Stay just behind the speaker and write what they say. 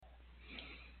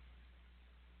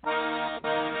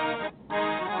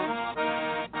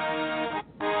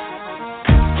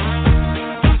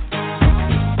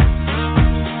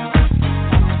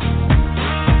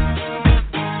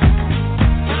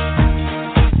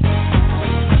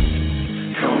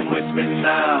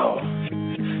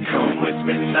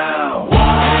me now.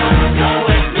 Walk, go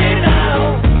with me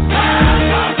now.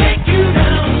 I'll take you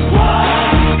down.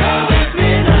 Walk, go with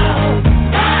me now.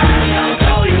 I'll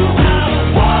show you how.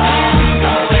 Walk,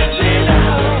 go with me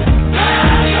now.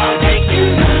 I'll take you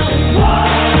down.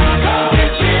 Walk, go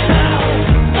with me now.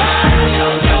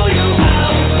 I'll show you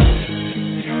how.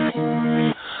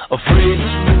 Afraid to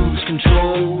lose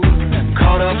control.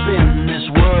 Caught up in this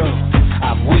world.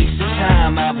 I've wasted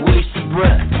time, I've wasted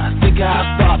breath. I think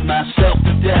I thought myself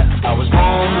to death. I was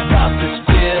wrong about this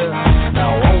fear.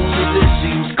 Now only this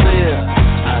seems clear.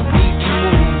 I need to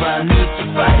move, I need to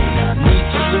fight. I need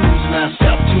to lose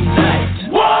myself tonight.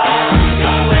 Walk,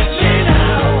 go with me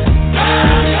now.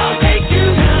 I'll take you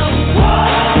down.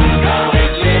 Walk, go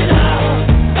with me now.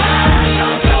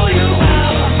 I'll show you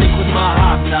how. I think with my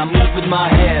heart and I move with my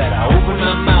head. I open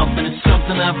my mouth and it's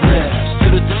something I've read.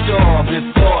 Stood at the door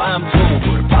before I'm told,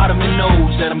 but a part of me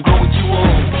knows that I'm growing too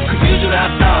old. Confused what I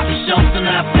thought with something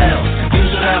I felt.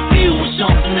 Confused what I feel with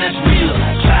something that's real.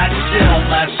 I tried to sell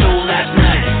my soul last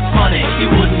night. Funny, you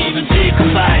wouldn't even take a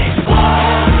bite.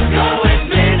 Walk, go with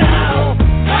me now.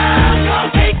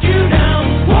 I'll take you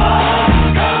down.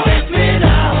 Walk, go with me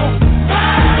now.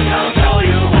 I'll show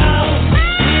you how.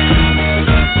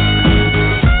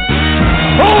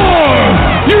 Are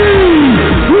you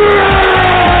ready?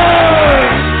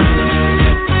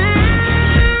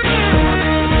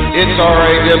 It's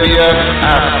RAWF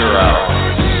After Hours.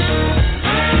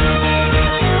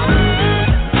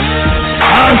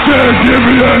 I said give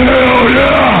me a hell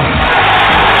yeah!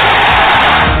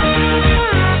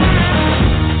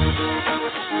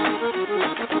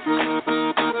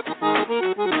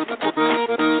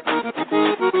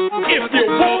 If you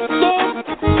want some,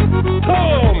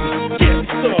 come get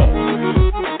some.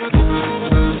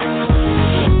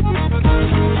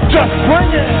 Just bring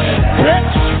it,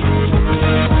 bitch.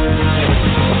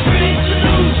 Afraid to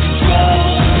lose control.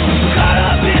 Caught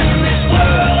up in this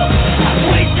world. I've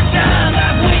wasted time,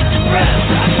 I've wasted breath.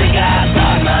 I think I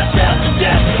thought myself to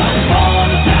death. I was born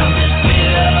without this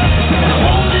fear.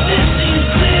 Now only this seems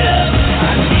clear.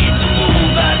 I need to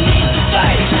move, I need to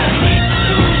fight. I need to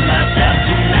lose myself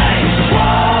tonight.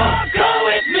 Walk, go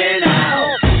with me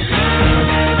now.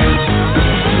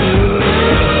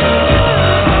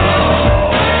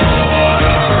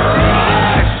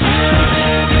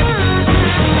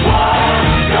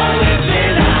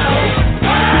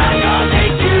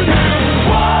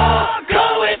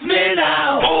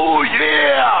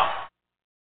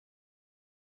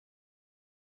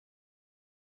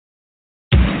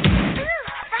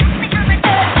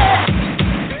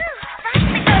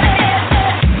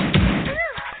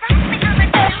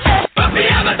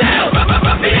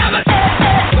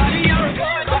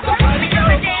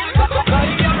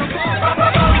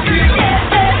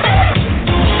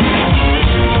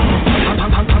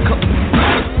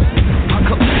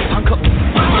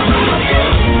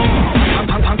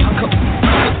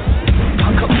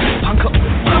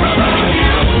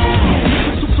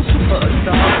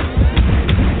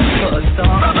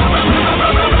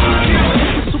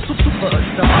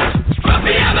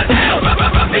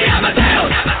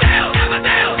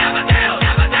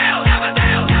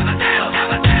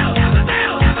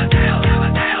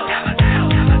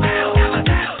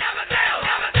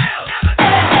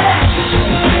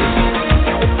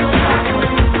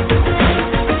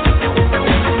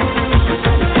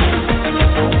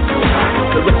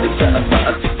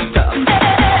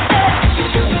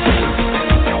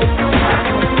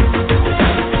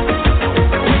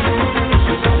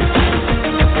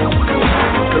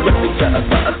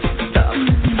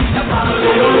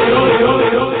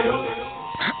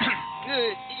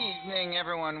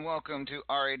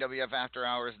 RAWF After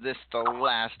Hours. This the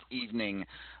last evening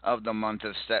of the month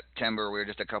of September. We're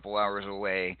just a couple hours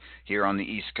away here on the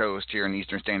East Coast, here in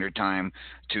Eastern Standard Time,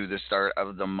 to the start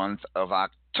of the month of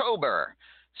October.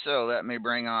 So let me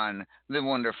bring on the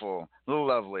wonderful, the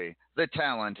lovely, the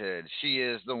talented. She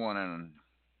is the one and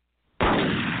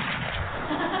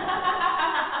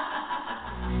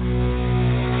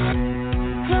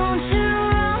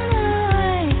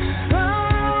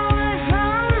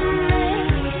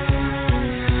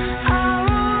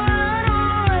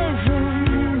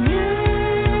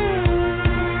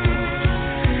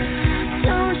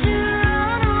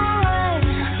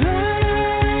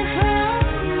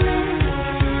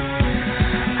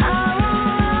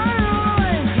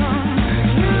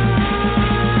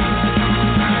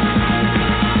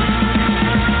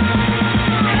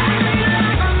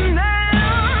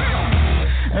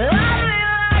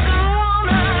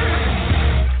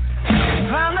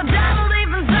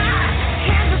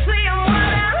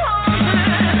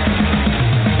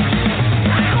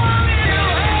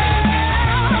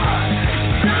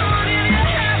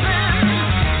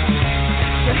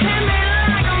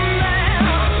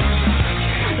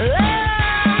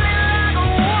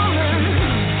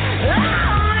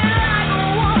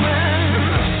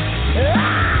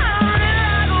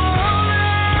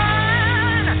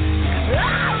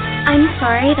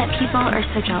sorry that people are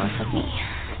so jealous of me.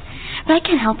 But I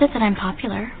can't help it that I'm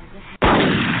popular.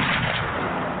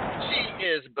 She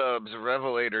is Bubs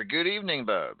Revelator. Good evening,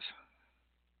 Bubs.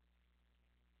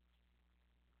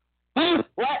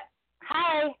 What?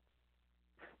 Hi.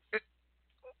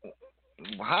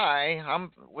 Hi.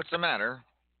 What's the matter?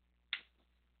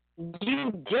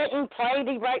 You didn't play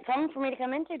the right song for me to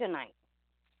come into tonight.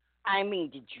 I mean,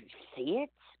 did you see it?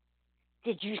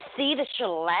 Did you see the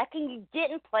shellacking? You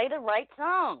didn't play the right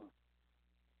song.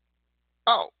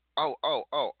 Oh.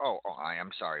 I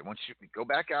am sorry. Once you go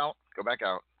back out. Okay.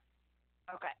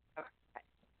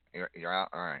 You're out?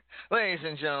 All right. Ladies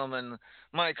and gentlemen,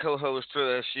 my co-host for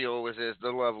the show is the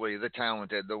lovely, the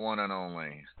talented, the one and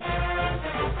only.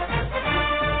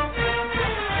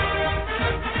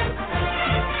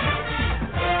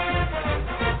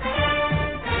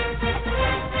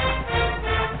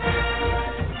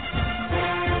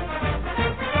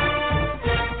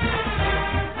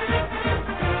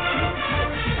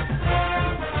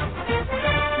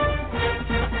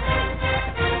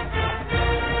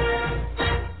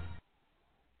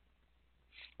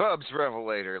 Bubs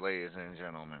Revelator, ladies and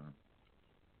gentlemen.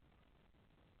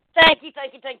 Thank you.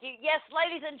 Yes,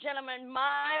 ladies and gentlemen,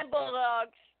 my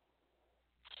Bulldogs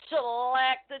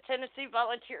shellacked the Tennessee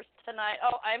Volunteers tonight.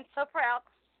 Oh, I'm so proud.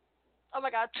 Oh, my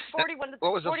God. 41 to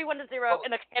 0,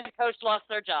 and the coach lost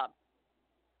their job.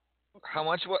 How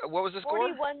much? What was the score?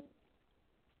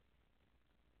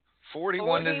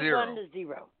 41 to 0. 41 to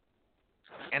 0.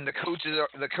 And the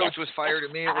coach was fired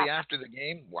immediately after the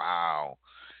game? Wow.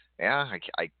 Yeah,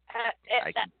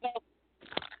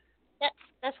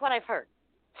 that's what I've heard.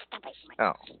 Stop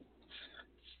it.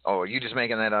 Oh, are you just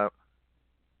making that up?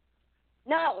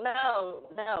 No.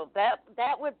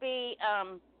 That would be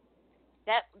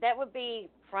that would be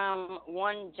from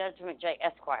one Judgment J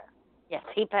Esquire. Yes,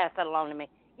 he passed that along to me.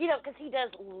 Because he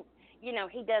does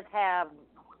have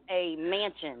a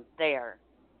mansion there.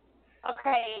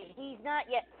 Okay, he's not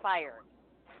yet fired.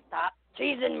 Stop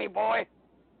teasing me, boy.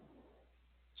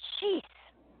 Jeez.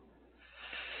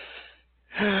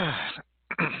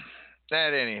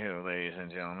 That anywho, ladies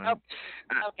and gentlemen. Oh,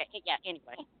 okay. Yeah.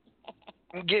 Anyway.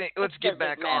 Let's get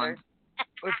back on.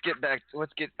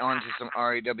 Let's get on to some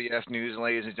RAWF news,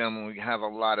 ladies and gentlemen. We have a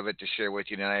lot of it to share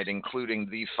with you tonight, including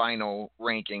the final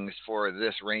rankings for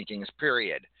this rankings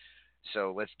period.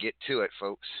 So let's get to it,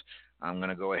 folks. I'm going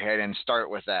to go ahead and start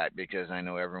with that because I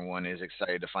know everyone is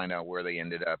excited to find out where they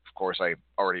ended up. Of course, I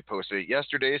already posted it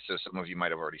yesterday, so some of you might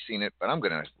have already seen it, but I'm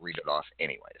going to read it off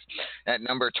anyways. At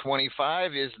number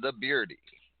 25 is the Beardy.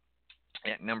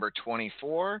 At number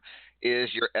 24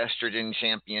 is your estrogen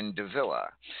champion, Davila.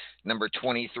 Number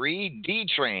 23,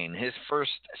 D-Train, his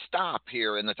first stop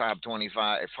here in the top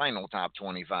 25, final top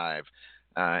 25.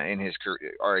 In his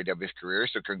RAW's career,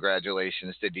 so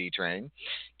congratulations to D-Train.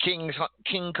 King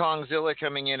Kongzilla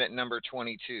coming in at number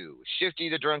 22. Shifty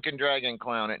the Drunken Dragon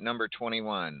Clown at number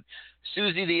 21.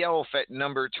 Susie the Elf at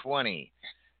number 20.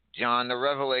 John the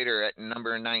Revelator at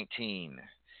number 19.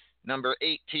 Number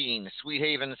 18, Sweet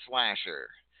Haven Slasher.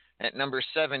 At number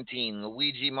 17,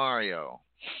 Luigi Mario.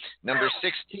 Number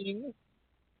 16,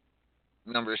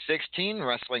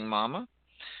 Wrestling Mama.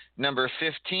 Number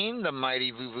 15, the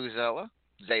Mighty Vuvuzela.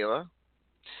 Zayla.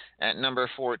 At number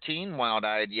 14,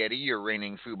 Wild-Eyed Yeti, your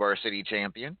reigning Fubar City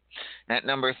champion. At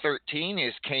number 13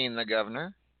 is Kane the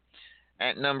Governor.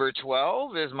 At number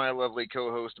 12 is my lovely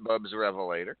co-host Bubs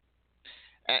Revelator.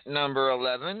 At number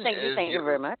 11 thank you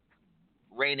very much.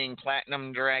 Reigning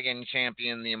Platinum Dragon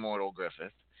champion, the Immortal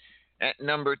Griffith. At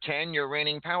number 10, your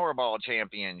reigning Powerball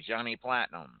champion, Johnny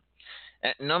Platinum.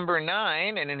 At number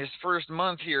 9, and in his first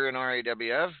month here in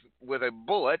RAWF, with a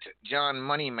bullet, John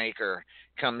Moneymaker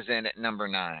comes in at number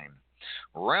 9.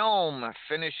 Realm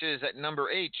finishes at number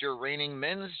 8, your reigning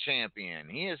men's champion.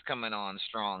 He is coming on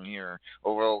strong here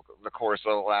over the course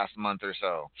of the last month or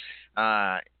so.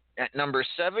 At number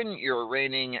 7, your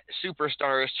reigning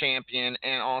Superstars champion,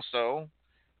 and also,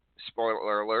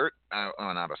 spoiler alert,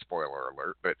 not a spoiler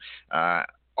alert, but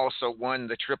also won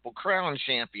the Triple Crown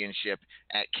Championship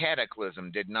at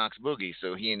Cataclysm, did Knox Boogie,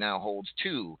 so he now holds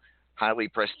 2 highly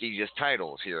prestigious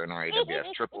titles here in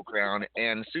RAWF, Triple Crown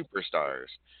and Superstars.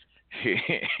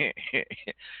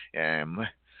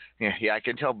 I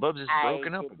can tell Bubs is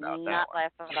broken up about that. Not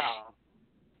laugh at all.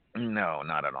 No,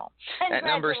 not at all. At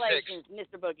number 6,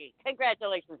 Mr. Boogie.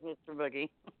 Congratulations, Mr. Boogie.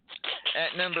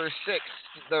 At number 6,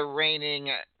 the reigning,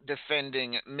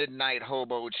 defending Midnight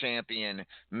Hobo champion,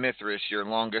 Mithras, your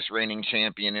longest reigning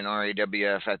champion in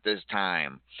RAWF at this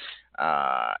time.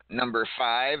 Number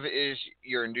 5 is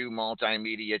your new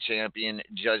multimedia champion,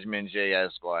 Judgment J.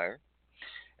 Esquire.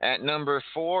 At number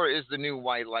 4 is the new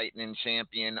White Lightning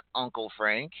champion, Uncle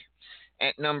Frank.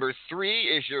 At number 3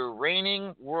 is your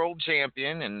reigning world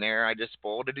champion, and there I just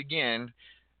spoiled it again.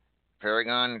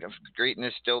 Paragon of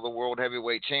Greatness, still the world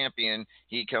heavyweight champion.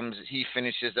 He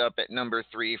finishes up at number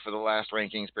 3 for the last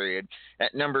rankings period.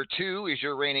 At number 2 is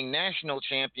your reigning national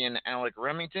champion, Alec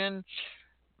Remington.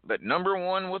 But number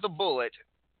 1 with a bullet,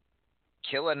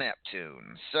 Killer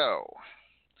Neptune. So,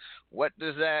 what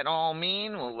does that all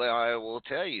mean? Well, I will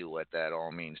tell you what that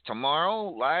all means. Tomorrow,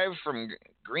 live from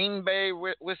Green Bay,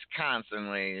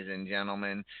 Wisconsin, ladies and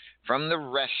gentlemen, from the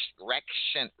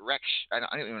I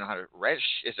don't even know how to,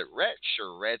 is it Resch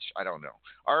or Rech? I don't know.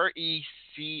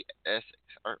 RECS,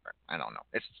 I don't know.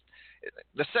 It's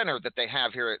the center that they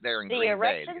have there in Green Bay. The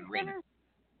Erection Center?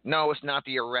 No, it's not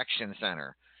the Erection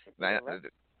Center.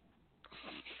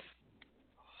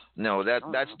 No,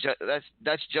 that's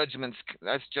Judgment's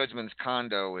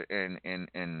condo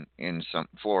in some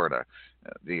Florida,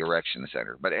 the Erection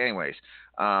Center. But anyways,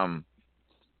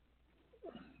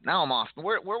 now I'm off.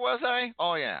 Where was I?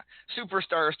 Oh yeah,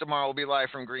 Superstars tomorrow will be live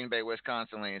from Green Bay,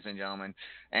 Wisconsin, ladies and gentlemen,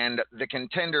 and the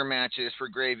contender matches for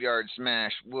Graveyard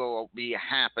Smash will be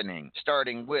happening,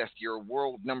 starting with your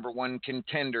world number 1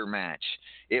 contender match.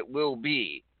 It will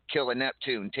be Killer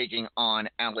Neptune taking on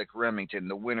Alec Remington,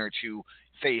 the winner to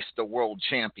face the world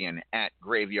champion at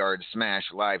Graveyard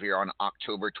Smash live here on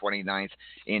October 29th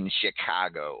in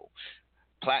Chicago.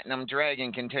 Platinum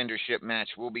Dragon contendership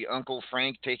match will be Uncle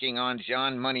Frank taking on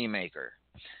John Moneymaker.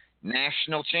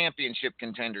 National Championship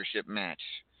contendership match.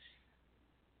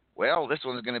 Well, this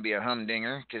one's going to be a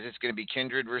humdinger because it's going to be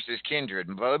Kindred versus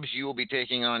Kindred. Bubs, you will be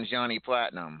taking on Johnny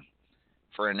Platinum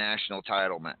for a national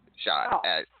title shot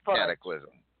at Cataclysm.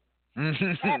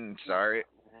 Sorry.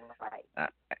 Right. I'm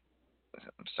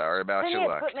sorry about your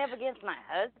luck. Put me up against my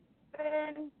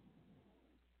husband?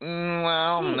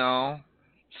 Well, no.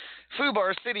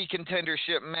 Fubar City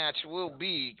contendership match will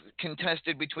be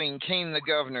contested between Kane the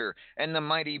Governor and the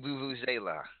mighty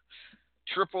Vuvuzela.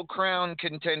 Two Triple Crown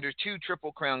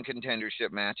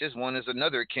contendership matches. One is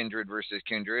another Kindred versus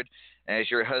Kindred, as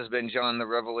your husband John the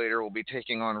Revelator will be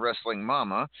taking on Wrestling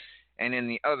Mama. And in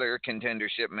the other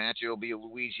contendership match, it will be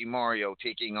Luigi Mario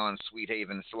taking on Sweet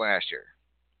Haven Slasher.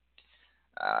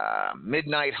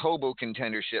 Midnight Hobo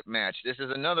contendership match. This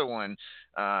is another one.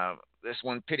 This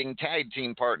one pitting tag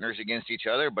team partners against each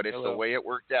other, but it's the way it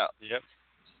worked out. Yep.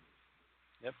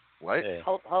 What? Hey.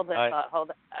 Hold that thought. Hold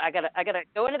it. I gotta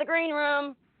go into the green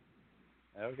room.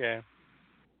 Okay.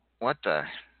 What the?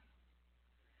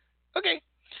 Okay.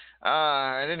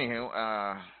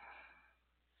 Anywho,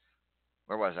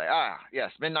 where was I?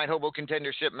 Yes. Midnight Hobo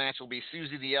contendership match will be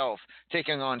Susie the Elf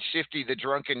taking on Shifty the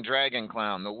Drunken Dragon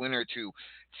Clown, the winner to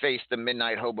face the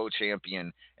Midnight Hobo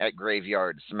champion at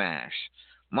Graveyard Smash.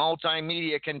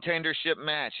 Multimedia contendership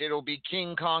match. It'll be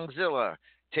King Kongzilla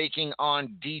taking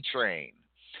on D-Train.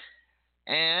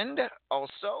 And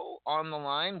also on the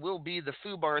line will be the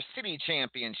Fubar City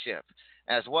Championship,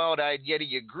 as Wild Eyed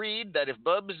Yeti agreed that if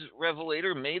Bubs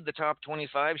Revelator made the top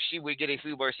 25, she would get a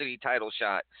Fubar City title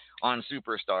shot on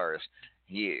Superstars.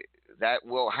 That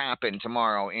will happen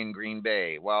tomorrow in Green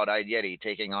Bay. Wild Eyed Yeti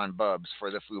taking on Bubs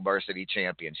for the Fubar City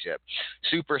Championship.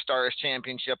 Superstars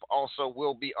Championship also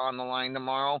will be on the line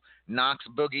tomorrow. Knox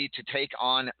Boogie to take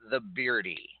on the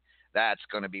Beardy. That's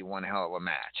going to be one hell of a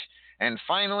match. And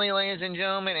finally, ladies and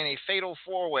gentlemen, in a fatal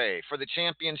four-way for the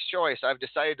Champion's Choice, I've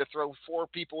decided to throw 4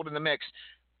 people into the mix.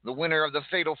 The winner of the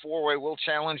fatal four-way will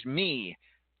challenge me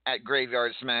at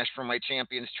Graveyard Smash for my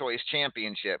Champion's Choice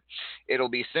Championship. It'll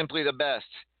be Simply the Best,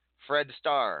 Fred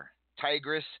Starr,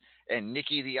 Tigress, and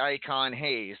Nikki the Icon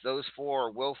Hayes. Those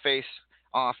 4 will face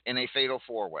off in a fatal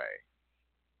four-way.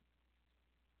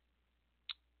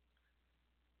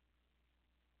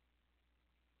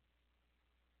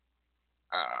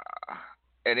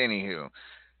 At anywho,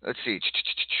 let's see.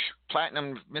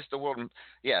 Platinum Mr. World.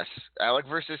 Yes, Alec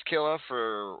versus Killa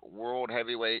for World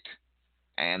Heavyweight.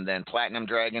 And then Platinum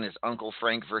Dragon is Uncle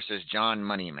Frank versus John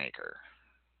Moneymaker.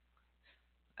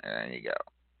 There you go.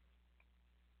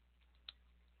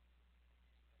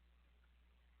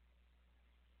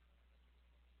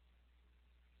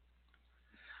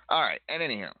 All right, and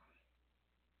anyhow,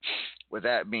 with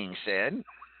that being said,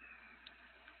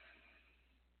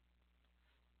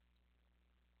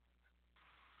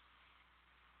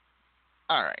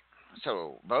 all right.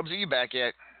 So, Bubs, are you back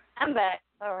yet? I'm back.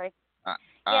 Sorry. All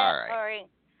right. Sorry.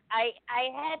 I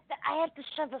had to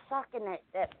shove a sock in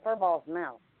that furball's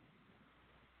mouth.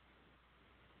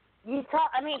 He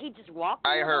just walked.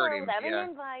 I heard him. Without an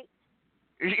invite.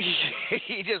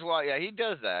 He just he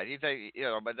does that.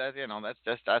 But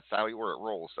that's how he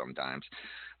rolls sometimes.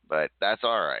 but that's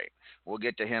all right. We'll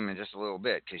get to him in just a little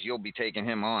bit because you'll be taking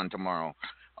him on tomorrow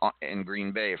in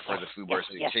Green Bay for the Fubar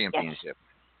City Championship.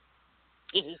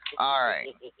 All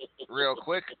right. Real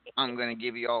quick, I'm going to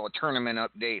give you all a tournament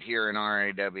update here in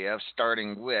RAWF,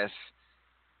 starting with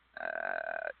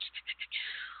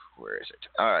where is it?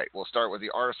 All right, we'll start with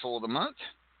the Arsehole of the Month.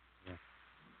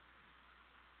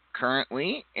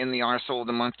 Currently, in the Arsehole of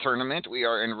the Month tournament, we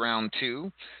are in round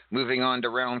 2. Moving on to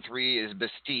round 3 is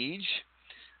Bestige.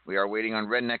 We are waiting on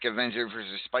Redneck Avenger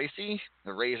versus Spicy,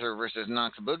 The Razor versus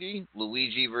Knox Boogie,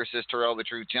 Luigi versus Terrell the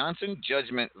Truth Johnson,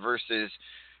 Judgment versus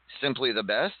Simply the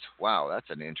Best. Wow, that's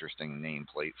an interesting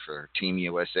nameplate for Team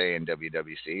USA and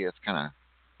WWC. That's kind of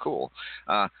cool.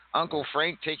 Uncle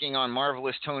Frank taking on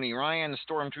Marvelous Tony Ryan,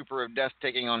 Stormtrooper of Death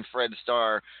taking on Fred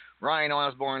Starr, Ryan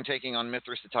Osborne taking on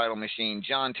Mithras the Title Machine,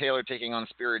 John Taylor taking on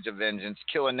Spirits of Vengeance,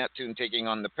 Killa Neptune taking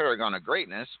on the Paragon of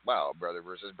Greatness. Wow, brother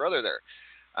versus brother there.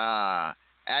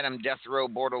 Adam Death Row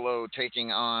Bordelot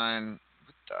taking on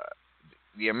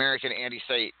the American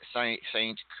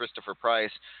Anti-Saint Christopher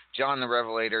Price, John the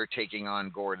Revelator taking on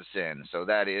Gord Sin. So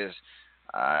that is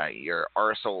your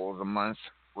Arsehole of the Month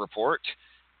report.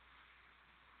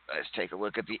 Let's take a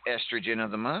look at the Estrogen of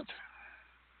the Month.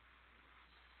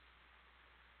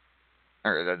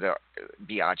 Or the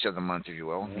biatch of the month, if you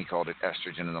will. He called it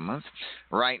Estrogen of the Month.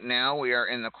 Right now, we are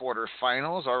in the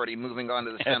quarterfinals. Already moving on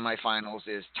to the semifinals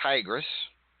is Tigress.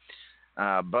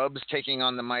 Bubs taking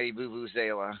on the Mighty Boo Boo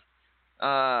Zayla.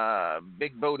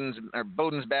 Big Bowden's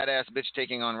Badass Bitch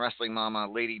taking on Wrestling Mama.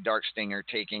 Lady Darkstinger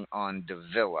taking on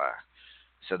Davila.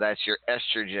 So that's your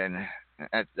Estrogen.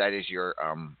 That is your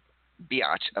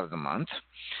biatch of the month.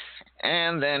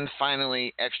 And then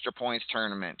finally, Extra Points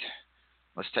Tournament.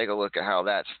 Let's take a look at how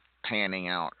that's panning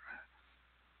out.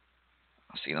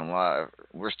 I've seen a lot.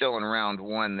 We're still in round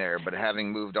 1 there, but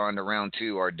having moved on to round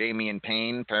 2 are Damian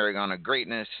Payne, Paragon of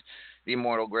Greatness, the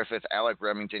Immortal Griffith, Alec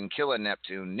Remington, Killa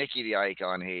Neptune, Nikki the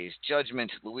Icon Hayes, Judgment,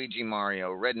 Luigi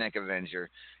Mario, Redneck Avenger,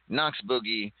 Knox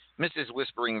Boogie, Mrs.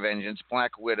 Whispering Vengeance,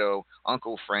 Black Widow,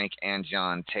 Uncle Frank, and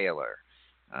John Taylor.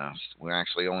 We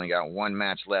actually only got 1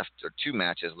 match left, or 2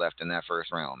 matches left in that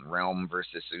first round. Realm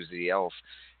versus Susie the Elf,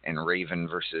 and Raven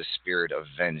versus Spirit of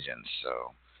Vengeance.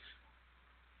 So,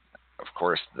 of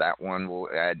course, that one will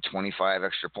add 25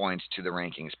 extra points to the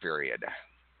rankings period,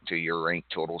 to your rank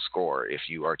total score if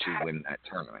you are to win that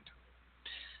tournament.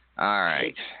 All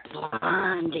right.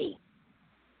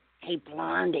 Hey,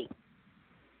 Blondie.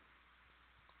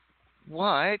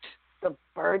 What? The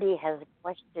birdie has a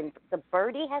question. The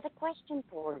birdie has a question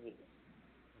for you.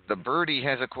 The birdie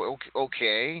has a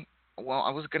okay. Well, I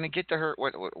was going to get to her.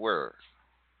 Where?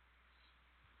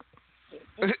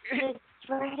 It's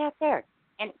right up there.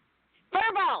 And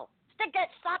Furball, stick that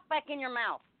sock back in your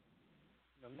mouth.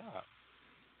 I'm not.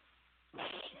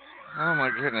 Oh my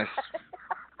goodness.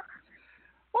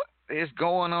 What is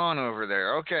going on over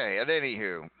there? Okay, at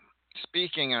anywho,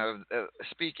 speaking of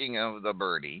the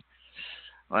birdie,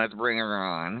 let's bring her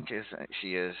on because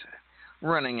she is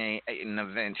running an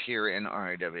event here in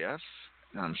RAWF.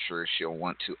 I'm sure she'll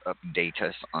want to update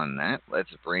us on that.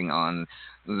 Let's bring on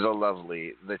the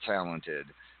lovely, the talented,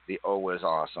 the always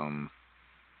awesome.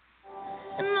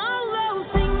 And all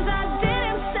those things I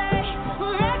didn't say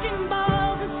were wrecking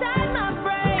balls inside my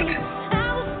brain.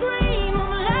 I will scream on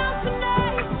the loud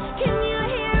tonight. Can you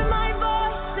hear my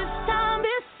voice? This time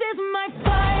this is my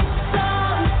fight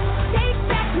song. Take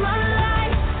back my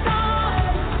life song.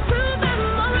 Prove I'm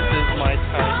all right. This is my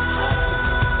time.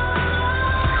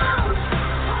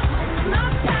 My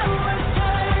power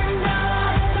turned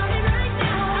on. Starting right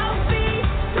now, I'll be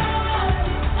strong.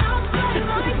 I'll fight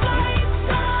my fight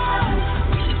song.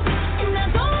 And I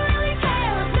don't really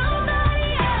care if nobody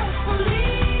else will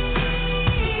leave.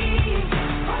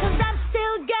 'Cause I've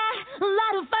still got a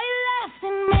lot of fight left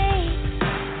in me.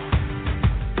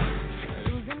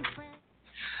 Losing friends.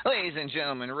 Ladies and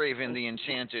gentlemen, Raven the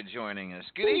Enchanted joining us.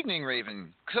 Good evening,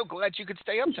 Raven. So glad you could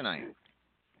stay up tonight.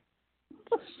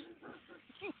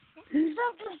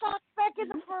 Stuff the sock back in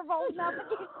the Furball's mouth.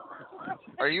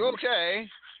 Are you okay?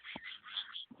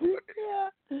 Yeah,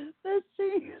 they're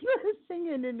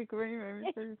singing in the green room.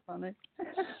 It's really funny.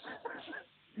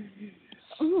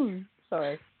 Ooh,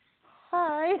 sorry.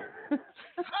 Hi.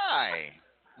 Hi.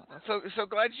 So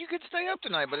glad you could stay up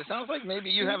tonight, but it sounds like maybe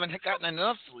you haven't gotten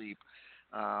enough sleep.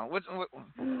 How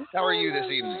are you this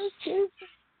evening?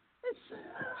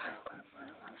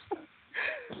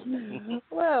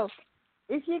 Well,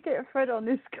 if you get Fred on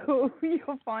this call,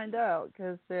 you'll find out,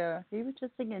 because he was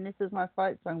just singing "This Is My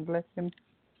Fight Song," bless him.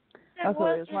 I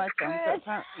thought it was my song. But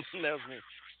That was me.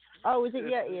 oh, was it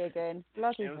Yeti again?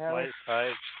 Bloody It was hell. my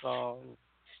fight song.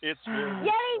 It's really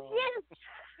Yes.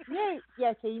 Mute,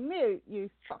 Yeti, mute, you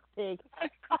fuck pig.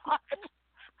 God.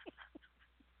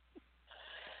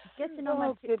 Getting on my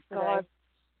Oh, tits good God. today.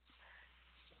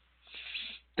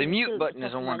 The I'm mute still button is a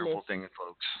checking my wonderful list. thing,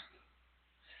 folks.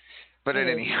 But at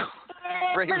It any is.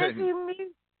 But Raven. if you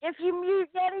mute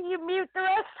Yeti, you mute the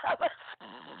rest of us.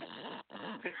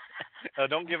 Oh,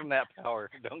 don't give him that power.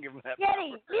 Don't give him that Yeti, power.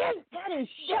 mute. Daddy,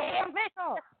 Damn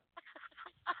it.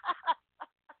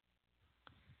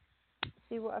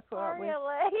 See what I put up with?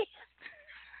 Really?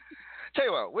 Tell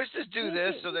you what, let's just do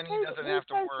this so then he doesn't have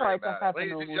to worry about it.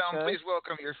 Ladies and gentlemen, please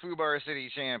welcome your Fubar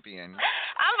City champion.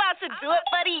 I'm about to do it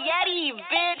for the Yeti,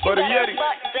 bitch. For the You better Yeti.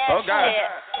 fuck that Oh, God. shit.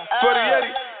 For the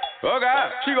Yeti. Oh, God.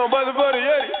 She gon' buzz it for the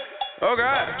Yeti. Oh,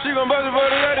 God. She gon' buzz it for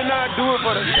the Yeti. Now do it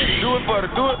for the Yeti. Do it for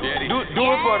the. Do it. Yeti. Do it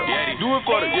for the Yeti. Do it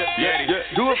for the Yeti.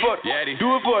 Do it for the Yeti.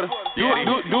 Do it for the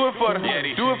Yeti. Do it for the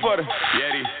Yeti. Do it for the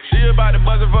Yeti. She about to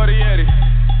buzz it for the Yeti.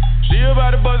 She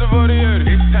about to buzz it for the Yeti.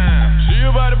 It's time. She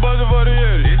about to buzz it for the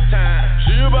Yeti. It's time.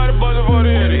 She about to buzz it for the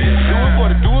Yeti. Do it for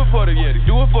the. Do it for the Yeti.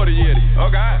 Do it for the Yeti.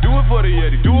 Oh, God. Do it for the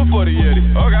Yeti. Do it for the Yeti.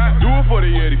 Oh, God. Do it for the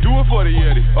Yeti. Do it for the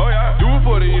Yeti. Oh, yeah. Do it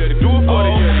for the Yeti. Do it for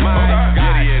the Yeti. Oh,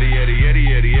 God. Yeti, Yeti, Yeti,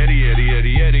 Yeti, Yeti, Yeti,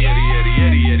 Yeti, Yeti, Yeti, Yeti,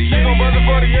 Yeti, Yeti. She gon' buzz it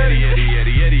for the Yeti. Yeti,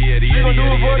 Yeti, Yeti, Yeti, Yeti. She gon' do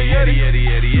it for the Yeti. Yeti,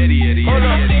 Yeti, Yeti, Yeti, Yeti,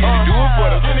 Yeti, Yeti. Do it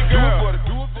for the. Do it for the.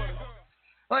 Do it for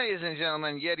the. Ladies and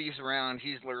gentlemen, Yeti's around.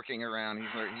 He's lurking around.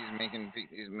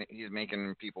 He's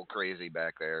making people crazy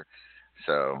back there.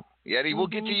 So Yeti, we'll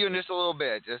get to you in just a little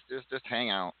bit. Just hang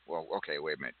out. Well, okay,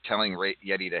 wait a minute. Telling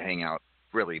Yeti to hang out,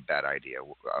 really bad idea.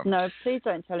 No, please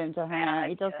don't tell him to hang out.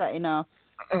 He does that enough.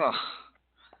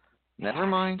 Never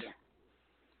mind.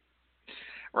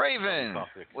 Raven,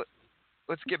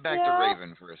 let's get back to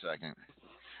Raven for a second.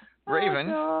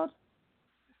 Raven,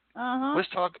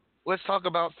 Let's talk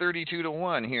about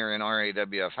 32-1 here in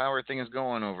RAWF. How are things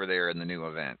going over there in the new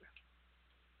event?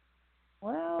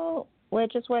 Well, we're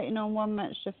just waiting on one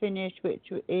match to finish,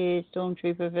 which is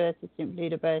Stormtrooper versus Simply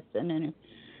the Best, and then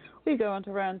we go on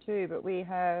to round 2. But we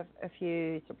have a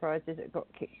few surprises that got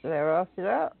kicked there after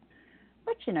that.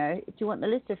 But do you want the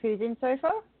list of who's in so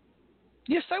far?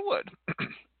 Yes, I would.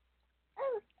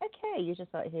 Oh, okay. You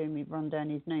just like hearing me run down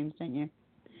his names, don't you?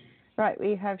 Right,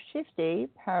 we have Shifty,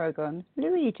 Paragon,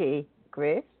 Luigi,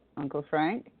 Griff, Uncle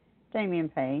Frank, Damien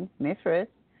Payne, Mithras,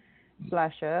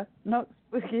 Slasher, Nox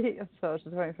Boogie, I'm sorry, I was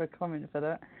just waiting for a comment for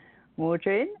that,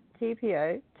 Mordrin,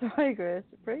 TPO, Tigress,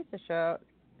 Bracer Shark,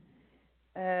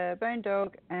 Bone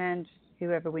Dog, and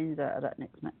whoever wins out of that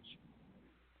next match.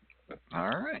 All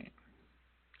right.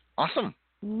 Awesome.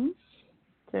 Mm-hmm.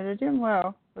 So they're doing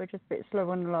well. We're just a bit slow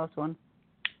on the last one.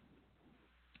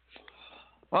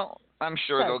 Well, I'm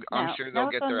sure they'll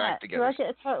get their act together. Do I get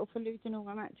a title for losing all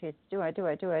my matches? Do I? Do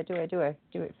it for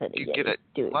the Yeti. Get it?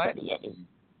 Do it What? for the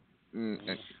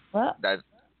Yeti. What?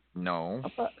 No.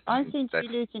 But I seem to be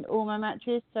losing all my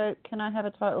matches, so can I have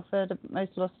a title for the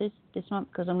most losses this month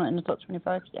because I'm not in the top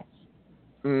 25? Yes.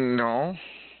 No.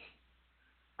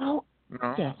 Oh.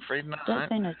 No, yes. Afraid not. Don't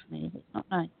say no to me. It's not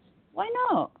nice. Why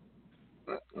not?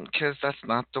 Because that's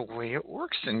not the way it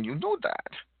works, and you know that.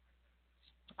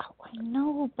 Oh, I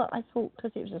know, but I thought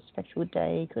because it was a special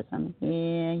day, because I'm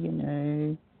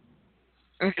here,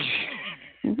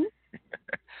 Mm-hmm.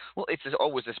 Well, it's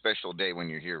always a special day when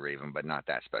you're here, Raven, but not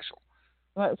that special.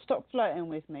 Right, stop flirting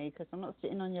with me, because I'm not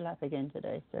sitting on your lap again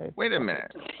today. So. Wait a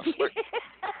minute.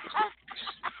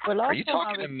 Well, last Are you time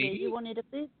talking I was to me? Here, you wanted a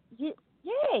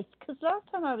yes, because last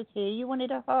time I was here, you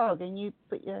wanted a hug, and you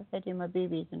put your head in my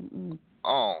boobies. And,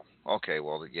 Oh, okay.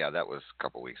 Well, yeah, that was a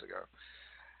couple weeks ago.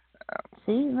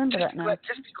 See, remember that now.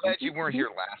 Just be glad you weren't here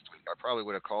last week. I probably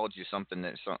would have called you something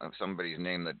that somebody's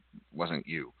name that wasn't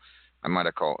you. I might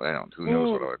have called. Who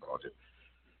knows what I would have called you.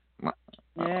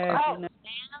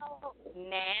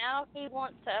 Now he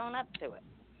wants to own up to it.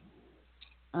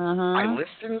 I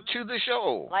listened to the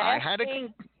show.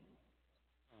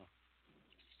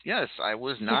 Yes, I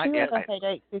was not. Did you have a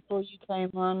headache before you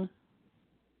came on?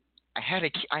 I had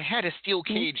a steel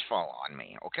cage fall on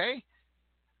me. Okay.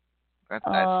 I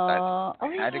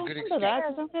had a good experience. I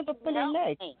remember pulling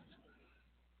legs.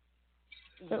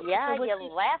 Yeah, you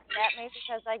laughed at me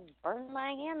because I burned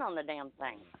my hand on the damn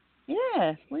thing.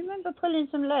 Yeah, we remember pulling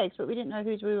some legs, but we didn't know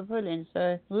whose we were pulling,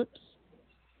 so whoops.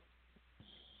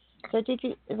 So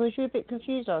was you a bit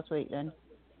confused last week then?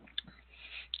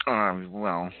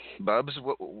 Well, Bubs,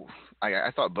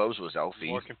 I thought Bubs was Elfie.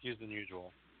 More confused than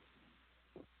usual.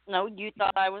 No, you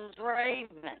thought I was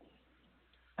Raven.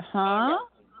 Huh?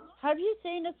 Have you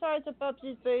seen the size of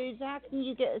Bubs' boobs? How can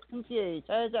you get us confused?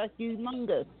 Those are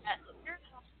humongous. You're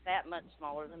not that much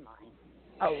smaller than mine.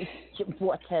 Oh,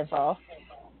 whatever.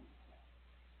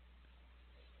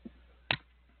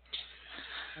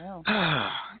 Well,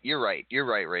 You're right,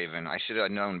 Raven. I should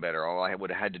have known better. All I would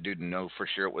have had to do to know for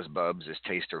sure it was Bubs is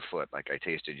taste her foot like I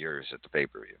tasted yours at the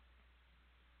pay-per-view.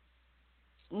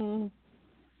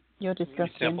 You're You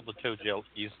disgusting. sampled the toe jelly.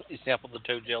 You sampled the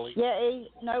toe jelly. Yeti,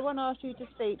 no one asked you to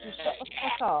speak. Just shut the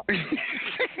fuck up.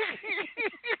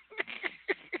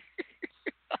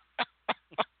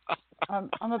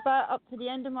 I'm about up to the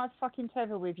end of my fucking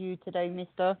tether with you today,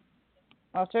 mister.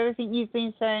 After everything you've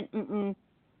been saying,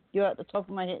 you're at the top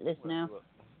of my hit list now.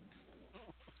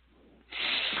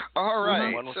 All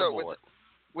right. One with So a bullet.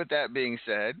 with that being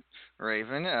said,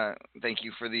 Raven, thank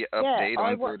you for the update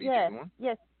on 32.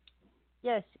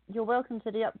 Yes, you're welcome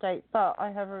to the update, but I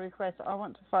have a request. I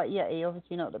want to fight Yeti,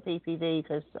 obviously not the PPV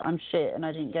because I'm shit and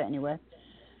I didn't get anywhere.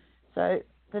 So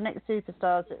the next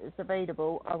Superstars that is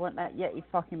available, I want that Yeti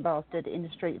fucking bastard in the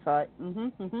street fight.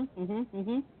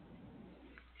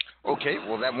 Okay,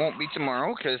 well that won't be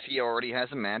tomorrow because he already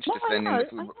has a match defending the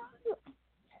food.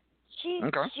 She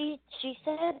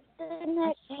said the I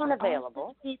next said one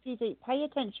available. after the PPV. Pay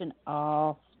attention.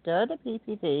 After the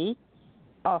PPV.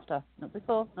 After. Not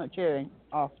before, not during.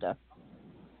 After.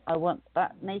 I want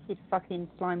that naked fucking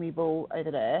slimy ball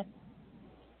over there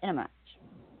in a match.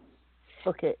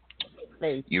 Book it,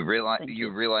 please. You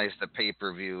realize the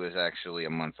pay-per-view is actually a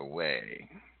month away.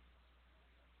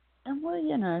 And well,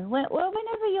 you know,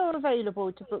 whenever you're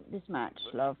available to book this match,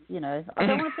 love, you know, I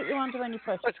don't want to put you under any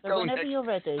pressure. Let's So go whenever you're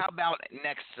ready. How about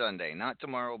next Sunday? Not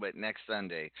tomorrow, but next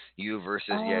Sunday. You versus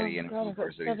Oh, Yeti and God, a I've got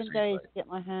versus 7 days to get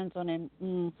my hands on him.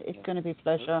 It's going to be a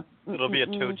pleasure. It'll be a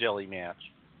toe jelly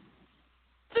match.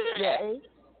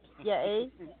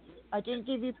 Yeti, I didn't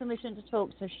give you permission to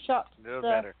talk, so shut No the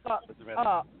matter. fuck Doesn't matter.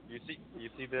 up. You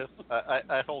see this?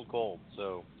 I hold gold,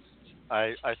 so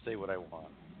I say what I want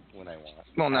when I want.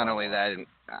 Well, not only that,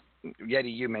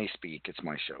 Yeti, you may speak. It's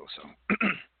my show, so.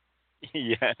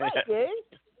 Yeah. Thank you.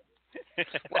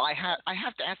 Well, I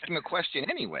have to ask him a question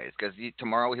anyways, because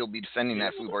tomorrow he'll be defending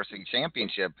that Food Varsity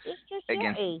Championship It's just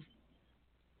against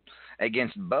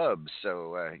Yeti. Bubs.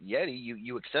 So Yeti,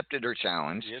 you accepted her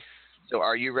challenge. Yes. So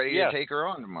are you ready Yes. to take her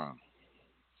on tomorrow?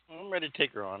 I'm ready to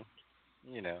take her on.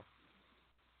 You know.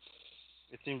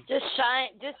 It seems. Just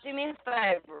do me a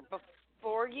favor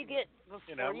before you get to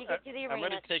the I'm arena.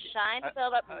 ready to take Shine the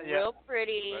belt up yeah. real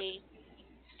pretty,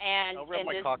 and I'll rub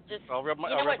my just, cock. just I'll rub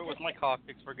it with my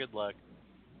coccyx for good luck.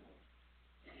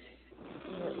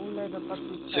 All over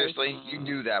fucking face. Seriously, you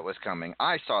knew that was coming.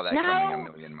 I saw that coming a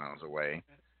million miles away.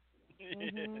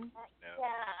 Mm-hmm.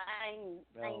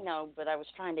 Yeah, I know, but I was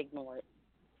trying to ignore it.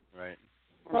 Right.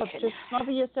 Bob, just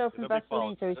smother yourself in It'll be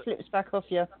Vaseline so he fun. slips back off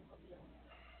you.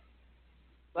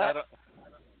 What?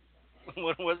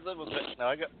 What was it?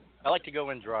 No, I like to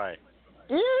go in dry.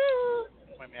 Ew.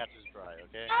 My match is dry,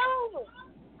 okay? No,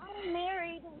 I'm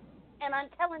married, and I'm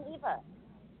telling Eva.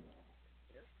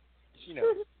 She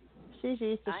knows. She's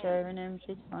used to sharing him.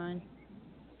 She's fine.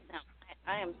 No,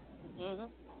 I am. Mm-hmm.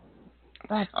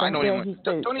 I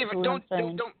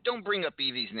don't bring up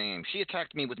Evie's name. She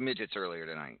attacked me with midgets earlier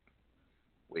tonight.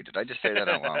 Wait, did I just say that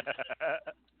out loud?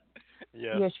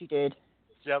 Yes. Yes, you did.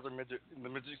 She has the midget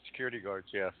security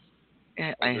guards. Yes.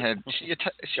 Yeah,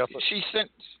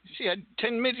 she had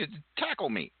 10 midgets tackle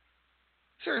me.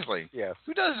 Seriously. Yes.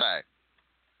 Who does that?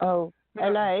 Oh,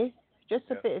 LA. Just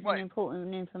a Yeah. bit of What?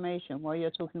 important information while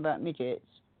you're talking about midgets.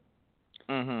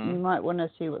 Mm-hmm. You might want to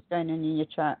see what's going on in your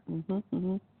chat.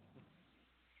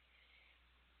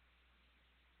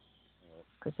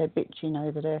 Because they're bitching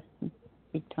over there,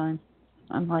 big time.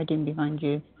 I'm hiding behind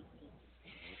you.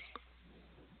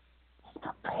 It's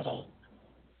not pretty.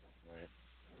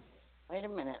 Wait a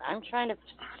minute. I'm trying to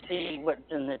see what's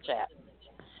in the chat.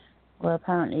 Well,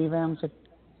 apparently Realm's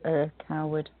a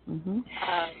coward. Him.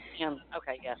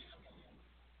 Okay, yes.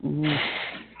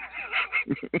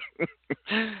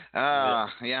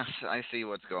 Yes, I see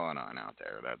what's going on out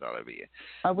there. That ought to be it.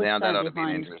 I would that stand ought to be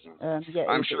behind, interesting. Yeti,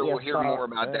 I'm sure we'll but hear yes, more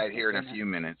about that here in a few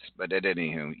minutes. But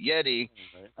anywho, Yeti.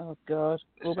 Oh God.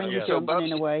 Well, when you're So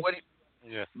running away.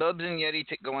 Bubs and Yeti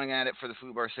going at it for the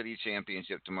Food Varsity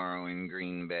Championship tomorrow in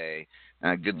Green Bay.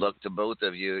 Good luck to both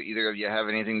of you. Either of you have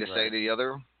anything to say to the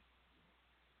other?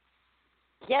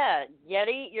 Yeah,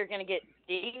 Yeti, you're going to get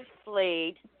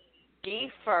deflayed,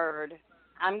 deferred.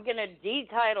 I'm going to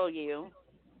de-title you.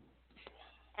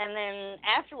 And then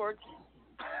afterwards,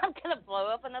 I'm going to blow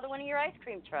up another one of your ice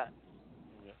cream trucks.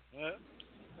 Yeah.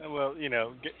 Well, you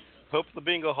know, hope the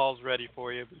bingo hall's ready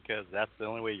for you because that's the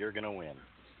only way you're going to win.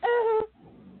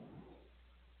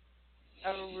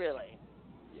 Oh, really?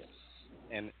 Yes.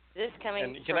 And this coming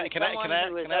and from someone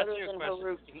who is other than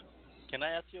Haruki. Can I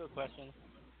ask you a question?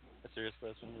 A serious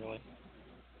question, really?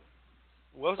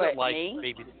 What was What, it like,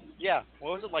 me? Yeah.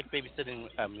 What was it like babysitting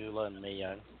Mula and Mae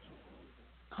Young?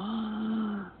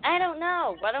 I don't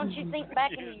know. Why don't you think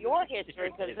back into your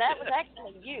history? Because that was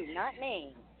actually you, not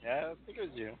me. Yeah, I think it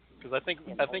was you. Because I think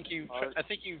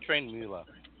you trained Mula.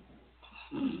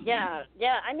 Yeah.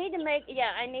 I need to make.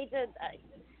 Yeah, I need to.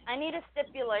 I need a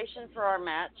stipulation for our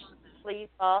match, please,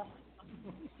 boss.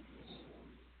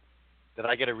 Did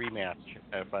I get a rematch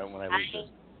when I lose this?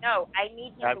 No, I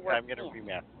need him to wear I'm getting a pants.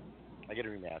 rematch. I get a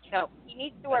rematch. No, he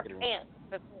needs to wear pants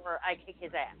before I kick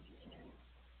his ass.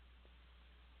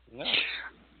 No.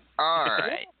 All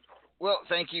right. Well,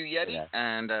 thank you, Yeti,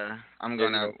 and I'm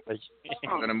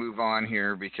gonna move on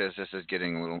here because this is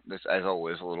getting a little, as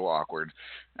always, a little awkward.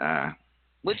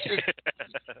 Which is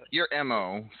your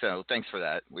MO, so thanks for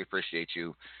that. We appreciate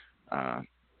you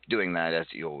doing that as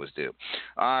you always do.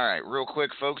 All right, real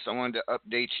quick, folks, I wanted to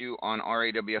update you on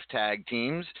RAWF tag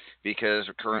teams because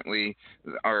currently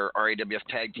our RAWF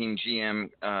tag team GM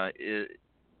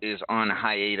is on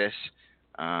hiatus,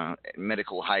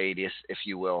 medical hiatus, if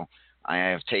you will. I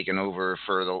have taken over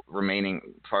for the remaining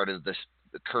part of the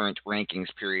current rankings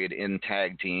period in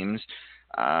tag teams.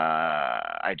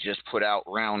 I just put out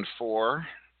round 4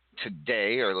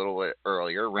 today, or a little bit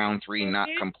earlier. Round 3 not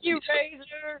complete.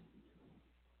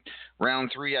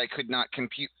 Round 3 I could not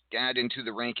add into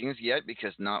the rankings yet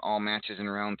because not all matches in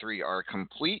round 3 are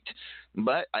complete.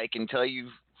 But I can tell you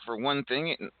for one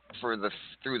thing, through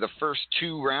the first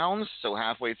 2 rounds, so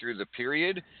halfway through the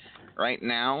period, right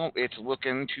now it's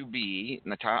looking to be in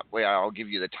the top. Well, I'll give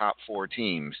you the top 4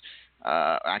 teams.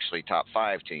 Actually, top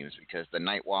 5 teams because the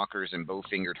Nightwalkers and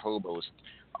Bowfingered Hobos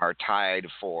are tied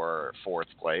for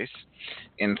 4th place.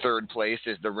 In 3rd place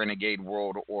is the Renegade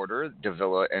World Order,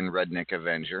 Davila and Redneck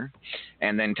Avenger.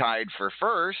 And then tied for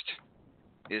 1st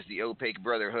is the Opaque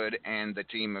Brotherhood and the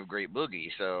team of Great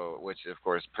Boogie, which, of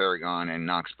course, Paragon and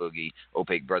Nox Boogie,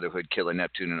 Opaque Brotherhood, Killer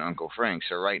Neptune, and Uncle Frank.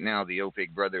 So right now, the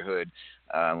Opaque Brotherhood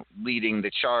leading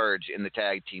the charge in the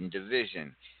tag team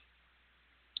division.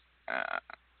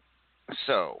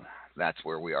 So that's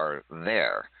where we are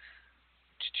there.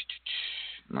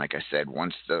 Like I said,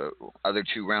 once the other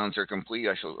 2 rounds are complete,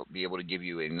 I shall be able to give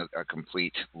you a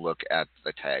complete look at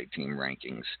the tag team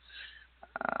rankings.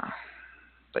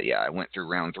 But yeah, I went through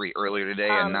round 3 earlier today,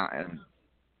 and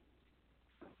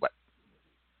what?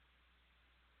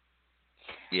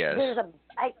 Yes.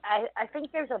 I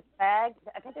think there's a bag.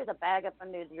 I think there's a bag up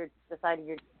under the side of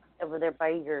over there by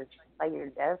your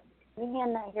desk. Can you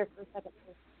hand that here for a second,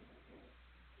 please?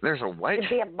 There's a what? There'd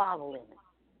be a bottle in it.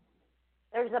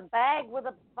 There's a bag with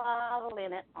a bottle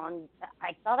in it.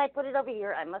 I thought I put it over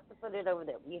here. I must have put it over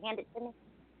there. Will you hand it to me?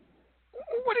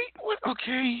 What?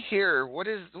 Okay, here. What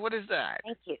is that?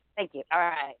 Thank you. All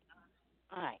right.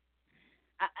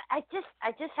 I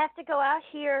just have to go out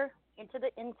here into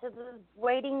the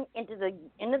waiting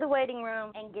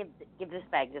room and give this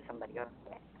bag to somebody.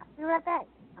 Okay. I'll be right back.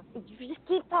 You just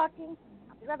keep talking.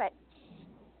 I'll be right back.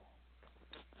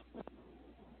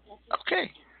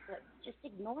 Okay. Just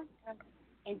ignore them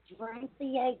and drink the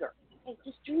Jaeger. Okay,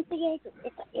 just drink the Jaeger.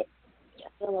 I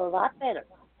feel a lot better.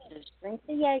 Just drink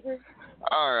the Jaeger.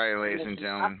 All right, ladies and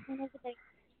gentlemen.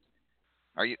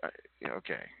 Are you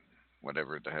okay?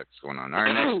 Whatever the heck's going on.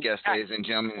 Our next guest, ladies and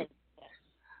gentlemen.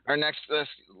 Our next guest,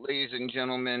 ladies and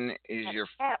gentlemen, is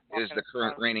the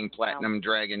current reigning Platinum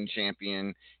Dragon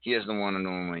champion. He is the one and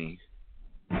only.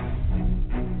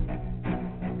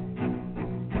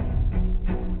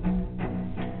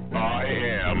 I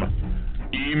am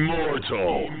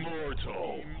immortal.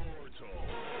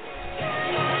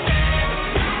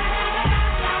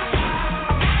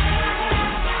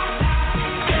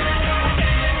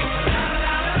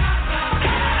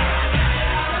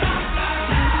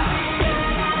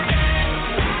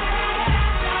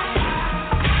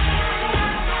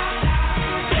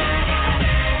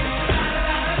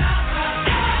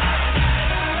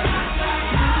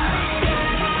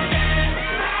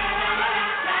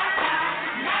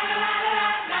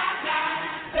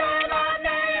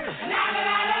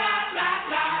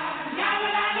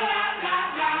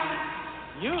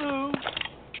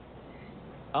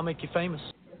 I'll make you famous.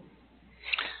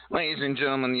 Ladies and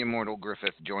gentlemen, the immortal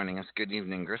Griffith joining us. Good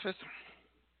evening, Griffith.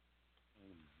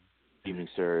 Good evening,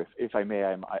 sir. If I may,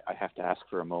 I have to ask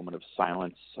for a moment of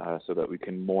silence so that we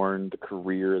can mourn the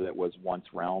career that was once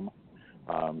Realm,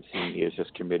 seeing he has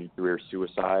just committed career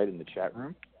suicide in the chat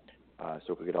room.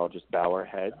 So if we could all just bow our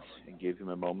heads and give him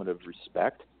a moment of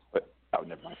respect. But, oh,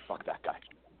 never mind. Fuck that guy.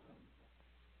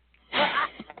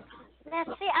 Now,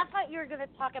 see, I thought you were going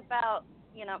to talk about,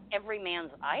 every man's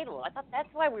idol. I thought that's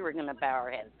why we were going to bow our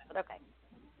heads. But okay.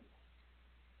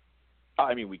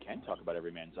 I mean, we can talk about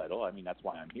every man's idol. I mean, that's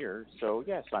why I'm here. So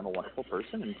yes, I'm a wonderful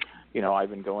person, and I've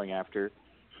been going after,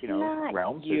 Not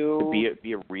realms you. to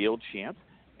be a real champ,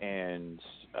 and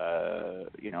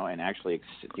and actually,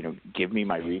 give me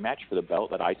my rematch for the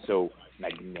belt that I so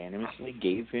magnanimously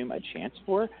gave him a chance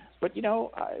for. But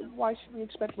why should we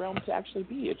expect Realm to actually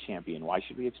be a champion? Why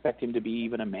should we expect him to be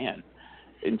even a man?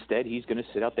 Instead, he's going to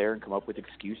sit out there and come up with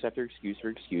excuse after excuse for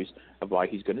excuse of why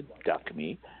he's going to duck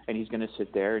me, and he's going to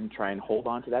sit there and try and hold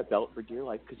on to that belt for dear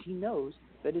life because he knows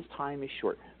that his time is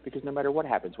short. Because no matter what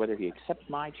happens, whether he accepts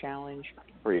my challenge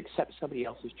or he accepts somebody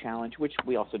else's challenge, which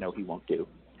we also know he won't do,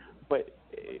 but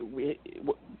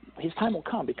his time will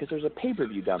come because there's a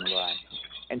pay-per-view down the line,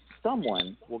 and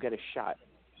someone will get a shot,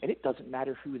 and it doesn't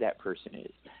matter who that person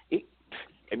is.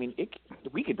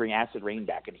 We could bring Acid Rain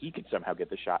back, and he could somehow get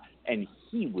the shot, and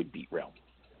he would beat Realm.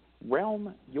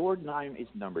 Realm, your time is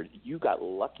numbered. You got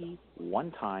lucky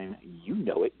one time. You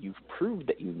know it. You've proved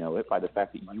that you know it by the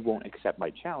fact that you won't accept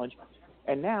my challenge,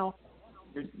 and now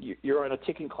you're on a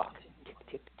ticking clock. Tick,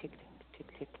 tick, tick, tick,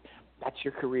 tick, tick. That's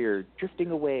your career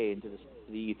drifting away into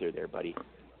the ether there, buddy.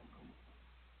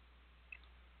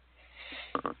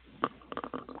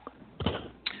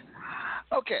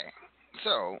 Okay.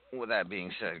 So, with that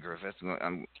being said, Griffith,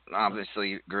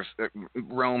 obviously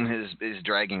Rome is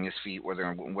dragging his feet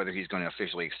whether he's going to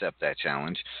officially accept that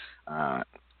challenge.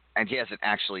 And he hasn't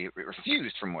actually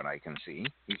refused from what I can see.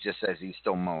 He just says he's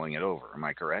still mulling it over. Am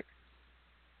I correct?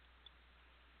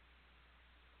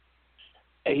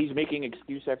 He's making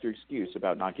excuse after excuse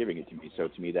about not giving it to me. So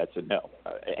to me, that's a no.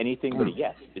 Anything but a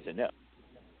yes is a no.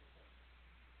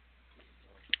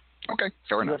 Okay,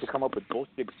 fair enough. You have to come up with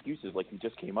bullshit excuses like you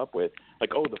just came up with.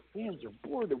 Like, oh, the fans are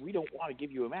bored and we don't want to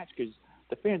give you a match because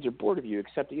the fans are bored of you,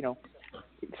 except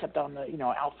on the,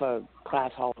 Alpha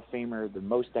Class Hall of Famer, the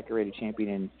most decorated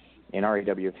champion in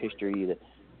RAWF history, the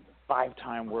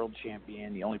 5-time world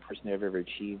champion, the only person to have ever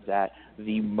achieved that,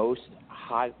 the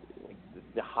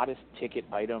hottest ticket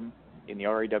item in the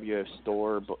RAWF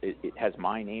store. It has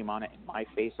my name on it and my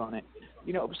face on it.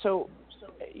 So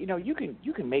you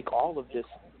can make all of this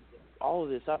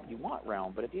up you want,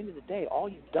 Realm, but at the end of the day, all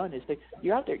you've done is that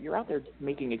you're out there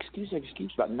making excuse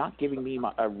about not giving me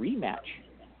a rematch.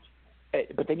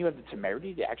 But then you have the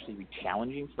temerity to actually be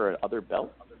challenging for another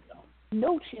belt.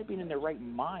 No champion in their right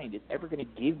mind is ever going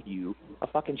to give you a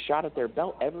fucking shot at their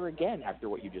belt ever again after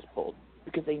what you just pulled,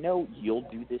 because they know you'll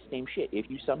do this same shit. If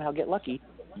you somehow get lucky,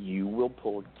 you will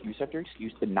pull excuse after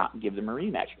excuse to not give them a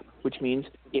rematch, which means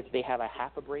if they have a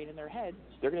half a brain in their head,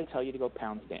 they're going to tell you to go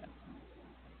pound stand.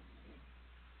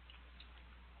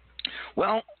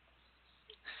 Well,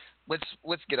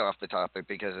 let's get off the topic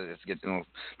because it's getting.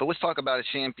 But let's talk about a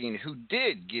champion who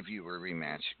did give you a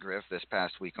rematch, Griff, this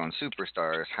past week on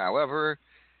Superstars. However,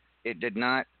 it did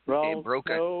not. Well, it broke.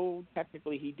 No,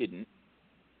 technically he didn't.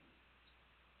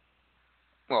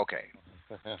 Well, okay,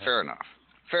 fair enough.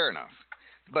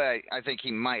 But I think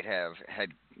he might have had.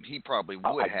 He probably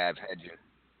would have had you.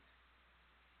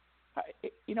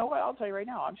 You know what? I'll tell you right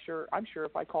now. I'm sure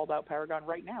if I called out Paragon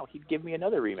right now, he'd give me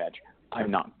another rematch. I'm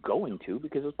not going to,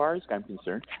 because as far as I'm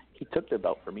concerned, he took the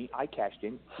belt from me. I cashed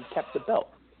in. He kept the belt.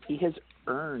 He has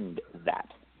earned that.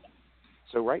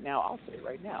 So right now, I'll say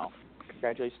right now,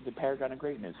 congratulations to Paragon of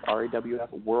Greatness,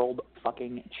 RAWF World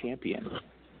fucking Champion.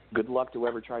 Good luck to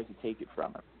whoever tries to take it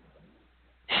from him.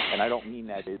 And I don't mean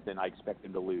that as in I expect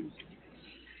him to lose.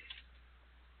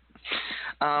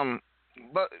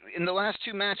 But in the last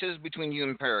two matches between you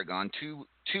and Paragon, two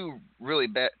really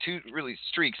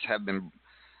streaks have been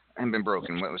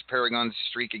broken. What was Paragon's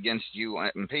streak against you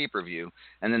in pay-per-view,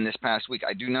 and then this past week,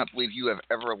 I do not believe you have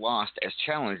ever lost as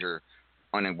challenger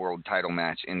on a world title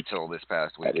match until this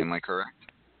past week. Am I correct?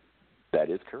 That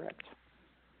is correct.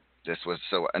 This was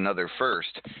another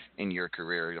first in your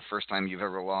career, the first time you've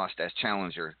ever lost as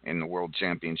challenger in the world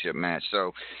championship match.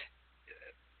 So,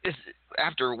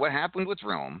 after what happened with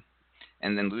Realm,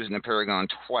 and then losing to Paragon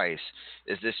twice,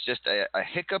 is this just a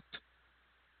hiccup,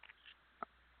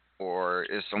 or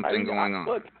is something going on?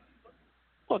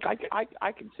 Look,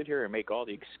 I can sit here and make all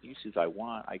the excuses I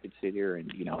want. I could sit here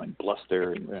and and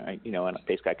bluster and and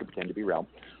basically I could pretend to be Realm,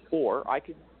 or I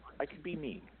could be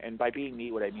me. And by being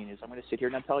me, what I mean is I'm going to sit here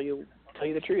and I'll tell you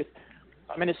the truth.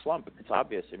 I'm in a slump. It's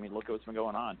obvious. I mean, look at what's been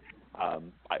going on.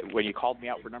 When you called me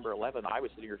out for number 11, I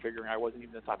was sitting here figuring I wasn't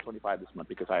even in the top 25 this month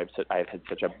because I have had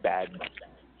such a bad,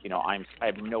 I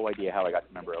have no idea how I got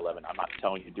to number 11. I'm not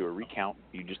telling you to do a recount.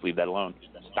 You just leave that alone.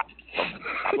 Stop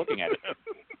looking at it.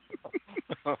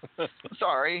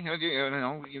 Sorry,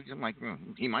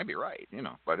 he might be right,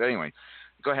 But anyway,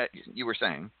 go ahead. You were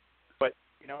saying. But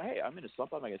hey, I'm in a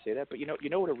slump. I'm not gonna say that. But you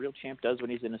know what a real champ does when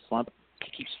he's in a slump?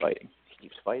 He keeps fighting.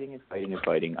 keeps fighting and fighting and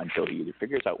fighting until he either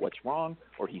figures out what's wrong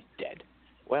or he's dead.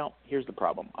 Well, here's the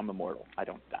problem. I'm immortal. I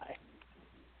don't die.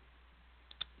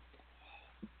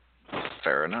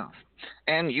 Fair enough.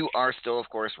 And you are still, of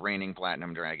course, reigning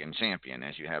Platinum Dragon champion,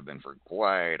 as you have been for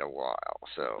quite a while.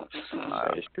 So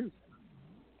that is true.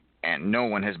 And no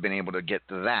one has been able to get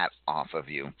that off of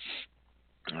you.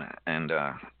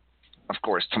 Of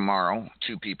course, tomorrow,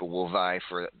 2 people will vie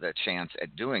for the chance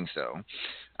at doing so.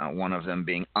 One of them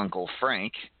being Uncle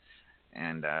Frank.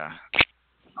 And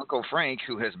Uncle Frank,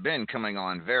 who has been coming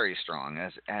on very strong,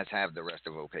 as have the rest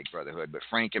of Opaque Brotherhood, but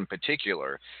Frank in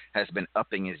particular has been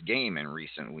upping his game in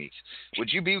recent weeks.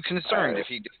 Would you be concerned if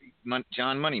he defeats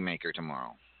John Moneymaker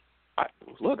tomorrow?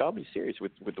 Look, I'll be serious.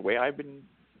 With the way I've been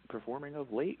performing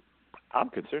of late, I'm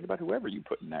concerned about whoever you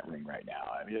put in that ring right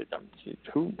now. I mean,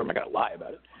 who am I going to lie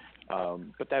about it?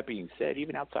 But that being said,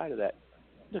 even outside of that,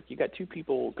 look, you got 2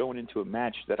 people going into a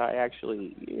match that I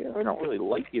actually, I don't really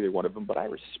like either one of them, but I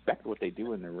respect what they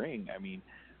do in the ring. I mean,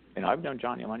 and I've known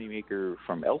Johnny Moneymaker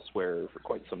from elsewhere for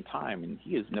quite some time, and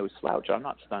he is no slouch. I'm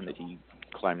not stunned that he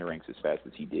climbed the ranks as fast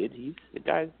as he did.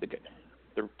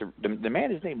 The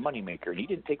man is named Moneymaker, and he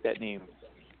didn't take that name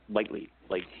lightly.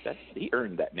 Like he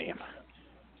earned that name.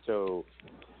 So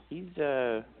he's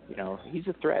he's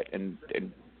a threat, and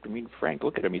I mean, Frank,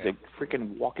 look at him. He's a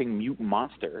freaking walking mutant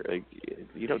monster. Like,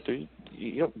 you don't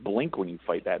blink when you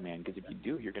fight that man, because if you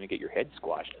do, you're going to get your head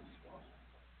squashed.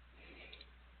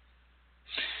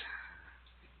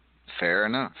 Fair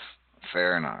enough.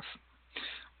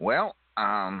 Well,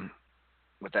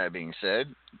 with that being said,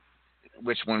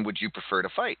 which one would you prefer to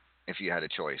fight if you had a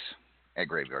choice at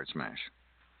Graveyard Smash?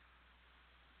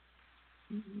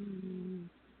 If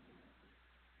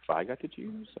I got to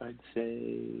choose, I'd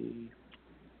say...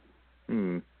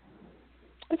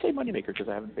 I'd say Moneymaker, because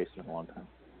I haven't faced him in a long time.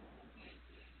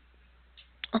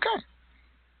 Okay.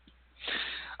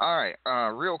 All right.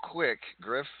 Real quick,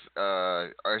 Griff,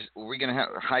 are we going to have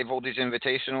High Voltage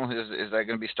Invitational? Is that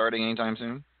going to be starting anytime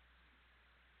soon?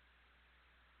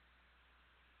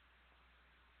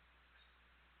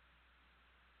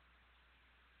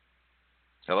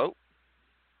 Hello?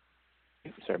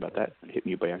 Sorry about that. Hit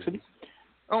mute by accident.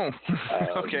 Oh,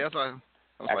 okay.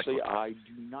 Actually, I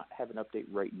do not have an update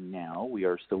right now. We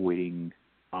are still waiting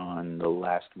on the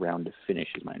last round to finish,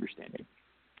 is my understanding.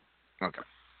 Okay.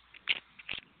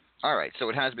 All right. So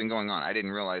it has been going on. I didn't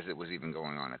realize it was even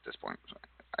going on at this point.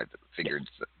 I figured.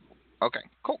 Yes. Okay.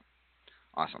 Cool.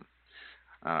 Awesome.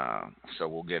 So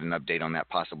we'll get an update on that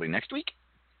possibly next week?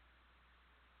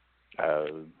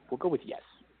 We'll go with yes.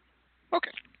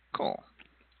 Okay. Cool.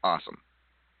 Awesome.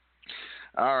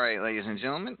 All right, ladies and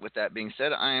gentlemen, with that being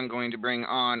said, I am going to bring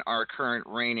on our current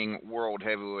reigning World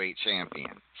Heavyweight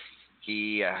Champion.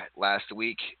 He, last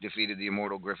week, defeated the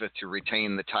Immortal Griffith to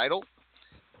retain the title.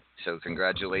 So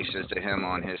congratulations to him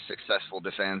on his successful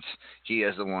defense. He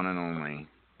is the one and only.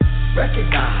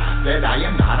 Recognize that I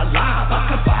am not alive. I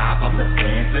survive. I'm the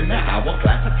sands in the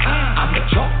hourglass of time. I'm the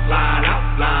chalk line,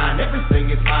 outline. Everything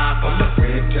is fine. From the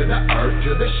grid to the earth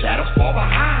to the shadows far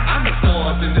behind. I'm the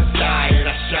stars in the sky and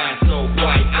I shine so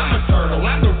bright. I'm eternal.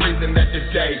 I'm the reason that the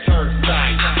day turns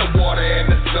night. I'm the water and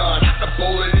the sun. I'm the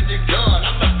bullet in your gun.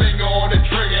 I'm the finger on the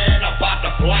trigger and I'm about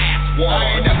to blast one.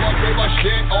 I ain't never give a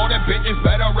shit. All the bitches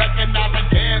better recognize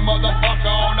again.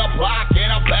 Motherfucker on the block and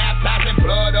I'm baptizing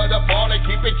blood of the fallen.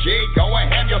 Keep it G. Go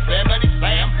ahead, Yosemite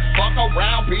Sam. Fuck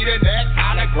around, Peter next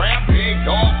hologram. Big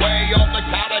dog way off the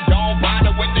counter. Don't bother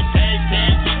with the case.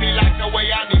 Can't keep me like the way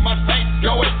I need my space.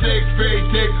 Go at 6 feet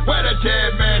deep, where the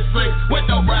dead man sleep. With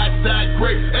the rats that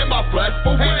creep in my flesh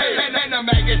for weed. And the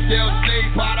maggot still sleep.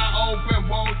 By the open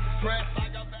wounds, dressed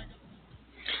like a bag.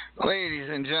 Ladies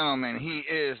and gentlemen, he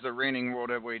is the reigning World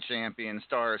Heavyweight Champion,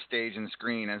 star of stage and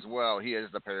screen as well. He is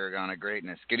the Paragon of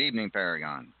Greatness. Good evening,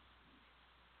 Paragon.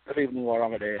 Good evening, Lord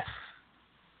Amadeus.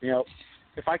 You know,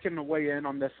 if I can weigh in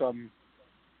on this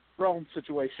realm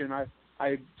situation,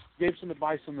 I gave some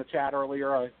advice in the chat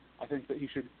earlier. I think that he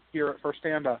should hear it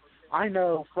firsthand. I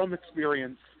know from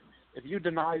experience, if you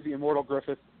deny the Immortal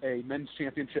Griffith a men's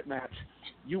championship match,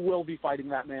 you will be fighting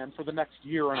that man for the next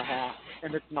year and a half,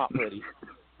 and it's not pretty.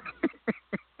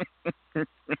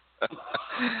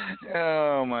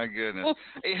 Oh my goodness!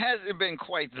 It hasn't been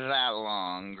quite that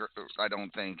long, I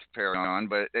don't think, Paragon,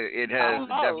 but it has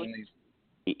definitely.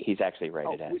 He's actually right.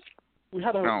 It has. We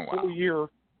had a full year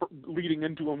leading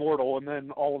into Immortal, and then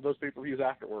all of those pay-per-views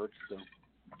afterwards. So.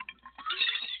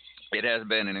 It has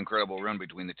been an incredible run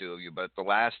between the two of you, but the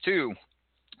last two,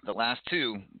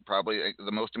 probably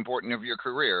the most important of your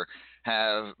career,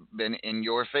 have been in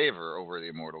your favor over the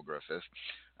Immortal Griffith.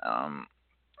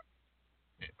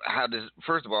 how does,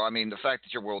 first of all, I mean, the fact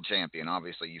that you're world champion,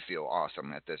 obviously you feel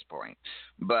awesome at this point,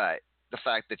 but the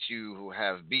fact that you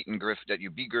have beaten Griffith, that you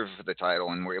beat Griffith for the title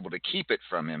and were able to keep it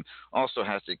from him, also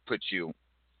has to put you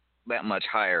that much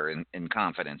higher in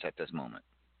confidence at this moment.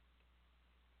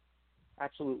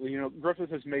 Absolutely.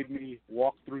 Griffith has made me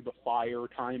walk through the fire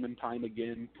time and time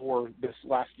again for this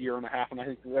last year and a half, and I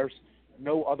think there's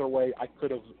no other way I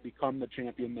could have become the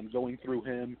champion than going through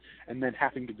him and then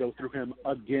having to go through him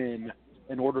again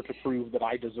in order to prove that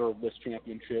I deserve this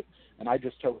championship. And I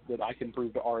just hope that I can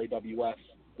prove to RAWF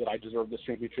that I deserve this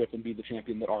championship and be the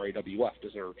champion that RAWF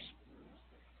deserves.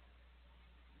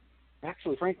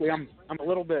 Actually, frankly, I'm a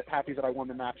little bit happy that I won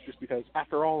the match just because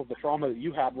after all of the trauma that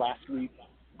you had last week,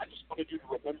 I just wanted you to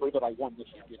remember that I won the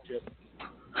championship.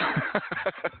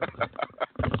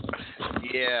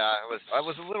 Yeah, I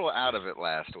was a little out of it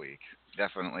last week.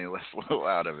 Definitely a little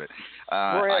out of it.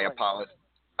 Really? I apologize.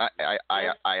 A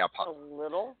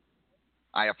little?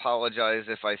 I apologize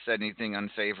if I said anything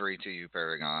unsavory to you,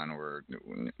 Paragon, or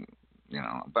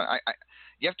But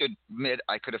you have to admit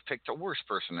I could have picked a worse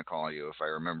person to call you if I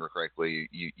remember correctly.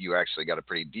 You actually got a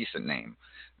pretty decent name,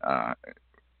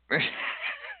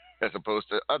 as opposed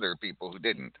to other people who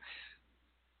didn't.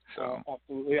 So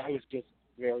absolutely, I was just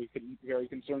very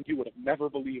concerned. You would have never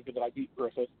believed that I beat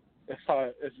Griffith if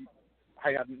I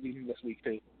hadn't beaten him this week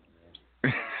too.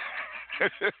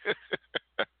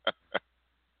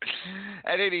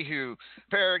 At anywho,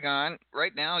 Paragon,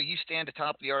 right now you stand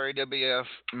atop the RAWF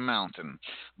mountain.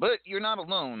 But you're not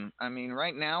alone. I mean,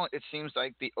 right now it seems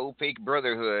like the Opaque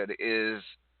Brotherhood is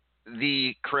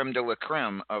the creme de la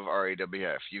creme of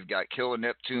RAWF. You've got Killer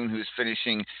Neptune, who's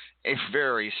finishing a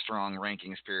very strong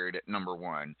rankings period at number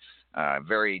 1.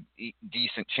 Very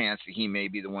decent chance that he may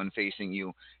be the one facing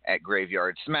you at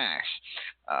Graveyard Smash.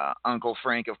 Uncle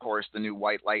Frank, of course, the new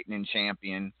White Lightning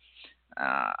champion.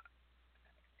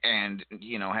 And,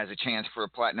 has a chance for a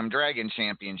Platinum Dragon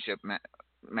Championship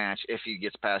match if he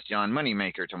gets past John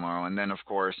Moneymaker tomorrow. And then, of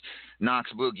course,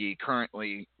 Knox Boogie,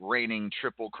 currently reigning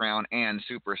Triple Crown and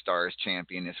Superstars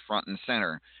champion, is front and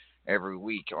center every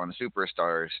week on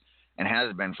Superstars and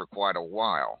has been for quite a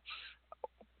while.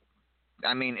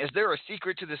 I mean, is there a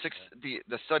secret to the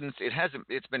sudden?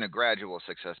 It's been a gradual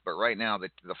success, but right now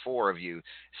the four of you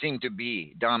seem to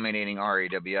be dominating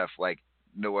RAWF like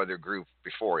no other group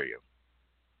before you.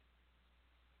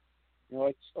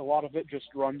 It's a lot of it just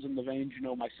runs in the veins.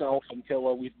 Myself and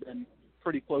Killa, we've been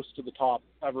pretty close to the top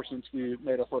ever since we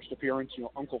made our first appearance.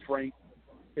 Uncle Frank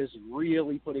is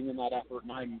really putting in that effort,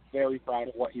 and I'm very proud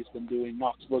of what he's been doing.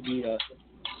 Knox Boogie,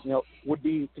 would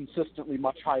be consistently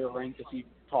much higher ranked if he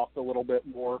talked a little bit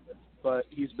more, but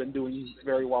he's been doing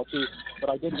very well too. But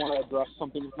I did want to address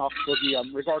something with Knox Boogie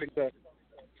regarding the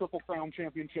Triple Crown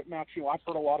Championship match. I've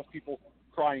heard a lot of people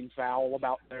crying foul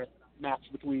about their match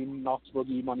between Knox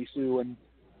Boogie, Money Sue, and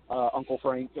Uncle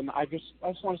Frank, and I just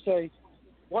want to say,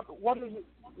 what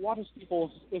is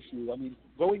people's issue? I mean,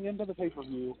 going into the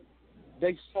pay-per-view,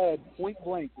 they said point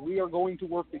blank, we are going to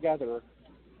work together,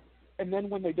 and then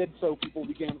when they did so, people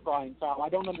began crying foul. I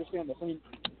don't understand this. I mean,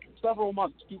 several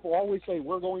months, people always say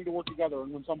we're going to work together,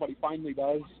 and when somebody finally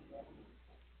does,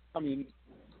 I mean,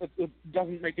 it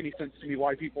doesn't make any sense to me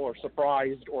why people are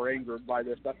surprised or angered by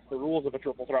this. That's the rules of a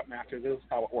triple threat match. It is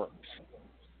how it works.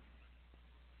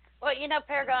 Well,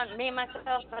 Paragon, me and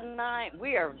myself and I,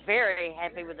 we are very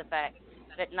happy with the fact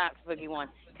that Knox Boogie won.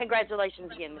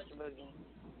 Congratulations again, Mr. Boogie.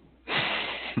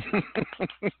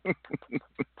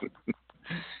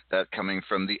 That coming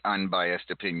from the unbiased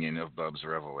opinion of Bubs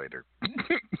Revelator.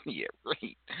 Yeah,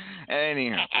 right.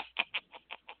 Anyhow.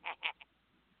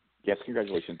 Yes,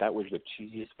 congratulations. That was the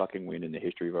cheesiest fucking win in the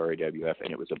history of RAWF,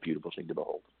 and it was a beautiful thing to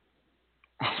behold.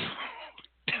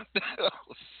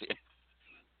 Oh, shit.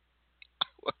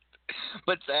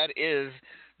 But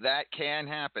that can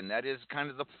happen. That is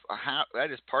kind of that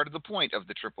is part of the point of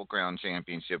the Triple Crown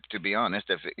Championship, to be honest.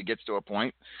 If it gets to a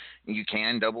point, you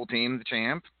can double team the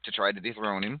champ to try to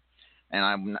dethrone him.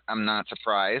 And I'm not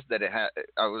surprised that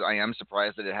I am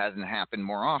surprised that it hasn't happened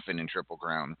more often in Triple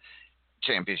Crown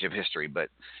Championship history, but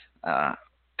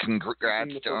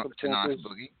congrats to Knox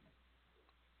Boogie.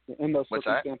 In those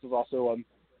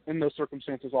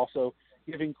circumstances, also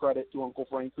giving credit to Uncle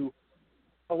Frank, who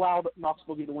allowed Knox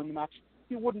Boogie to win the match.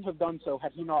 He wouldn't have done so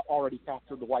had he not already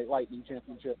captured the White Lightning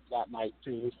Championship that night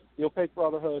too. The Opaque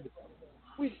Brotherhood,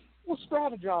 we'll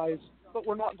strategize, but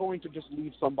we're not going to just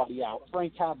leave somebody out.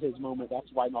 Frank had his moment. That's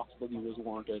why Knox Boogie was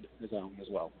warranted his own as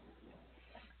well.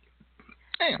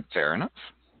 Yeah, fair enough.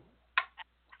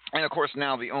 And, of course,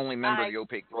 now the only member of the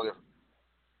Opaque Brotherhood.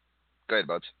 Go ahead,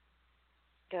 Bubs.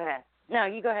 Go ahead. No,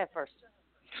 you go ahead first.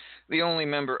 The only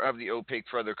member of the opaque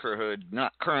brotherhood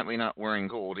not currently not wearing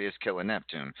gold is Killer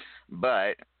Neptune,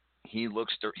 but he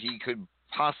could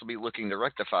possibly looking to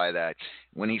rectify that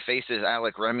when he faces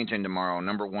Alec Remington tomorrow,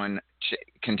 number one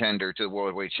contender to the World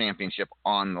Heavyweight Championship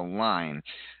on the line.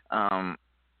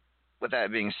 With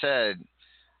that being said,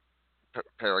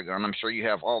 Paragon, I'm sure you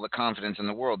have all the confidence in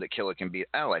the world that Killer can beat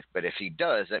Alec, but if he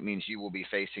does, that means you will be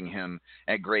facing him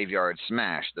at Graveyard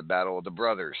Smash, the Battle of the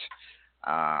Brothers.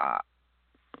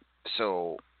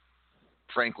 So,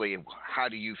 frankly, how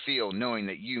do you feel knowing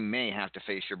that you may have to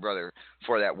face your brother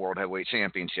for that World Heavyweight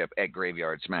Championship at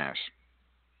Graveyard Smash?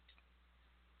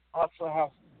 I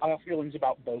have feelings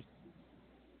about both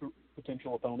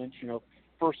potential opponents.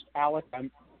 First, Alec,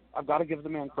 I've got to give the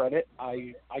man credit.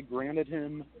 I granted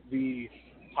him the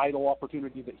title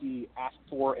opportunity that he asked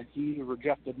for, and he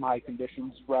rejected my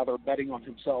conditions, rather betting on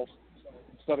himself.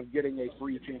 Instead of getting a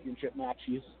free championship match,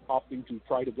 he's opting to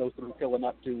try to go through Killer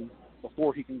Neptune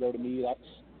before he can go to me.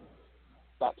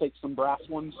 That takes some brass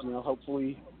ones.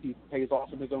 Hopefully he pays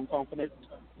off in his own confidence.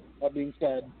 That being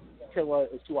said, Killa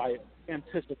is who I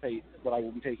anticipate that I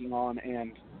will be taking on,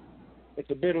 and it's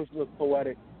a bit of a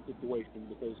poetic situation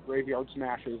because Graveyard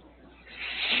Smash is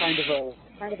kind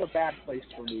of a bad place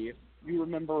for me. If you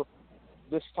remember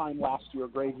this time last year,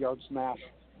 Graveyard Smash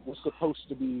was supposed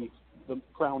to be the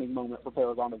crowning moment for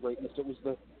Paragon of Greatness. It was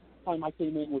the time I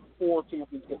came in with 4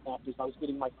 championship matches. I was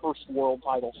getting my first world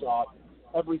title shot.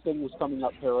 Everything was coming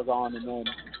up Paragon, and then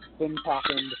things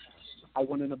happened. I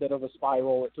went in a bit of a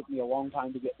spiral. It took me a long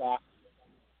time to get back.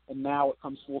 And now it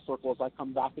comes full circle as I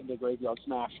come back into Graveyard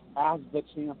Smash as the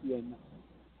champion,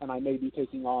 and I may be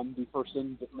taking on the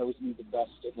person that knows me the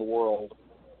best in the world,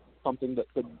 something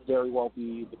that could very well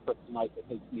be the kryptonite that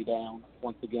takes me down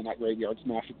once again at Graveyard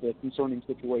Smash. It's a concerning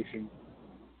situation,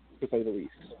 to say the least.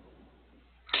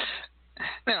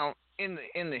 Now, in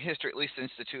the history, at least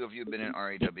since the two of you have been in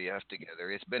RAWF together,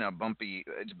 it's been a bumpy.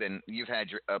 You've had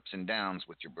your ups and downs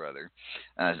with your brother.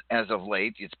 As of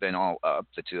late, it's been all up.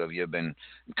 The two of you have been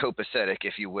copacetic,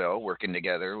 if you will, working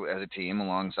together as a team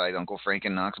alongside Uncle Frank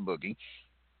and Knox Boogie.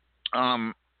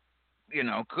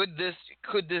 Could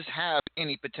this have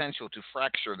any potential to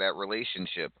fracture that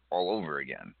relationship all over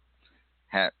again?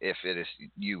 If it is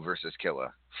you versus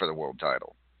Killa for the world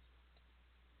title.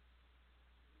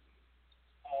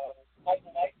 I'd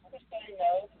like to say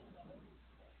no,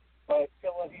 but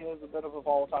Killa, he is a bit of a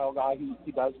volatile guy.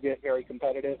 He does get very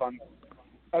competitive.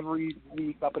 Every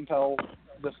week up until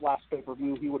this last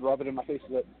pay-per-view, he would rub it in my face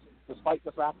that despite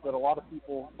the fact that a lot of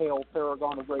people hail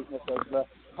Paragon of Greatness as the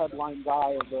headline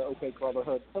guy of the Opaque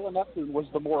Brotherhood, Killer Neptune was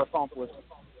the more accomplished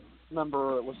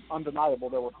member. It was undeniable.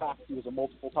 There were facts. He was a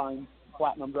multiple-time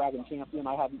Platinum Dragon champion.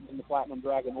 I hadn't been the Platinum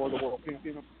Dragon or the World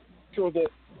Champion. I'm sure that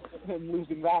him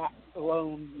losing that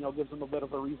alone, gives him a bit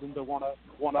of a reason to want to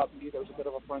one-up me. There's a bit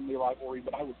of a friendly rivalry,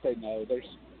 but I would say no.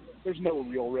 There's no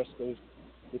real risk of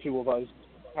the two of us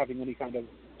having any kind of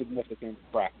significant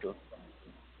fracture.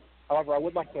 However, I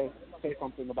would like to say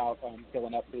something about Killer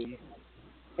Neptune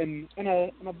in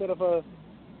a bit of a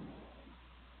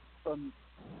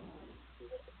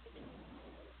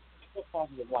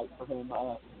positive light for him.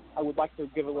 I would like to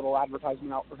give a little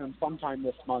advertisement out for him. Sometime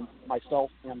this month,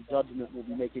 myself and Judgment will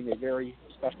be making a very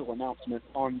special announcement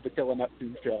on the Killer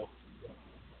Neptune show.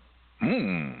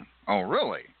 Oh,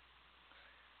 really?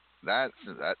 That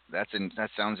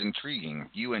sounds intriguing.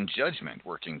 You and Judgment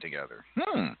working together.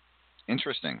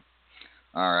 Interesting.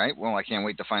 All right. Well, I can't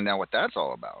wait to find out what that's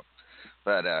all about.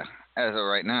 But as of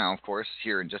right now, of course,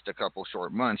 here in just a couple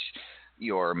short months,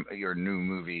 your new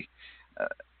movie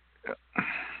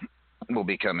will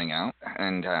be coming out,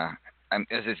 and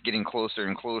as it's getting closer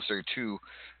and closer to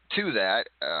that,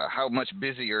 how much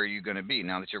busier are you going to be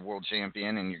now that you're world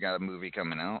champion and you got a movie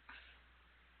coming out,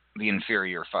 The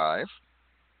Inferior 5?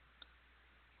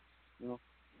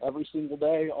 Every single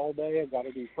day, all day, I've got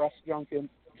to do press junkets,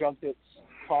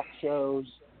 talk shows,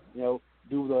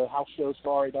 do the house shows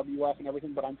for RAWF and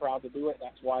everything, but I'm proud to do it.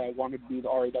 That's why I wanted to be the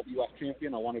RAWF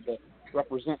champion. I wanted to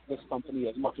represent this company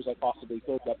as much as I possibly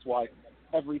could. That's why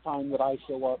every time that I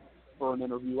show up for an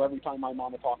interview, every time I'm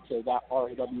on a talk show, that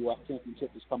RAWF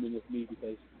championship is coming with me,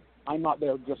 because I'm not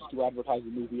there just to advertise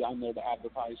the movie. I'm there to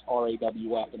advertise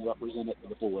RAWF and represent it to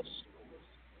the fullest.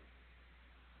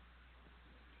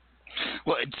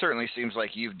 Well, it certainly seems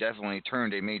like you've definitely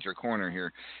turned a major corner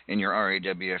here in your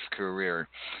RAWF career.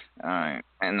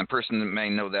 And the person that may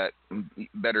know that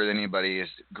better than anybody is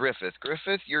Griffith.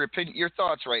 Griffith, your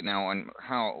thoughts right now on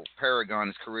how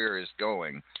Paragon's career is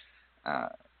going. My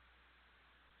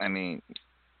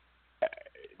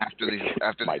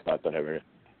thoughts on everything.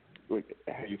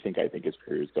 how you think I think his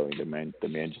career is going. The man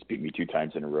just beat me 2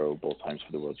 times in a row, both times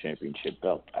for the World Championship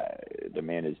belt. The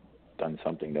man has done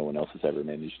something no one else has ever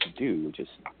managed to do, which is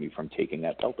stop me from taking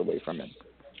that belt away from him.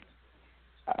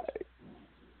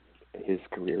 His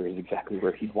career is exactly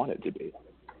where he'd want it to be.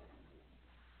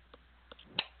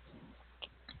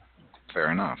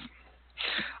 Fair enough.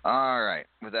 All right.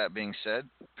 With that being said,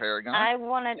 Paragon.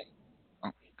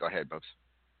 Oh, go ahead, Bubs.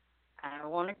 I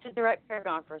wanted to direct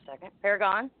Paragon for a second.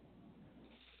 Paragon.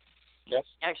 Yes.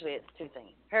 Actually, it's 2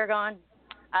 things. Paragon,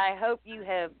 I hope you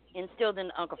have instilled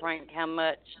in Uncle Frank how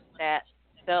much that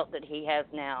belt that he has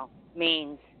now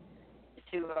means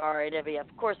to RAWF.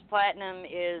 Of course, platinum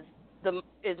is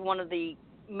one of the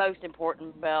most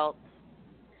important belts,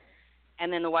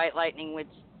 and then the White Lightning, which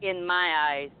in my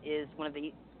eyes is one of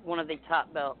the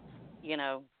top belts. You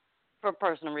know, for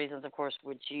personal reasons, of course,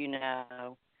 which you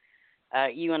know.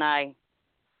 You and I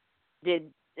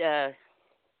did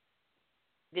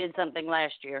something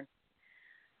last year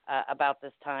about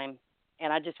this time,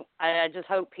 and I just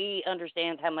hope he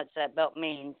understands how much that belt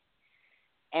means.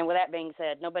 And with that being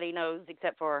said, nobody knows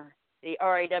except for the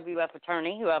RAWF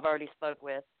attorney, who I've already spoke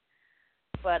with.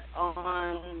 But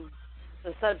on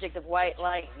the subject of White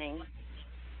Lightning,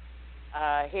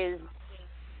 the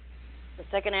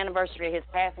 2nd anniversary of his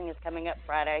passing is coming up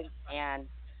Friday, and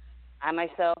I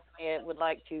myself would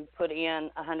like to put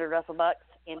in 100 WrestleBucks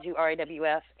into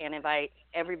RAWF and invite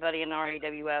everybody in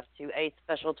RAWF to a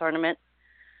special tournament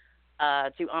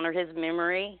to honor his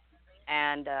memory.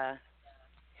 And, I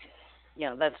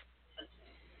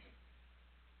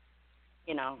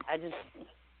just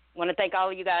want to thank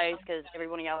all of you guys because every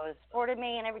one of y'all has supported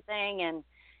me and everything.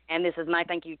 And this is my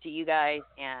thank you to you guys,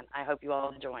 and I hope you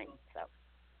all join. So.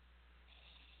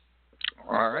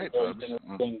 All right, Bubs.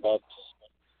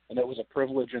 And it was a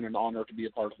privilege and an honor to be a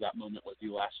part of that moment with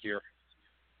you last year.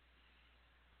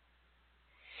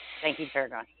 Thank you,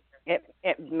 Paragon. It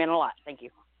meant a lot. Thank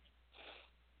you.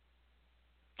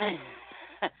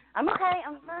 I'm okay.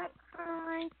 I'm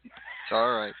fine. It's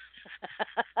all right.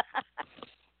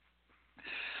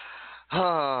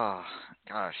 Oh,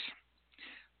 gosh.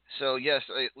 So, yes,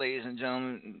 ladies and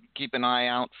gentlemen, keep an eye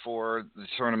out for the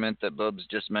tournament that Bubs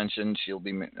just mentioned.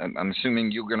 I'm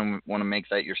assuming you're going to want to make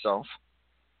that yourself,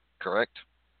 correct?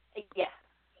 Yeah.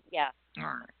 All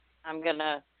right. I'm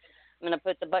gonna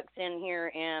put the bucks in here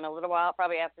in a little while,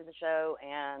 probably after the show,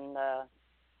 and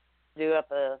do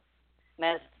up a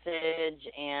message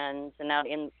and send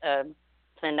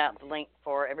out the link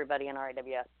for everybody in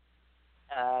RAWF.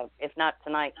 If not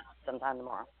tonight, sometime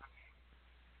tomorrow.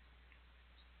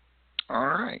 All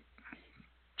right.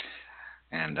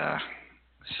 And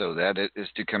so that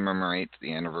is to commemorate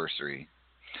the anniversary,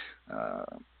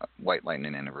 White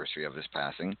Lightning anniversary of his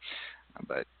passing.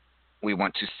 But we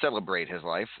want to celebrate his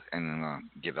life and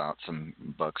give out some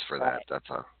bucks for that. That's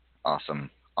a awesome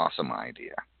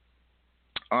idea.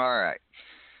 All right.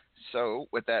 So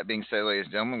with that being said, ladies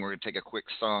and gentlemen, we're going to take a quick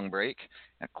song break,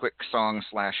 a quick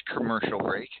song/commercial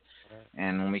break.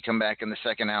 And when we come back in the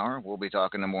second hour, we'll be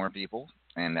talking to more people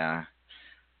and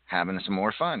having some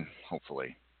more fun,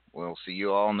 hopefully. We'll see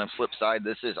you all on the flip side.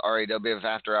 This is RAWF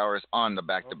After Hours on the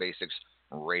Back to Basics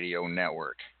Radio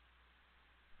Network.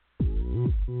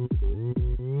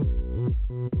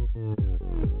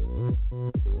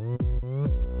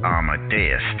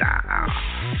 Amadeus style,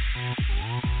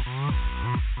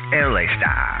 LA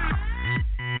style.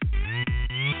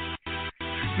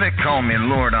 They call me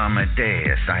Lord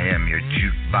Amadeus, I am your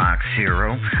jukebox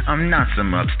hero. I'm not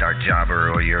some upstart jobber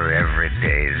or your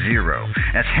everyday zero.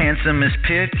 As handsome as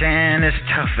Pitt and as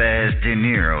tough as De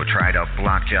Niro. Try to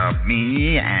block job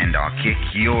me and I'll kick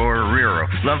your rear.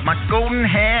 Love my golden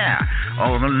hair,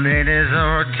 all the ladies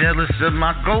are jealous of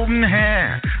my golden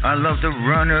hair. I love to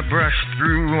run a brush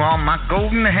through all my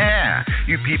golden hair.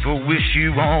 You people wish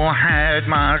you all had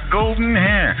my golden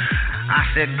hair. I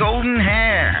said golden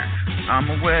hair, I'm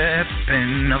a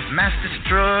weapon of mass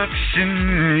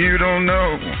destruction. You don't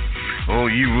know, oh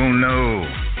you will know.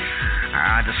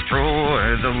 I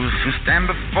destroy those who stand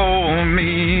before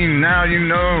me, now you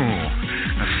know.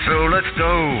 So let's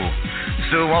go,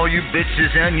 so all you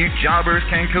bitches and you jobbers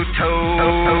can go toe.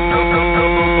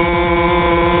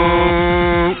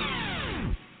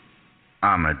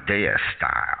 Amadeus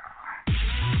style.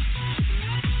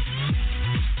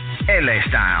 LA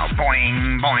style,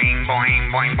 boing, boing, boing,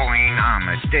 boing, boing,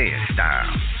 Amadeus style.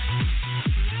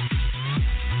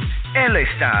 LA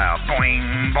style,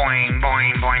 boing, boing,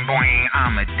 boing, boing, boing,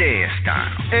 Amadeus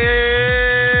style.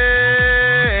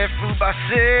 Fuba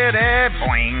City,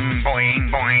 boing, boing,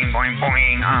 boing, boing,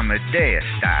 boing, Amadeus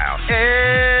style.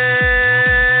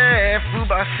 Fuba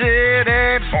Fuba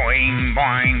City, boing,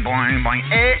 boing, boing, boing,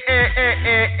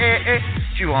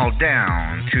 you all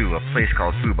down to a place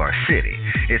called Fubar City.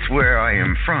 It's where I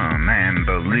am from, and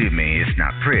believe me, it's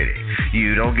not pretty.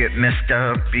 You don't get messed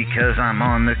up because I'm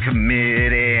on the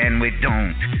committee, and we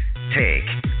don't take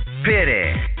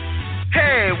pity.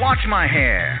 Hey, watch my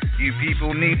hair. You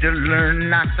people need to learn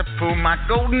not to pull my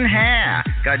golden hair.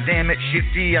 God damn it,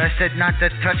 Shifty, I said not to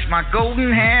touch my golden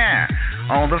hair.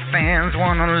 All the fans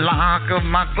want a lock of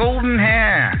my golden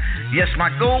hair. Yes, my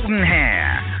golden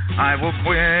hair. I will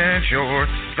quench your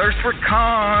thirst for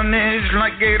carnage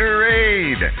like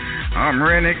Gatorade. I'm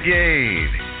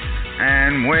renegade.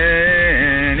 And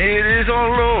when it is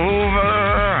all over,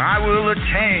 I will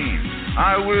attain,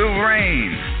 I will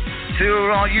reign,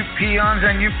 till all you peons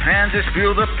and you pansies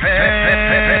feel the pain.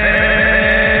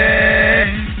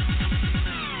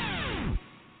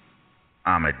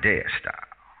 Amadeus style.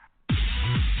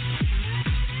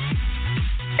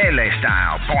 LA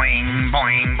style, boing,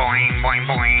 boing, boing, boing,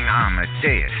 boing,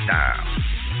 Amadeus style.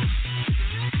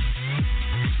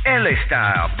 LA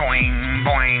style, boing,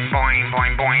 boing, boing,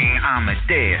 boing, boing,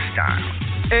 Amadeus style.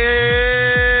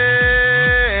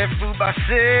 Fuba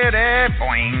City,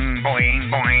 boing, boing,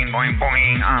 boing, boing,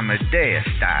 boing, Amadeus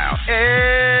style.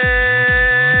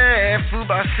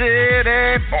 Fuba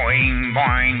City, boing,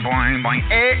 boing, boing, boing,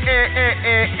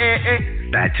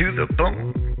 Bad to the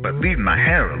bone, but leave my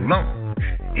hair alone.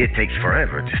 It takes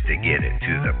forever just to get it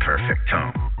to the perfect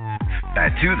tone.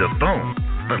 Bad to the bone,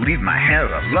 but leave my hair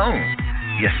alone.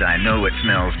 Yes, I know it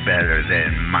smells better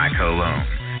than my cologne.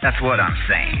 That's what I'm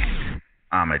saying.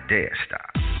 Amadeus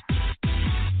style.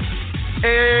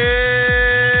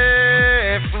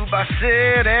 Fuba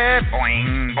City,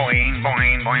 boing, boing,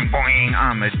 boing, boing, boing,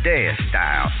 Amadeus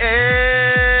style.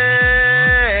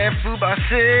 Fuba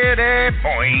City,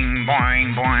 boing,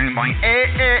 boing, boing, boing,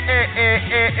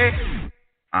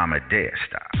 Amadeus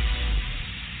style.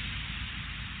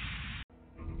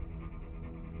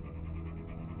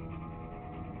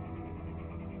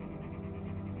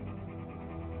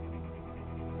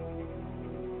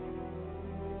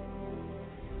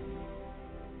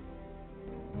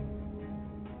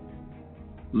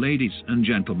 Ladies and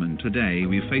gentlemen, today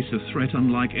we face a threat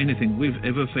unlike anything we've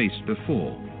ever faced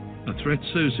before. A threat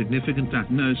so significant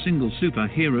that no single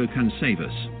superhero can save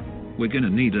us. We're gonna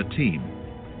need a team.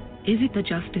 Is it the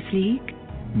Justice League?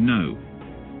 No.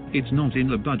 It's not in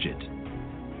the budget.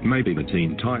 Maybe the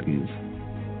Teen Titans.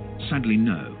 Sadly,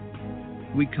 no.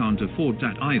 We can't afford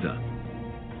that either.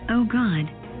 Oh God.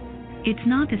 It's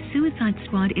not the Suicide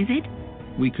Squad, is it?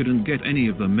 We couldn't get any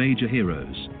of the major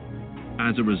heroes.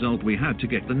 As a result, we had to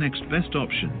get the next best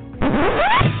option.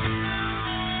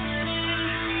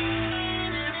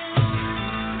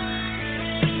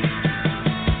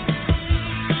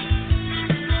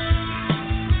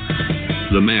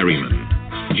 The Merryman.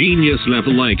 Genius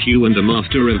level IQ and a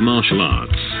master of martial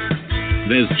arts.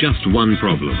 There's just one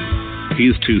problem.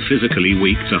 He's too physically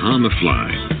weak to harm a fly.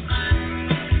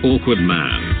 Awkward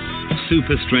man.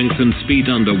 Super strength and speed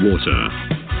underwater.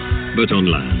 But on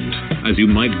land, as you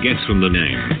might guess from the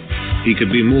name, he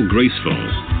could be more graceful.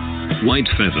 White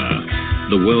Feather,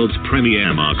 the world's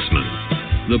premier marksman.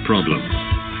 The problem,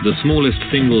 the smallest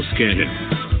thing will scare him.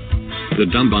 The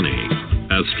Dumb Bunny,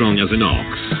 as strong as an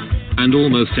ox, and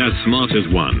almost as smart as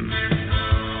one.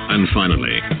 And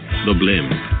finally, the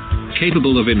Blimp,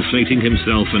 capable of inflating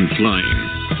himself and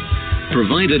flying.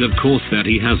 Provided, of course, that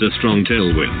he has a strong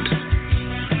tailwind.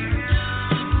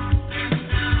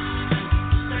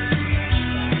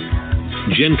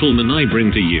 Gentlemen, I bring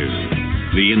to you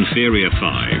the Inferior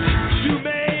Five. You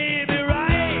may be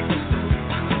right,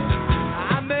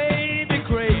 I may be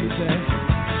crazy,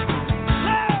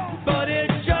 but it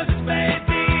just may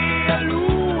be a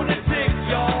lunatic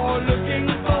you're looking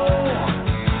for.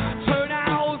 Turn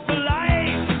out the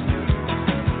lights,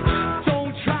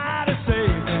 don't try to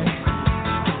save me.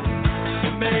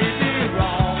 You may be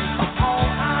wrong for all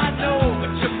I know,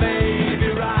 but you may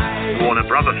be right. Warner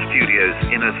Brothers Studios,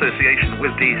 in association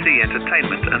with DC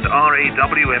Entertainment and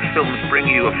RAWF Films, bring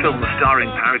you a film starring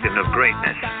Paragon of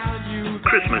Greatness.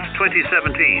 Christmas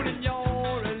 2017.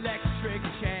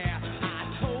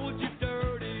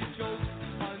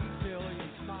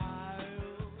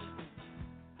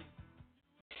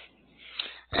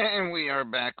 And we are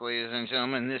back, ladies and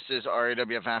gentlemen. This is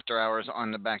RAWF After Hours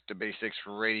on the Back to Basics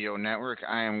Radio Network.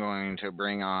 I am going to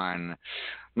bring on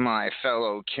my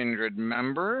fellow Kindred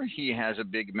member. He has a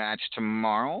big match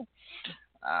tomorrow.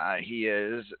 He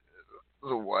is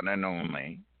the one and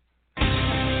only.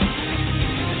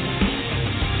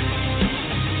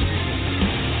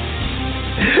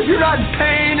 If you're not in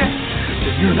pain,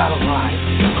 then you're not alive.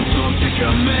 I'm so sick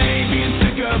of me, being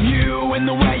sick of you, and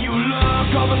the way you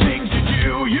look, all the things you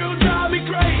do. You drive me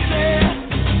crazy,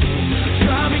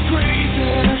 drive me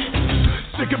crazy.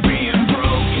 Sick of being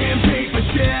broke, can't pay for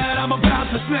shit. I'm about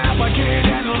to snap, I can't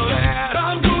handle that.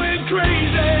 I'm going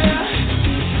crazy,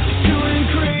 going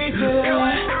crazy.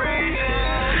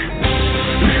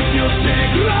 If you're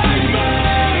sick like me,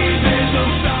 there's no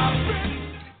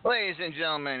stopping. Ladies and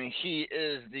gentlemen, he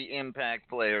is the Impact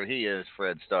player. He is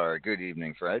Fred Starr. Good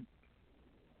evening, Fred.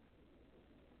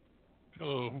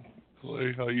 Hello,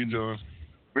 Clay. How you doing?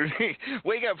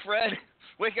 Wake up, Fred.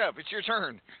 Wake up. It's your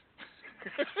turn.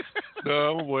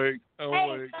 No, I'm awake. I'm Hey,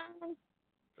 awake. son.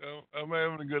 I'm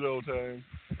having a good old time.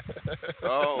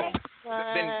 Oh,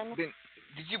 Son.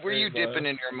 were you dipping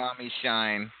in your mommy's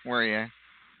shine? Were you?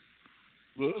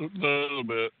 Little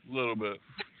bit.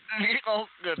 Oh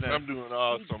goodness. I'm doing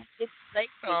awesome. You did say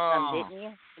Oh. something,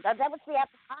 didn't you? That was the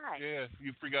apple pie. Yeah,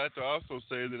 you forgot to also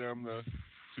say that I'm the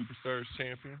Superstars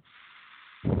champion.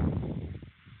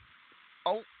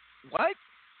 Oh, what?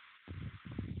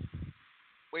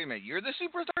 Wait a minute. You're the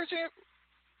Superstar champ?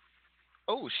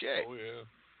 Oh shit. Oh yeah.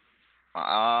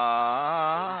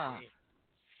 Ah.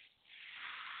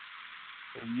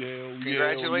 Oh yeah. Oh yeah.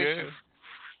 Congratulations. Oh, yeah.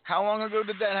 How long ago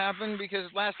did that happen?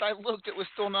 Because last I looked, it was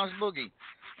still Knox Boogie.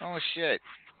 Oh, shit.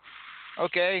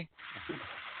 Okay.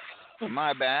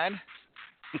 My bad.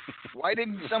 Why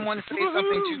didn't someone say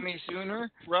something to me sooner?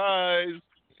 Rise.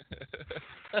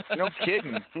 No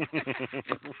kidding. I just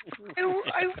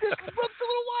looked a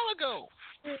little while ago.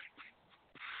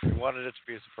 You wanted it to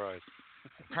be a surprise.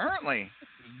 Apparently.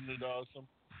 Isn't it awesome?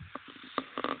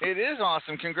 It is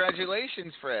awesome.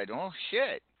 Congratulations, Fred. Oh,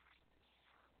 shit.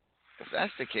 If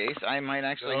that's the case, I might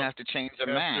actually have to change the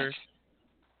match.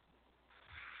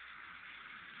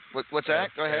 What's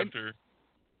that? Go ahead.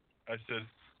 I said,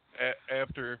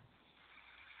 after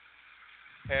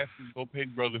half the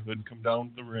opaque brotherhood come down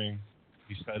to the ring,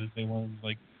 decided they wanted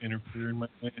to interfere in my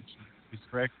match. They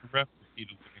scratched the ref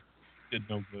repeatedly. Did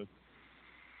no good.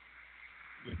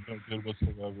 Did no good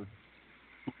whatsoever.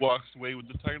 Who walks away with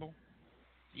the title?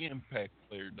 The Impact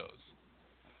player does.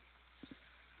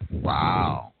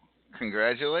 Wow.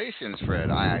 Congratulations, Fred.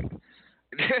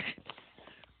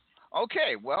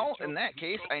 Okay, well, in that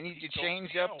case, I need to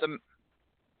change up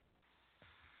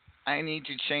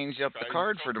the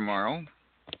card for tomorrow.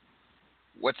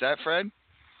 What's that, Fred?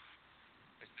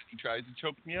 I said he tries to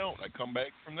choke me out. I come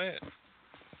back from that.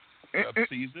 Ref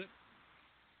sees it,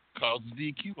 calls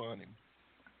DQ on him.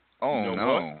 Oh, you know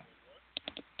no. What?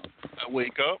 I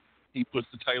wake up, he puts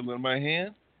the title in my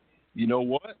hand. You know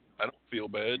what? I don't feel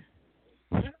bad.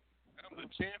 I'm the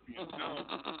champion now.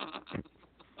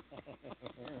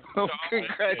 Oh,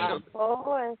 congratulations. Oh,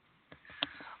 boy.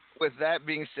 With that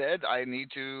being said, I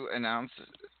need to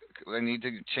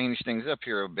change things up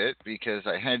here a bit because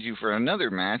I had you for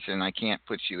another match and I can't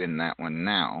put you in that one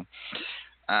now.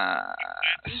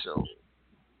 So,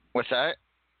 what's that?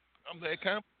 I'm that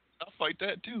kind of, I'll fight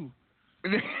that too.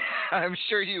 I'm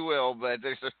sure you will, but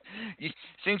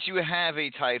since you have a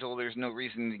title, there's no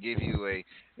reason to give you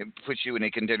put you in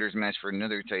a contenders match for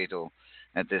another title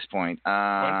at this point. So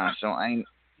I.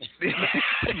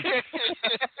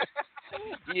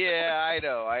 Yeah, I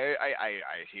know. I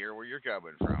hear where you're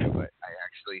coming from, but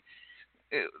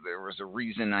there was a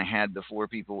reason I had the 4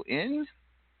 people in.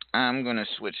 I'm gonna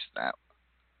switch that.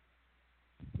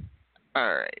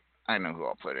 All right, I know who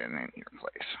I'll put in your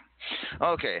place.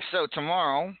 Okay, so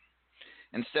tomorrow,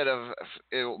 instead of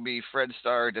it will be Fred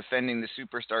Starr defending the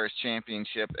Superstars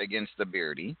Championship against the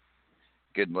Beardy.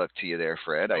 Good luck to you there,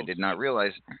 Fred. I did not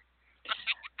realize.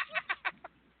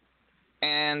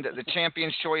 And the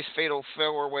Champion's Choice Fatal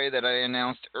 4-Way that I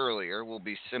announced earlier will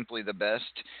be Simply the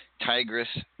Best, Tigress,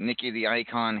 Nikki the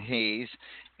Icon Hayes,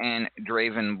 and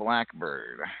Draven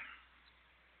Blackbird.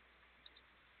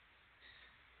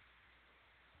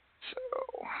 So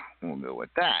we'll go with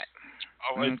that.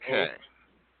 Okay.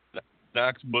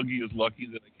 Knox Boogie is lucky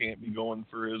that I can't be going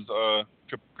for his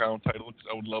Triple Crown title because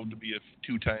I would love to be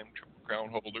a 2-time Triple Crown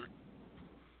holder.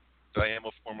 I am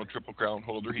a former Triple Crown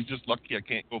holder. He's just lucky I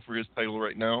can't go for his title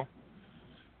right now.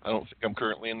 I don't think I'm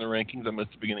currently in the rankings. I'm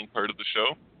at the beginning part of the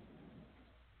show.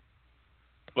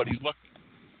 But he's lucky.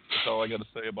 That's all I got to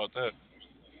say about that.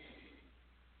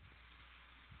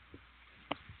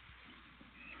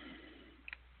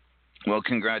 Well,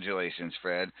 congratulations,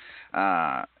 Fred.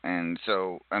 And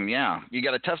so, yeah, you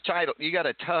got a tough title. You got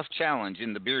a tough challenge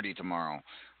in the Beardy tomorrow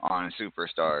on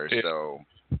Superstars. Yeah. So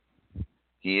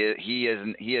he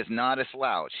is not a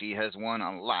slouch. He has won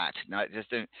a lot, not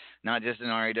just in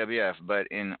RAWF, but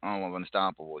in all of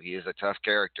Unstoppable. He is a tough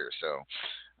character. So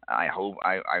I hope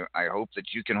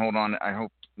that you can hold on. I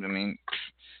hope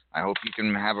you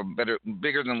can have a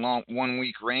bigger than 1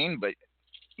 week reign. But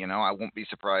I won't be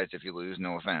surprised if you lose.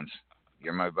 No offense.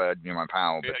 You're my bud. You're my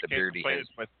pal. But the beardy has.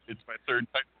 It's my third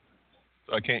title,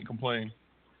 so I can't complain.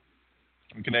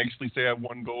 I can actually say I have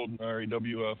 1 gold in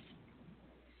RAWF.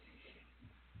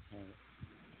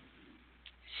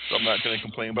 So I'm not going to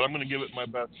complain, but I'm going to give it my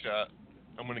best shot.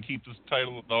 I'm going to keep this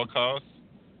title at all costs.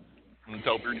 I'm going to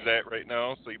tell Beardy that right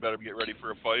now, so you better get ready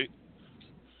for a fight.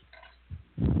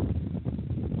 And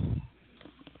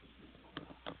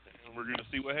we're going to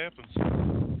see what happens.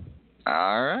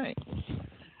 All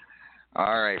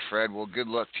right, Fred. Well, good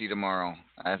luck to you tomorrow.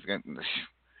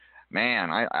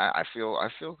 Man, I feel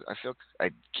I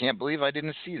can't believe I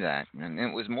didn't see that. And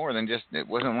it was more than just. It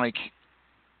wasn't like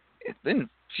it's been a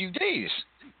few days,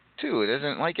 too. It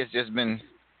isn't like it's just been.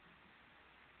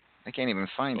 I can't even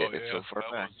find it. It's so far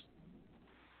back.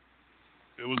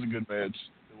 It was a good match.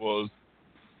 It was.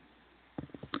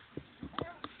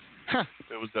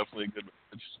 It was definitely a good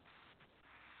match.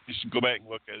 You should go back and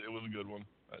look at it. It was a good one.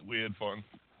 We had fun.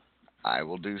 I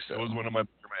will do so. It was one of my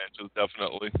better matches,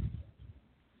 definitely.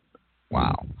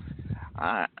 Wow.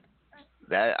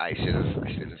 That I should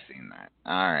have seen that.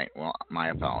 All right. Well, my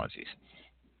apologies.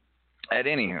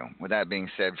 Anywho, with that being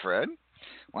said, Fred,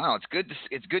 wow, it's good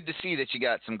to see that you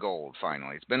got some gold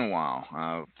finally. It's been a while.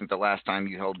 I think the last time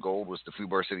you held gold was the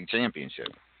Fubar City Championship.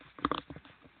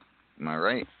 Am I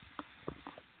right?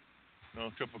 No,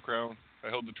 Triple Crown. I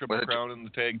held the Triple Crown and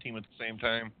the tag team at the same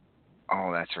time.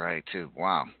 Oh, that's right too.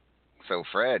 Wow. So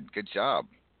Fred, good job.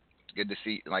 It's good to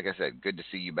see. Like I said, good to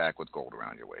see you back with gold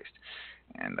around your waist.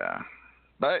 And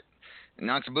but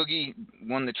Knox Boogie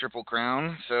won the Triple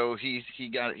Crown, so he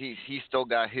still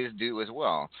got his due as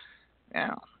well.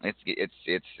 Yeah, it's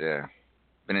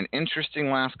been an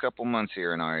interesting last couple months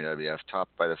here in RAWF,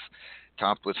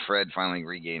 topped with Fred finally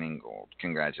regaining gold.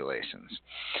 Congratulations.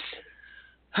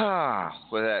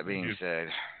 With that being said,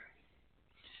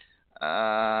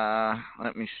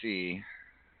 let me see.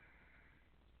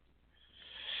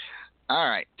 All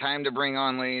right, time to bring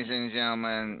on, ladies and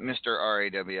gentlemen, Mr.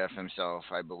 RAWF himself.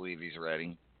 I believe he's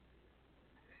ready.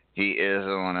 He is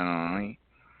the one and only.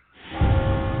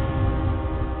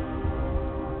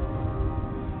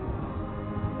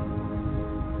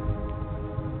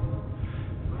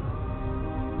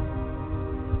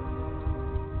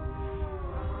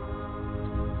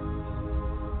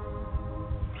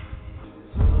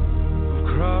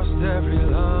 Crossed every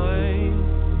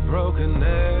line, broken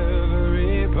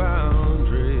every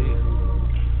boundary.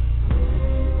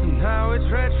 Now it's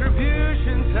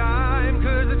retribution time,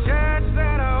 'cause the church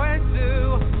that I went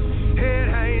to, it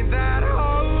ain't that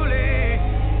holy.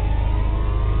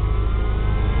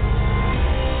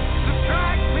 So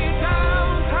strike me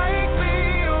down, take me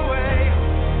away.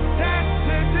 That's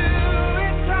to do,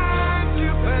 it's time to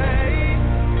pay.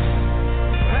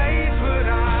 Pays what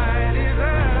I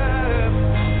deserve.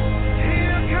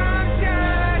 Here comes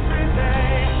judgment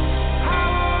day. I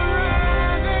won't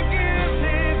run, the gift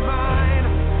is mine.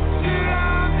 Too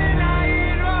long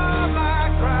denied all my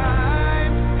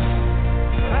crime.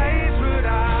 Pays what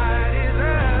I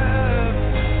deserve.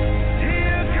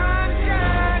 Here comes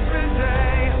judgment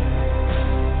day.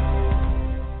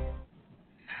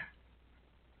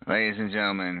 Ladies and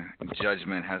gentlemen,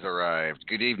 judgment has arrived.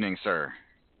 Good evening, sir.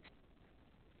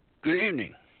 Good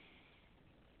evening,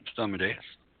 Mr.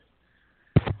 Amadeus.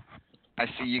 I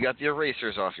see you got the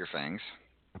erasers off your fangs.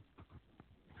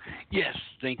 Yes,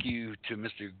 thank you to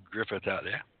Mr. Griffith out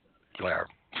there. Glad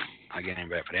I get him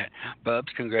back for that.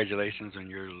 Bubs, congratulations on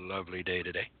your lovely day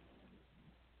today.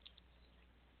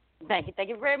 Thank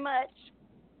you very much.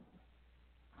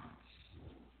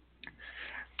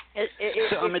 So,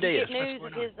 If Amadeus, you get news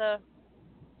what's of his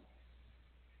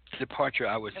departure,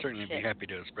 I would certainly be happy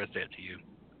to express that to you.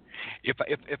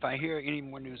 If I hear any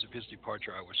more news of his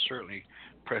departure, I would certainly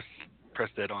press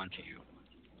that on to you.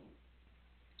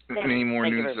 Any more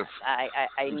thank you news very of much.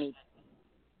 I need.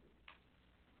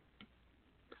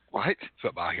 what?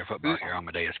 Football here,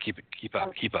 Amadeus. Keep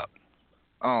up.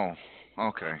 Oh,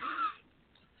 okay.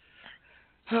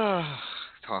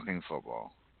 Talking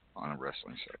football on a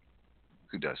wrestling show.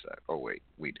 Who does that? Oh, wait,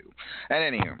 we do.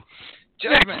 And anywho,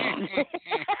 judgment.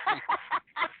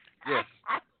 Yes.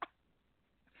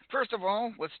 First of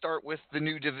all, let's start with the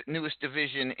newest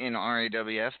division in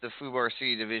RAWF, the Fubar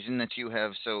City division that you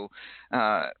have so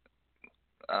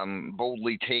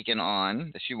boldly taken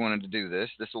on that she wanted to do this.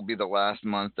 This will be the last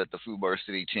month that the Fubar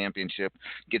City Championship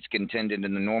gets contended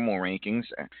in the normal rankings.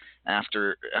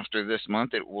 After this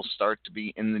month, it will start to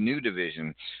be in the new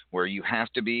division, where you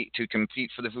have to be, to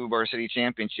compete for the Fubar City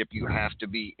Championship, you have to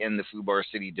be in the Fubar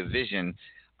City division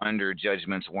under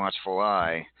Judgment's watchful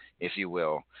eye, if you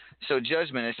will. So,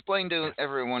 Judgment, explain to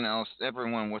everyone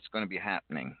what's going to be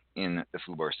happening in the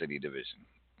Fubar City division.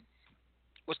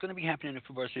 What's going to be happening in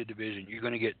the Fubar City division? You're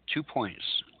going to get 2 points,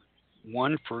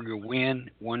 one for your win,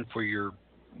 one for your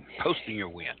posting your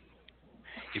win.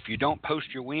 If you don't post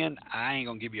your win, I ain't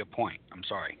gonna give you a point. I'm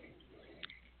sorry.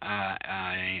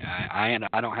 I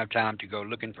don't have time to go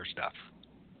looking for stuff.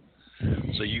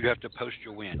 So you have to post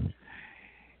your win.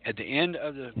 At the end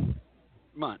of the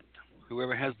month,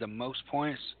 whoever has the most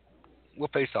points will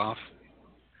face off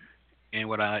in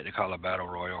what I like to call a battle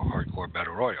royal, hardcore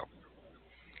battle royal.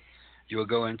 You will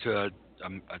go into a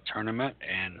tournament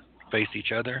and face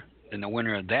each other. And the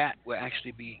winner of that will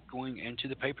actually be going into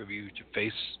the pay-per-view to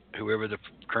face whoever the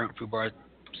current Fubar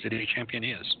City champion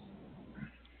is.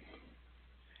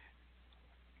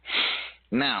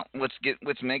 Now, let's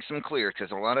make some clear,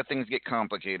 because a lot of things get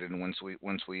complicated once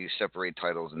we separate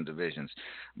titles and divisions.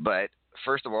 But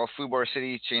first of all, Fubar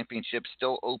City Championship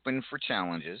still open for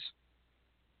challenges,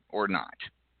 or not?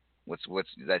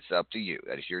 That's up to you.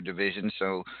 That is your division.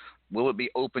 So, will it be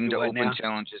open to open now?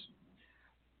 challenges?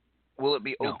 Will it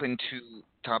be open to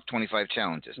top 25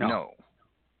 challenges? No.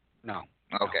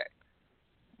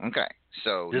 Okay.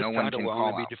 So this no one title can will call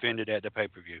only out. be defended at the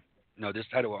pay-per-view. No, this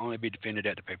title will only be defended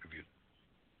at the pay-per-view.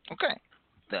 Okay.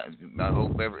 I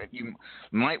hope you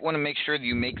might want to make sure that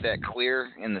you make that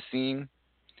clear in the scene,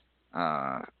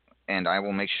 and I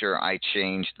will make sure I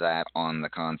change that on the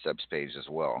concepts page as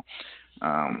well.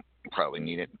 Probably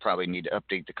need to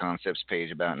update the concepts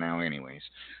page about now, anyways.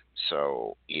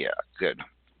 So yeah, good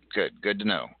to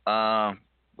know.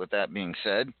 With that being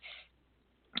said,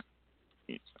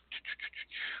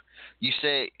 you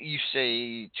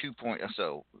say 2 points.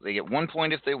 So they get 1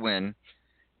 point if they win,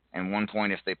 and 1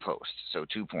 point if they post. So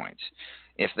 2 points.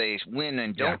 If they win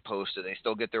and don't post, do they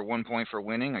still get their 1 point for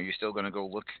winning? Are you still going to go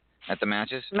look at the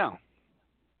matches? No.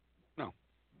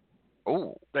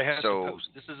 Oh, they have to post.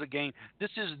 This is a game.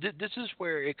 This is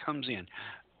where it comes in.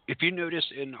 If you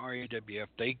notice in RAWF,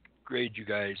 they grade you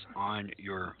guys on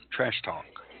your trash talk.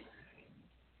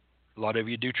 A lot of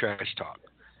you do trash talk.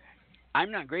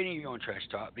 I'm not grading you on trash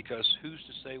talk because who's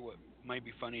to say what may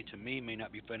be funny to me may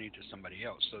not be funny to somebody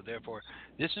else. So therefore,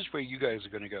 this is where you guys are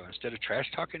going to go. Instead of trash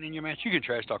talking in your match, you can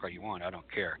trash talk all you want. I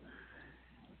don't care.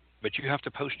 But you have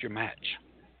to post your match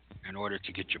in order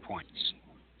to get your points.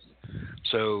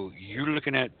 So you're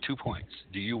looking at 2 points.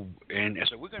 And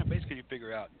so we're going to basically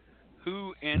figure out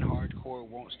who in hardcore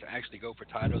wants to actually go for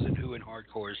titles and who in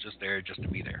hardcore is just there just to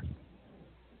be there.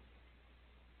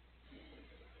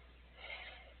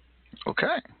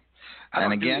 Okay.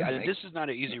 And again, this is not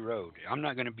an easy road. I'm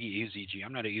not going to be easy G.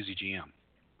 I'm not an easy GM.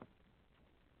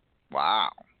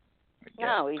 Wow.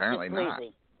 No, he's apparently just not.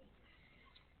 lazy.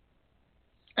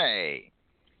 Hey.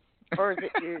 Or is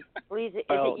it your please? Is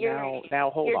Well, it your now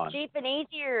hold your on. cheap and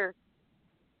easier?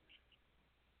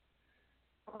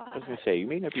 I was going to say, you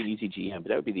may not be an easy GM, but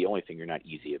that would be the only thing you're not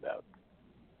easy about.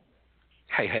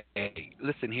 Hey,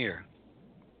 listen here.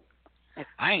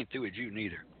 I ain't through with you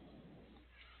neither.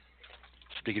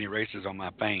 Sticking erasers on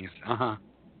my fangs.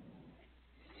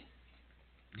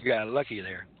 You got lucky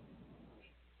there.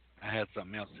 I had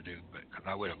something else to do, but cause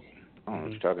I would have. Oh, I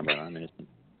was talking about I'm innocent.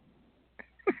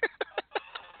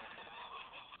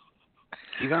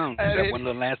 You gone. That one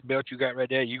little last belt you got right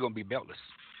there, you're going to be beltless.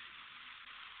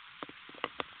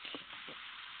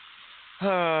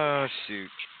 Oh, shoot.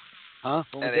 Huh?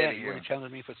 What was That that? You want to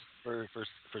challenge me for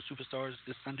Superstars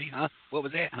this Sunday? Huh? What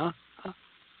was that? Huh?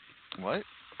 What?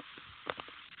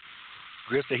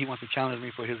 Griff said he wants to challenge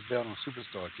me for his belt on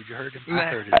Superstars. Did you heard him? Nah, I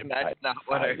heard it. That's not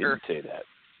what I heard. Didn't say that.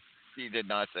 He did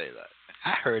not say that.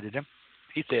 I heard it him.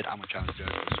 He said, I'm going to challenge Judge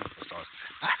for Superstars.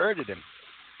 I heard it him.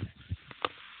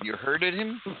 You heard it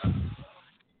him? I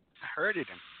heard it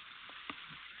him.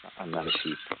 I'm not a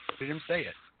sheep. Did him say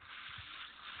it?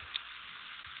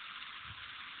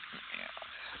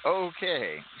 Yeah.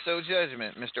 Okay. So,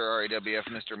 Judgment, Mr. RAWF,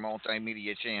 Mr.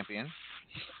 Multimedia Champion.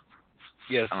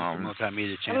 Yes, Mr.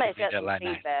 Multimedia Champion. Somebody's got Did that some last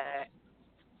night. feedback.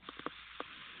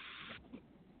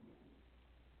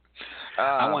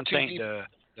 I want to thank the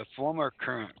former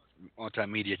current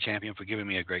Multimedia Champion for giving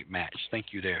me a great match. Thank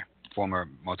you there, former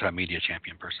Multimedia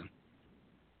Champion person.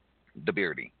 The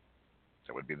Beardy.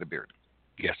 That would be the Beardy.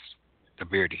 Yes, the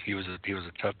Beardy. He was a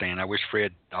tough thing. I wish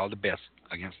Fred all the best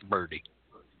against the Birdie.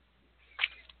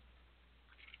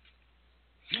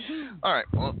 All right.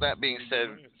 Well, that being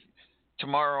said,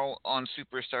 tomorrow on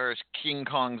Superstars, King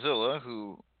Kongzilla,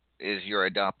 who is your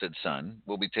adopted son,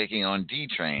 will be taking on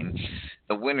D-Train.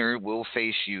 The winner will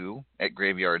face you at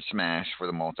Graveyard Smash for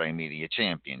the Multimedia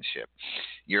Championship.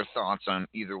 Your thoughts on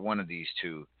either one of these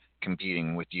two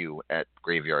competing with you at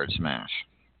Graveyard Smash?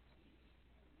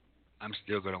 I'm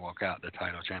still going to walk out the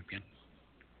title champion.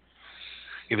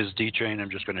 If it's D-Train,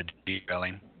 I'm just going to derail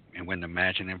him and win the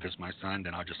match. And if it's my son,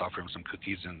 then I'll just offer him some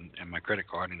cookies and my credit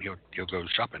card, and he'll go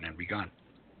shopping and be gone.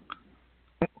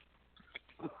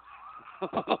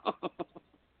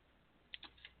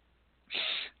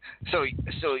 So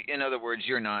in other words,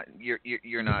 you're not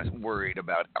worried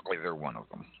about either one of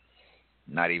them,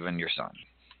 not even your son.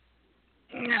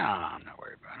 No, I'm not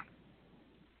worried about them.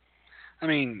 I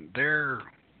mean, they're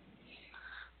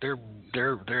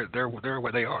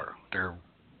what they are. They're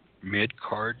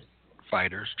mid-card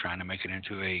fighters trying to make it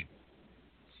into a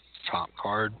top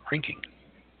card ranking.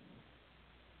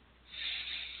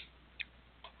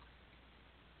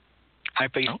 I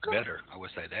faced better, I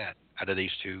would say that. Out of these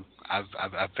two,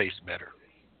 I've faced better,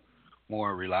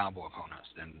 more reliable opponents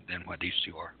than what these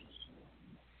two are.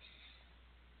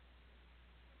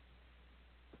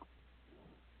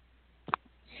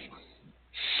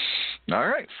 All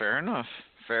right, fair enough.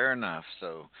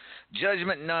 So,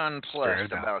 judgment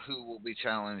nonplussed about who will be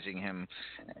challenging him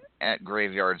at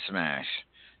Graveyard Smash.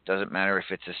 Doesn't matter if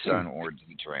it's his son or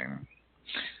D-Train.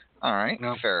 All right,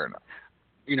 fair enough.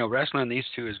 You know, wrestling these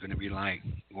two is going to be like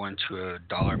going to a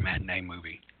 $1 matinee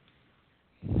movie.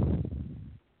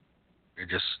 It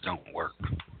just don't work.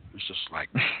 It's just like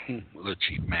a little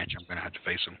cheap match. I'm going to have to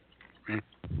face them.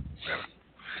 Whatever.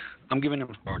 I'm giving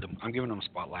them stardom. I'm giving them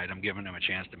spotlight. I'm giving them a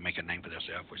chance to make a name for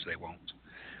themselves, which they won't,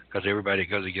 because everybody that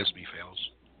goes against me fails.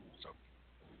 So,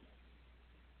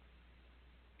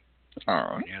 all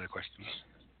right. Any other questions?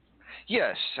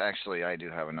 Yes, actually, I do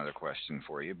have another question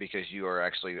for you, because you are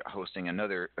actually hosting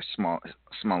another small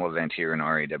event here in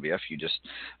RAWF. You just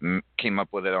came up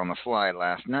with it on the fly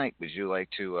last night. Would you like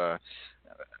to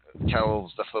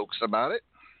tell the folks about it?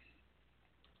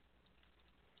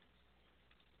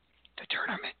 The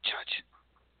tournament, Judge.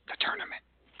 The tournament.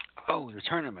 Oh, the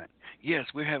tournament. Yes,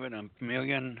 we're having a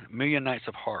million nights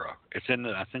of horror. It's in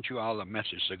I sent you all a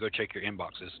message, so go check your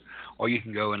inboxes, or you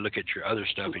can go and look at your other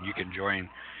stuff, and you can join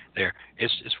there.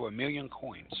 It's for 1 million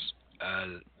coins.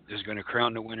 Is going to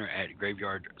crown the winner at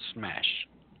Graveyard Smash.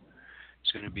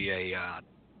 It's going to be a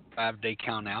 5-day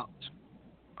count out,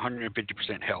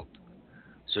 150% health.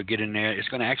 So get in there. It's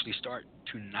going to actually start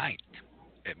tonight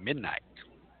at midnight.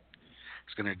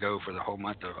 It's going to go for the whole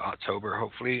month of October,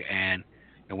 hopefully, and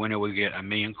the winner will get 1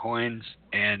 million coins,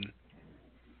 and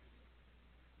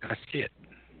that's it.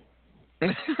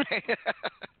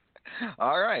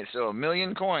 All right, so 1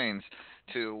 million coins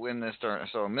to win this tournament.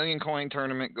 So 1 million coin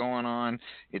tournament going on.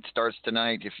 It starts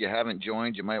tonight. If you haven't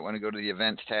joined, you might want to go to the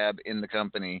events tab in the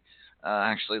company.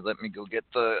 Actually, let me go get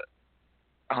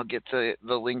I'll get the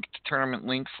tournament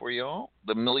link for y'all.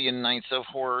 The Million Nights of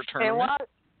Horror tournament.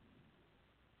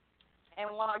 And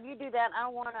while you do that,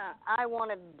 I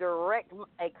wanna direct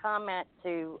a comment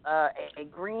to a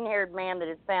green-haired man that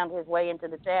has found his way into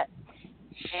the chat.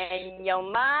 And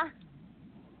Yoma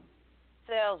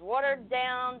sells watered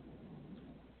down.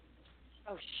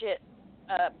 Oh shit,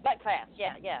 buckfast.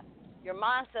 Yeah. Your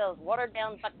mom sells watered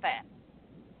down buckfast.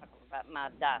 About my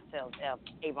die sells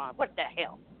Avon. What the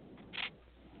hell?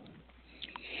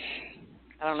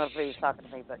 I don't know if he was talking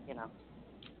to me, but you know.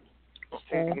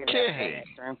 Okay.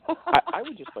 I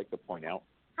would just like to point out.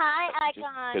 Hi,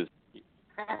 Icon.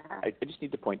 I just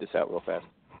need to point this out real fast.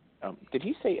 Did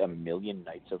he say 1 million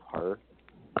nights of horror?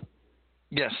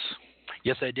 Yes.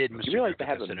 Yes, I did, Mr. Do you realize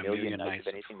Griffith. to have a million nights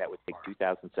of anything that would take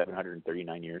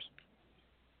 2,739 years?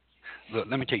 Look,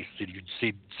 let me tell you.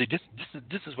 See,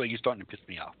 this is where you're starting to piss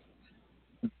me off.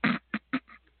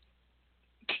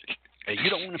 Hey, you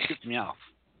don't want to piss me off.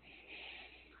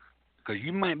 Because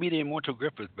you might be the immortal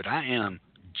Griffith, but I am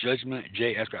Judgment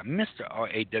J. Esquire, Mr.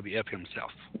 RAWF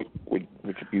himself. Would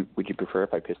you prefer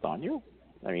if I pissed on you?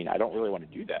 I mean, I don't really want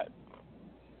to do that.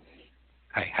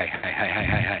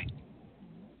 Hi.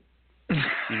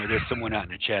 You know, there's someone out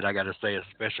in the chat I got to say a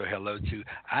special hello to.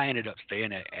 I ended up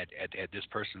staying at this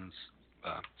person's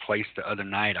place the other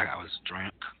night. I was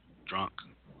drunk.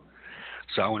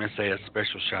 So I want to say a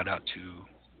special shout out to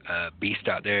Beast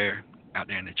out there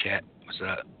in the chat. What's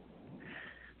up?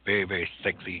 Very, very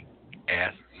sexy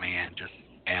ass man. Just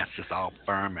ass just all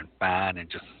firm and fine and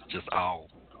just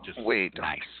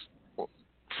nice.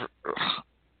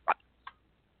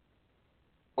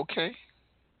 Okay.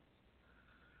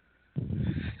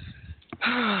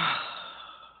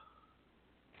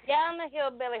 Yeah, a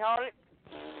hillbilly harlot.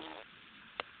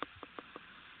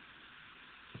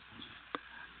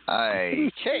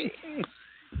 Okay.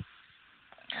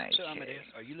 So, Amadeus,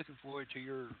 are you looking forward to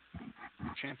your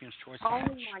Champion's Choice Oh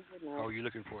match? my goodness. How are you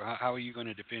looking for? How are you going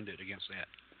to defend it against that?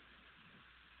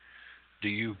 Do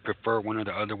you prefer one of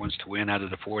the other ones to win out of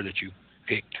the 4 that you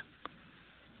picked?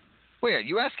 Wait, are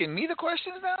you asking me the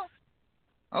questions now?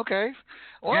 Okay.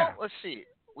 Well, Yeah. let's see.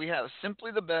 We have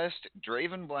Simply the Best,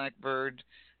 Draven Blackbird,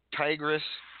 Tigress,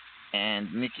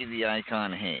 and Nikki the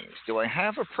Icon Hayes. Do I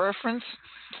have a preference?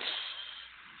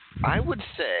 I would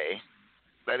say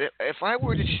that if I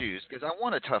were to choose, because I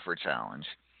want a tougher challenge,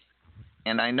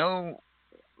 and I know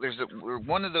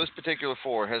one of those particular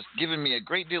 4 has given me a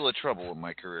great deal of trouble in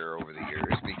my career over the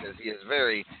years because he is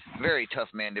very, very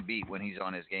tough man to beat when he's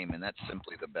on his game, and that's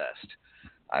Simply the Best.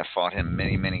 I've fought him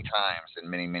many, many times in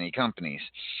many, many companies.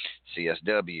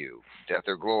 CSW, Death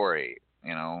or Glory,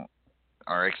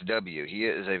 RXW. He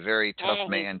is a very tough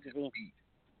man to beat.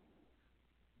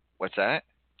 What's that?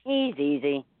 He's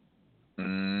easy.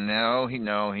 No,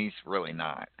 he's really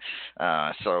not.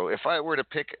 So if I were to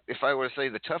say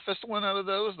the toughest one out of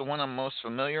those, the one I'm most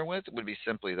familiar with, would be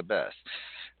Simply the Best.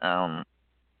 Now,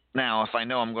 if I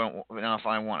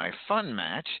want a fun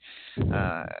match,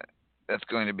 that's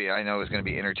going to be, I know is going to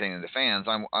be entertaining to the fans.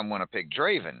 I'm going to pick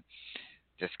Draven,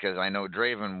 just because I know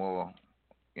Draven will,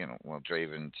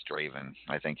 Draven's Draven.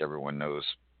 I think everyone knows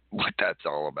what that's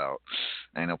all about.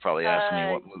 And he'll probably ask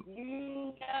me what move.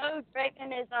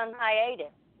 Draven is on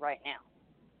hiatus right now.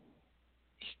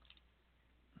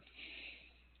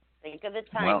 Think of the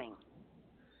timing.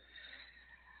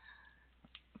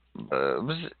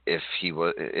 If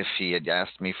he had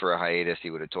asked me for a hiatus, he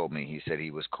would have told me. He said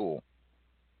he was cool.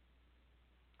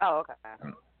 Oh, okay.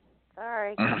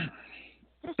 Sorry.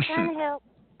 Just trying to help.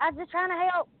 I'm just trying to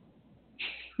help.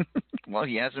 Well,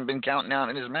 he hasn't been counting out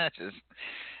in his matches.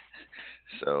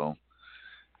 So,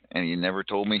 and he never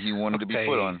told me he wanted to be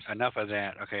put on. Enough of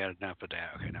that. Okay, enough of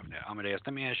that. Amadeus,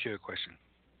 let me ask you a question.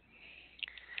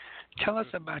 Tell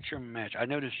us about your match. I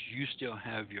noticed you still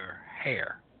have your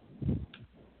hair.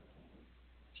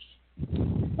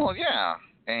 Well, yeah.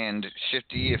 And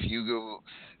Shifty, if you've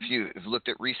looked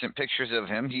at recent pictures of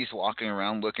him, he's walking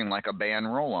around looking like a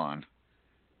band roll-on.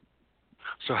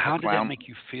 So how did that make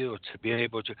you feel to be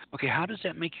able to... Okay, how does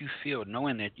that make you feel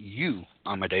knowing that you,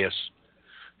 Amadeus,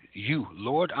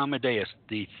 Lord Amadeus,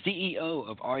 the CEO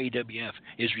of RAWF,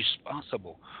 is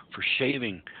responsible for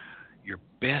shaving your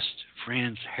best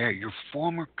friend's hair, your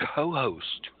former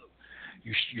co-host?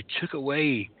 You took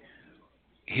away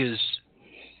his...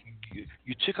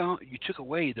 You took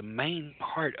away the main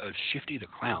part of Shifty the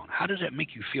Clown. How does that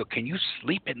make you feel? Can you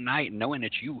sleep at night knowing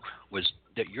that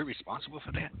you're responsible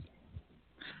for that?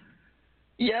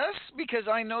 Yes, because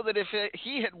I know that if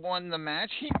he had won the match,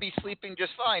 he'd be sleeping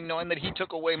just fine, knowing that he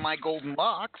took away my golden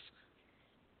locks.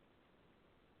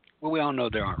 Well, we all know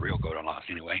there aren't real golden locks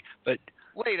anyway. But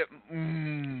wait,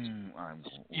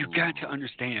 you got to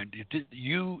understand.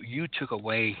 You took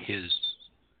away his.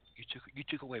 You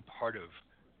took away part of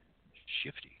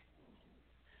Shifty,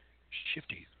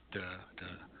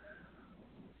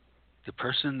 the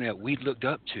person that we looked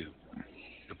up to,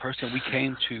 the person we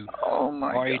came to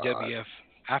RAWF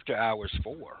After Hours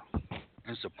for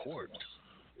and support.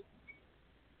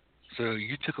 So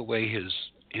you took away his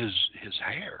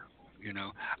hair,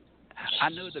 I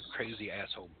know the crazy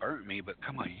asshole burnt me, but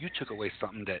come on, you took away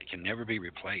something that can never be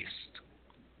replaced.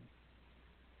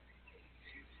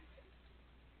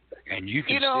 And you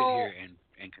can sit here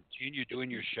and continue doing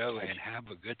your show and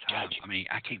have a good time. I mean,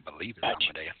 I can't believe it,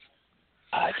 Amadeus.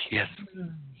 Yes.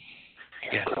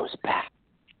 Yes. It goes back.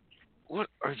 What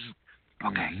are you...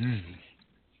 Okay.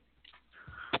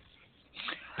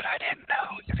 But I didn't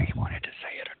know if he wanted to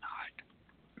say it or not.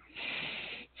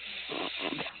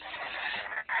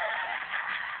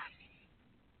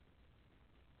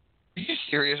 Are you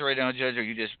serious right now, Judge? Or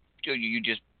are you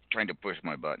just trying to push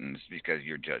my buttons because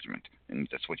you're judgment, and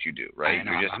that's what you do, right? I'm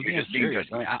you're just being being serious.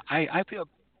 judgmental.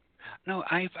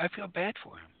 I feel bad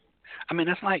for him. I mean,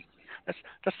 that's like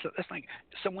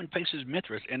someone faces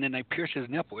Mithras and then they pierce his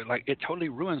nipple. It totally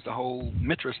ruins the whole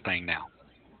Mithras thing now.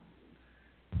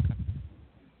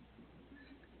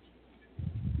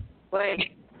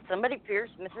 Wait, somebody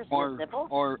pierced Mithras' nipple?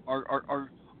 Or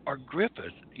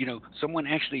Griffith. Someone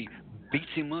actually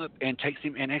beats him up and takes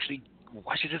him and actually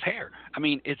washes his hair. I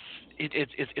mean, it's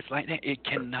like that. You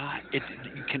cannot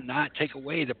take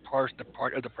away the part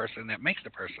of the person that makes the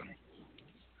person.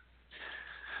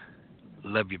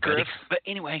 Love you, buddy. Griff. But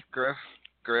anyway, Griff.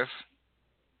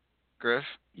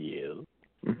 Yeah.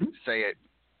 Say it.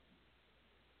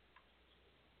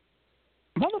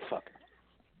 Motherfucker.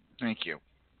 Thank you.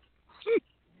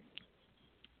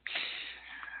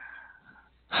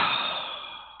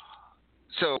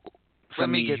 So let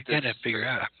me get you this. gotta figure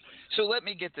out. So let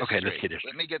me get this Okay, straight. let's get it.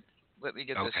 Let me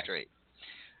get Okay. this straight.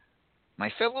 My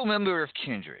fellow member of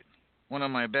Kindred, one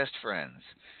of my best friends,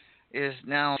 is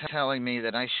now telling me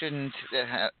that I shouldn't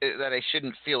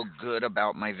feel good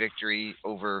about my victory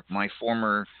over my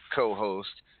former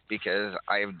co-host because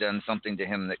I have done something to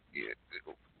him that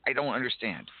I don't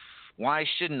understand. Why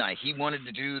shouldn't I? He wanted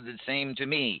to do the same to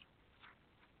me.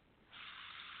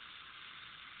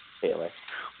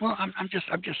 Well, I'm just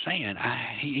saying.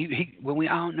 When we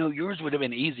all know yours would have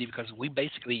been easy because we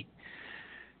basically.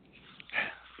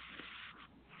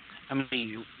 I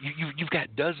mean, you've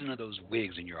got dozens of those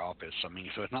wigs in your office. I mean,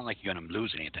 so it's not like you're gonna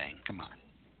lose anything. Come on.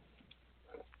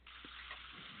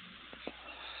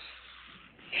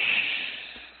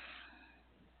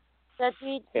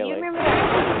 Dudley, do you remember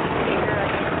that?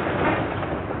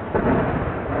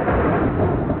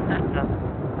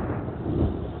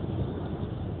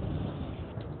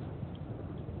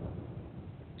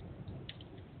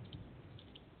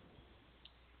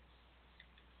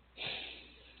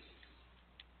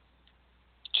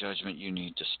 Judgment, you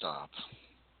need to stop.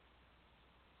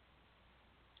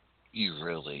 You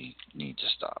really need to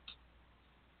stop.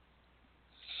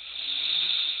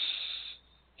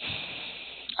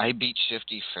 I beat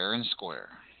Shifty fair and square.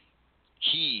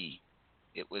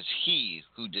 It was he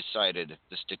who decided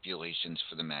the stipulations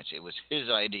for the match. It was his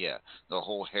idea, the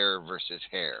whole hair versus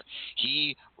hair.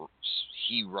 He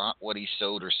wrought what he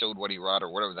sowed, or sowed what he wrought,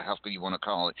 or whatever the hell you want to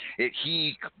call it.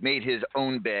 He made his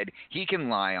own bed. He can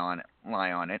lie on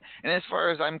it. And as far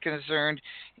as I'm concerned,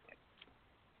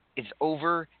 it's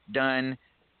over, done,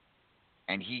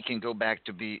 and he can go back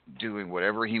to be doing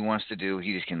whatever he wants to do.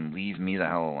 He just can leave me the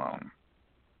hell alone.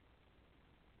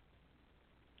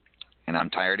 And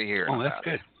I'm tired of hearing about it. Oh, that's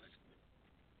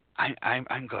good.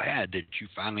 I'm glad that you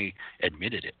finally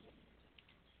admitted it.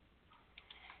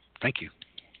 Thank you.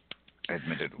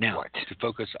 Admitted now, what? To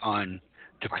focus on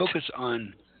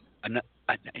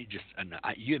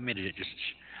you admitted it. Just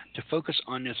to focus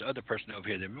on this other person over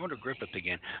here, the Mr. Griffith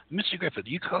again. Mr. Griffith,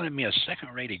 you calling me a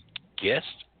second-rated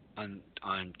guest on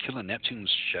Killer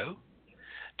Neptune's show?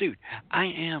 Dude, I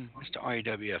am Mr.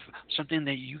 RAWF, something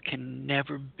that you can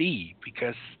never be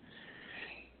because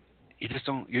you just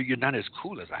don't. You're not as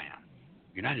cool as I am.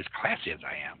 You're not as classy as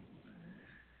I am.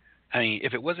 I mean,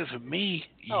 if it wasn't for me,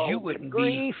 you wouldn't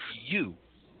be you.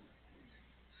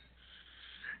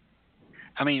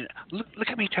 I mean, look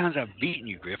how many times I've beaten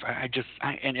you, Griff.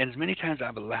 And as many times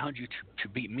I've allowed you to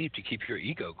beat me to keep your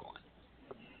ego going.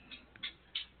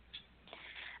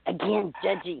 Again,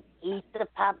 Judgy, eat the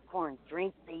popcorn,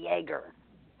 drink the Jaeger.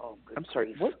 Oh, good. I'm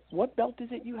sorry. What belt is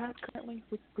it you have currently?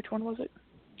 Which one was it?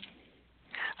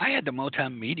 I had the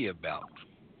multimedia belt.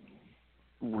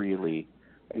 Really?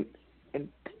 And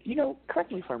you know,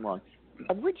 correct me if I'm wrong.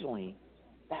 Originally,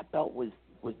 that belt was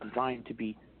designed to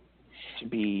be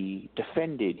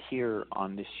defended here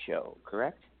on this show,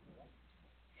 correct?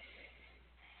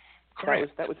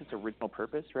 Correct. That was its original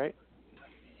purpose, right?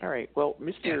 All right. Well,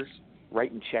 Mr.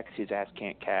 Writing checks his ass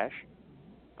can't cash.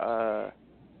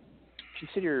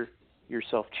 Consider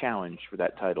yourself challenged for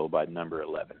that title by number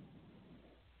 11.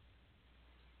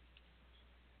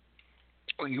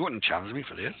 Well, you wouldn't challenge me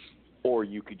for this. Or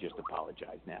you could just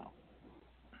apologize now.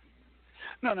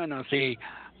 No. See,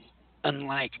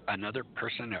 unlike another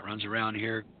person that runs around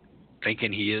here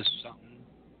thinking he is something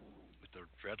with the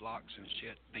dreadlocks and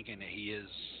shit, thinking that he is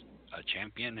a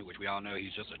champion, which we all know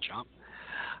he's just a chump,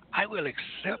 I will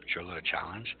accept your little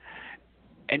challenge,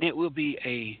 and it will be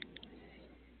a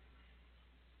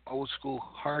old school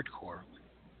hardcore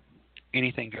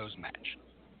anything goes match.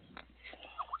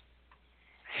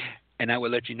 And I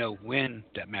will let you know when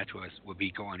that match will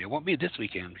be going. It won't be this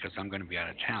weekend because I'm going to be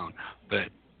out of town, but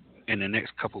in the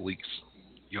next couple of weeks,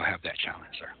 you'll have that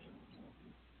challenge, sir.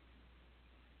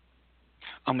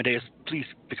 Amadeus, please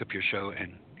pick up your show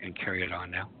and carry it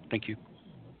on now. Thank you.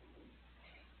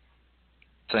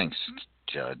 Thanks,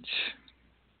 Judge.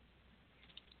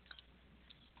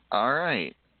 All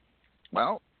right.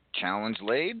 Well, challenge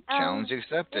laid, challenge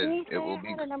accepted. It will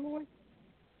be.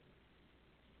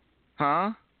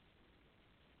 Huh?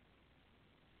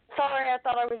 Sorry, I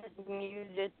thought I was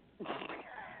muted.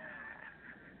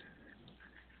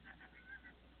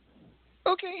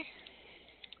 Okay.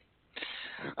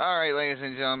 All right, ladies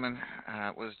and gentlemen,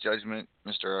 it was Judgment,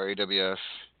 Mr. RAWF,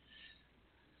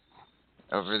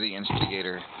 over the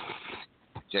instigator,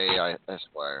 J.I.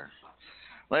 Esquire.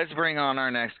 Let's bring on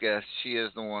our next guest. She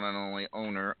is the one and only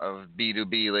owner of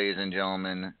B2B, ladies and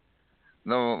gentlemen.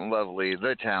 The lovely,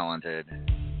 the talented.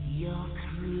 Your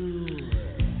crew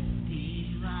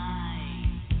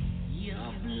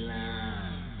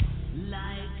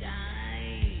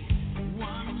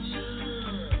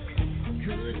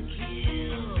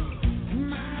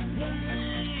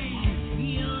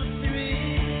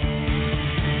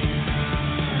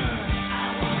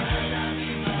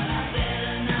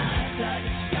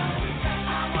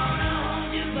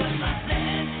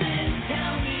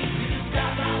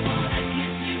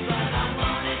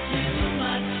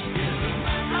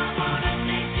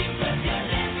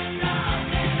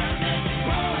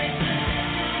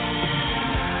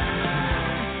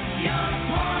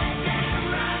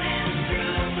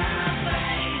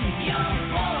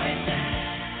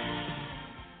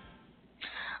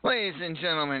Ladies and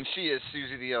gentlemen, she is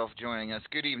Susie the Elf joining us.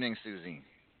 Good evening, Susie.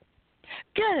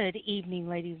 Good evening,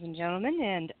 ladies and gentlemen,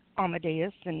 and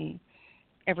Amadeus and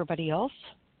everybody else.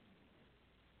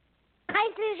 Hi,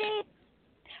 Susie.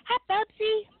 Hi,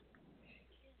 Bubsy.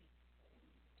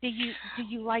 Do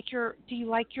you like your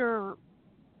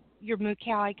moo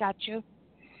cow I got you?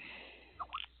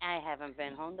 I haven't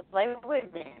been home to play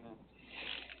with them.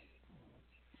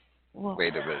 Well,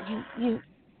 Wait a minute.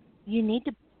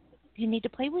 you need to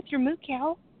play with your moo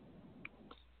cow.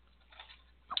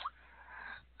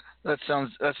 That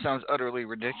sounds utterly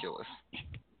ridiculous.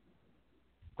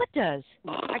 What does?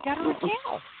 I got her a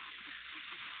cow.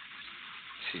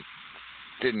 She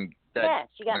didn't. Yeah,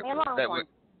 she got me a long one.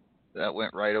 That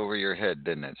went right over your head,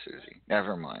 didn't it, Susie?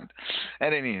 Never mind.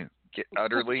 And anywho,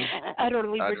 utterly.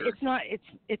 It's not.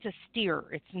 It's a steer.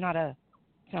 It's not a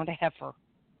heifer.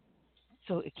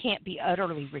 So it can't be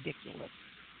utterly ridiculous.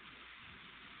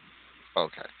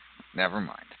 Okay, never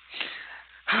mind.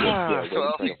 Yeah,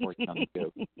 so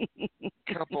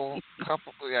couple.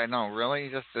 I know, really,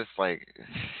 just like.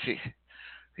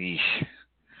 Eesh.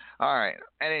 All right.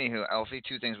 And anywho, Elfie,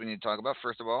 two things we need to talk about.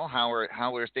 First of all, how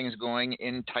are things going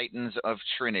in Titans of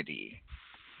Trinity?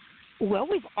 Well,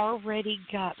 we've already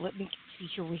got. Let me see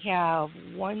here. We have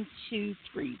 1, 2,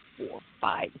 3, 4,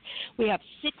 5. We have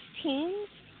 6 teams,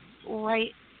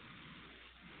 right?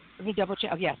 Let me double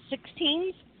check. Oh, yeah, 6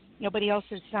 teams. Nobody else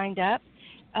has signed up.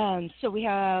 So we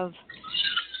have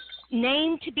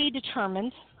name to be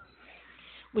determined,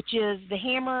 which is the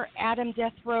Hammer, Adam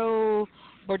Death Row,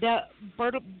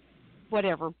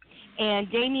 whatever, and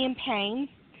Damian Payne.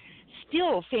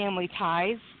 Still family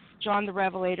ties, John the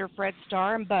Revelator, Fred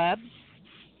Starr, and Bubs.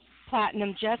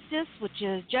 Platinum Justice, which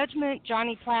is Judgment,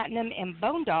 Johnny Platinum, and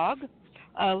Bone Dog.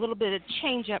 A little bit of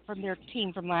change up from their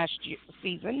team from last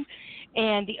season.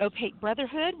 And the Opaque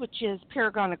Brotherhood, which is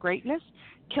Paragon of Greatness,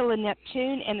 Killer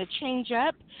Neptune, and the change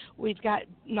up, we've got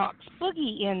Nox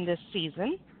Boogie in this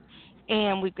season.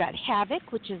 And we've got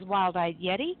Havoc, which is Wild Eyed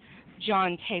Yeti,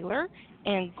 John Taylor,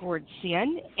 and Gord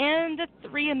Sin, and the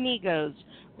 3 Amigos,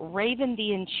 Raven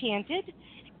the Enchanted,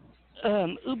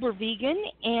 Uber Vegan,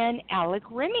 and Alec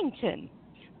Remington.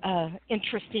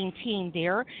 Interesting team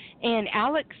there. And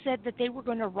Alec said that they were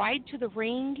going to ride to the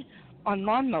ring on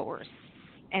lawnmowers.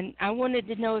 And I wanted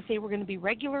to know if they were going to be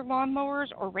regular lawnmowers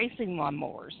or racing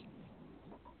lawnmowers.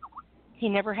 He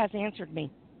never has answered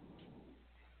me.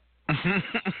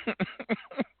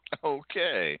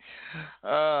 Okay.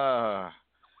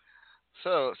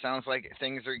 So it sounds like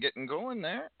things are getting going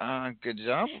there. Good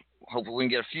job. Hopefully we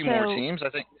can get a few more teams. I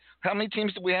think. How many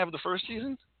teams did we have the first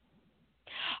season?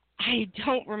 I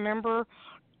don't remember.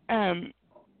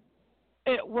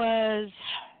 It was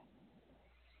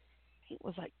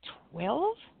like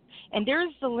 12. And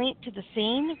there's the link to the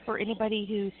scene for anybody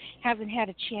who hasn't had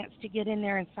a chance to get in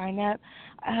there and sign up.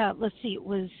 Let's see, it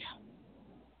was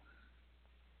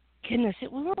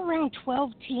around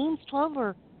 12 teams, 12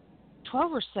 or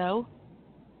so.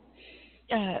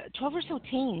 12 or so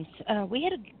teams. We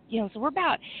had so we're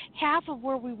about half of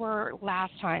where we were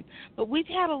last time, but we've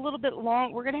had a little bit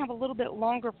long. We're going to have a little bit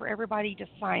longer for everybody to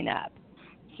sign up,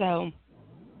 so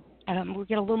we'll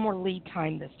get a little more lead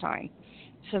time this time.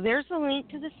 So there's the link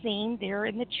to the scene there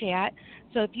in the chat.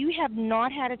 So if you have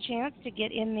not had a chance to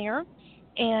get in there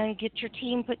and get your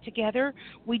team put together,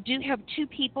 we do have 2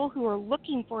 people who are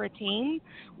looking for a team,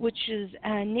 which is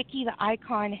Nikki the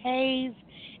Icon Hayes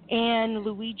and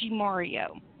Luigi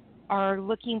Mario are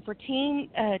looking for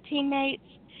teammates.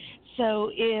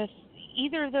 So if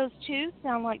either of those 2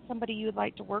 sound like somebody you would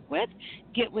like to work with,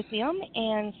 get with them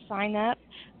and sign up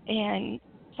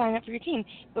for your team.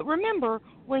 But remember,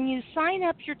 when you sign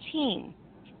up your team,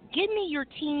 give me your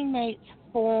teammate's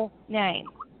full name,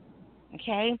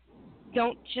 okay?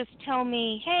 Don't just tell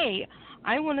me, hey,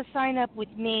 I want to sign up with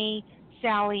me,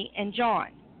 Sally, and John.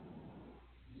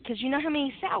 Because you know how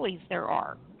many Sallys there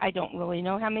are. I don't really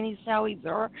know how many Sallys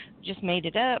there are. Just made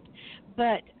it up.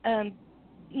 But,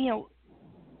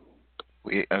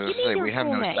 we have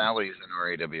no name. Sallys in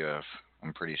our AWF,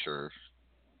 I'm pretty sure.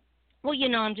 Well,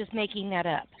 I'm just making that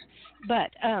up. But,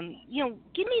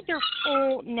 give me their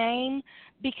full name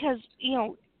because,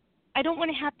 I don't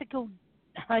want to have to go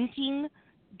hunting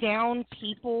down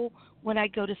people when I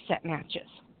go to set matches.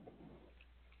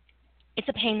 It's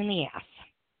a pain in the ass.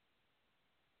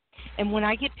 And when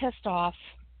I get pissed off,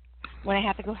 when I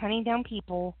have to go hunting down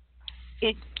people,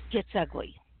 it gets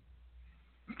ugly.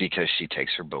 Because she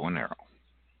takes her bow and arrow.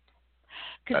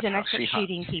 Because then I start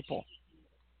shooting people.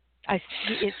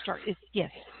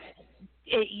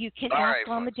 You can ask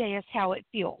Amadeus how it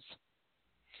feels.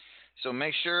 So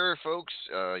make sure, folks,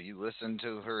 you listen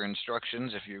to her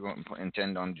instructions if you're going to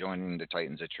intend on joining the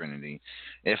Titans of Trinity.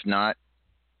 If not,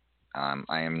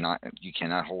 I am not. You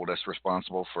cannot hold us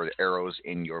responsible for the arrows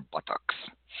in your buttocks.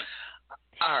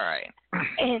 All right.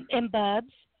 And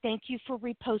Bubs, thank you for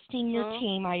reposting your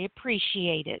team. I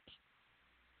appreciate it.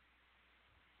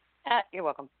 You're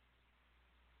welcome.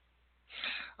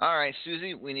 All right,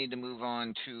 Susie, we need to move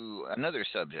on to another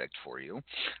subject for you.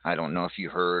 I don't know if you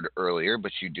heard earlier,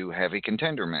 but you do have a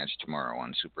contender match tomorrow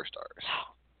on Superstars.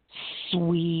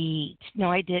 Sweet.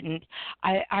 No, I didn't.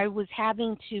 I was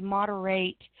having to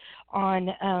moderate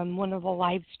on one of the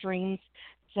live streams,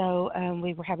 so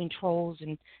we were having trolls,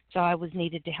 and so I was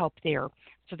needed to help there.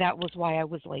 So that was why I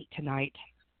was late tonight.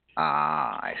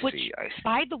 I see.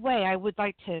 By the way, I would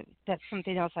like to. That's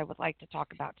something else I would like to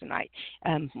talk about tonight.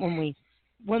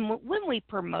 When we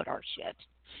promote our shit.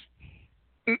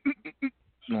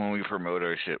 When we promote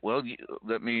our shit. Well,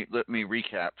 let me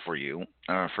recap for you.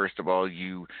 First of all,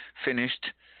 you finished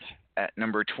at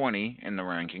number 20 in the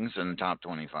rankings in the top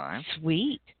 25.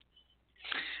 Sweet.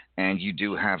 And you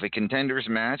do have a contenders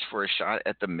match for a shot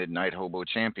at the Midnight Hobo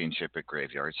Championship at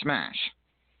Graveyard Smash.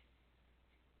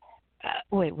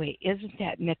 Wait. Isn't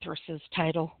that Mithras's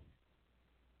title?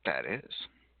 That is.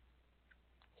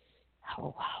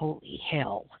 Oh, holy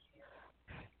hell.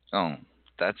 Oh,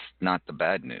 that's not the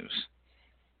bad news.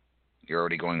 You're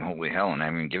already going holy hell, and I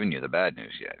haven't even given you the bad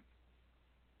news yet.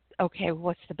 Okay,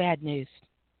 what's the bad news?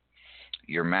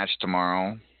 Your match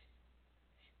tomorrow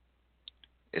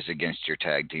is against your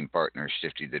tag team partner,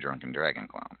 Shifty the Drunken Dragon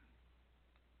Clown.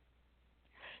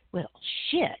 Well,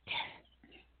 shit.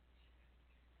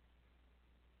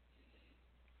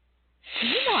 Do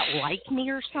you not like me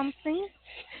or something?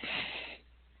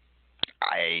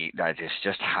 That is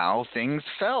just how things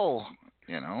fell.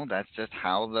 You know, that's just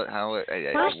how it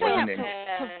First wasn't.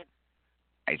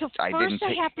 I have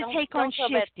to take on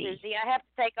Shifty. I have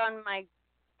to take on my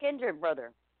kindred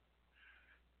brother.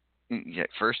 Yeah,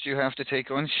 first you have to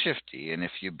take on Shifty, and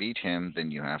if you beat him, then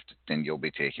you'll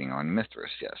be taking on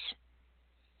Mithras. Yes.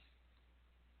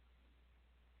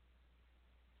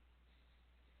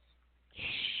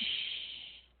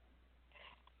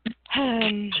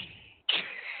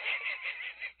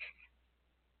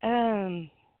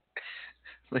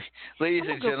 Ladies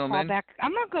and gentlemen,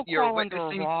 I'm gonna go crawl under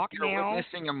a rock you're now.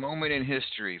 witnessing a moment in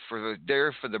history. For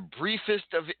the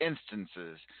briefest of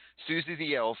instances, Susie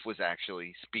the Elf was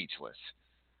actually speechless.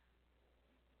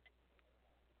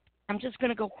 I'm just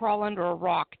gonna go crawl under a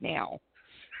rock now.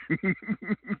 But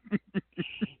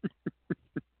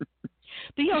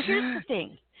here's the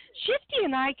thing. Shifty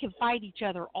and I can fight each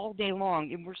other all day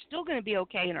long, and we're still going to be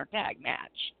okay in our tag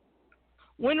match.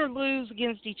 Win or lose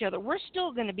against each other, we're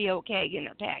still going to be okay in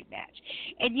our tag match.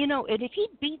 And, and if he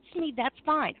beats me, that's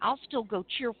fine. I'll still go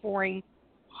cheer for him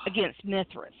against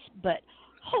Mithras. But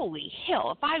holy hell,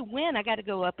 if I win, I got to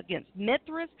go up against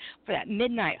Mithras for that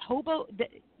Midnight Hobo.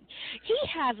 He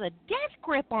has a death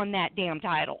grip on that damn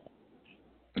title.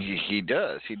 He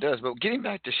does. But getting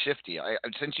back to Shifty,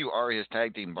 since you are his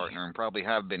tag team partner and probably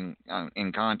have been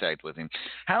in contact with him,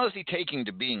 how is he taking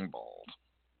to being bald?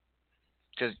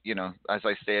 Because as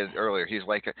I said earlier, he's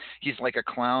like a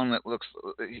clown that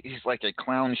he's like a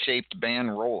clown-shaped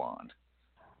band roll-on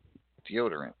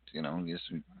deodorant. He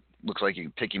just looks like you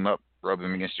can pick him up, rub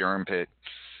him against your armpit.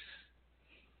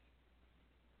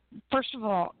 First of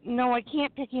all, no, I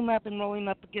can't pick him up and roll him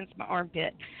up against my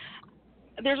armpit.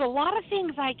 There's a lot of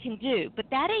things I can do, but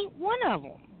that ain't one of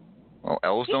them. Well,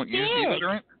 elves don't use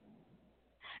deodorant?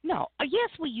 No. Yes,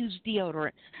 we use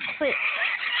deodorant, but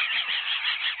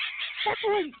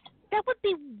that would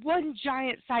be one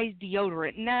giant-sized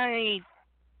deodorant, and that ain't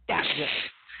that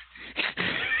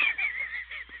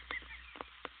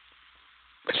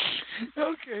good.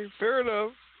 Okay, fair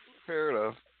enough.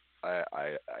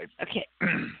 Okay.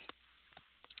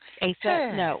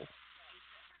 Asa, no.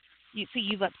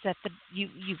 You've upset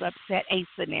you've upset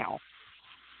Asa now.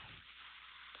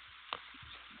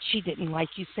 She didn't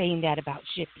like you saying that about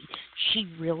Shifty. She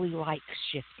really likes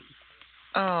Shifty.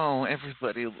 Oh,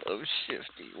 everybody loves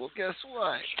Shifty. Well, guess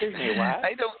what? Hey, what?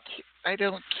 I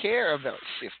don't care about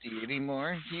Shifty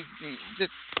anymore. He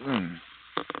just.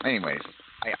 Anyways,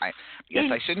 I guess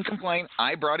I shouldn't complain.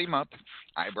 I brought him up,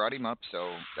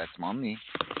 so that's on me.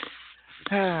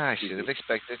 I should have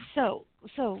expected. So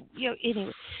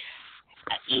anyway.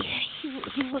 He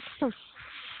looks so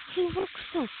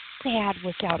sad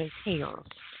without his hair.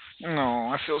 No,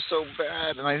 I feel so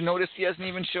bad, and I noticed he hasn't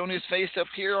even shown his face up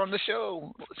here on the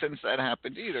show since that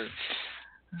happened either.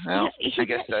 Well, I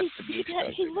guess that's to be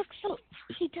expected. He looks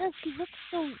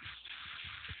so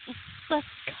less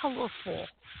colorful.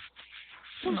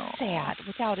 so No. sad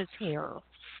without his hair.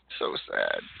 So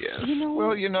sad. Yes. You know.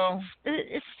 Well, you know.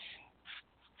 It's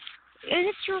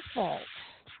your fault.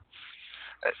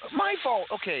 My fault.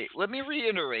 Okay, let me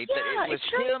reiterate that it was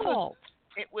it's your him. fault.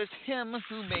 It was him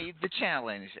who made the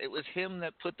challenge. It was him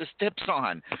that put the steps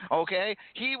on. Okay,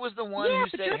 he was the one who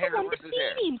but said you're hair the one versus that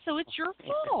hair. beat him, so it's your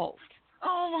fault.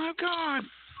 Oh my God!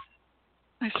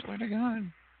 I swear to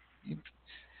God.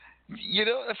 You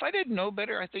know, if I didn't know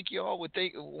better, I think you all would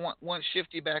want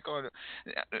Shifty back on.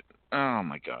 Oh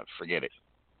my God! Forget it.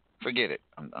 Forget it.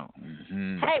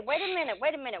 Hey, wait a minute.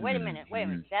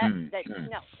 That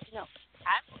no.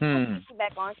 I put you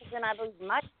back on because then I lose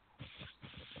my.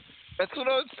 That's what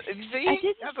I was. See? I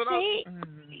didn't That's what say.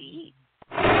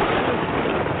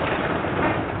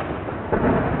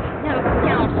 Now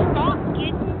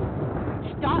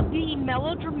stop being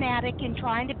melodramatic and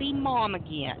trying to be mom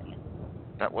again.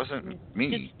 That wasn't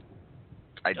me.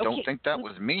 I don't think that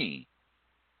was me.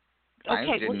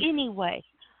 Okay. Well, anyway.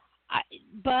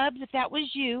 Bubs, if that was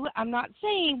you, I'm not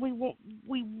saying we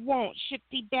won't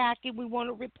Shifty back and we want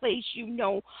to replace you.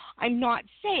 No, I'm not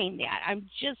saying that. I'm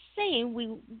just saying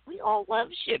we all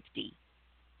love Shifty.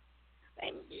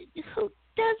 Who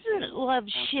doesn't love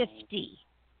Shifty?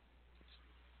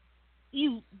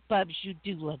 You, Bubs, you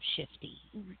do love Shifty.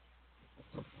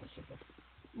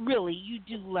 Really, you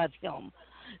do love him.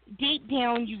 Deep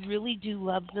down, you really do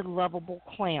love the lovable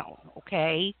clown,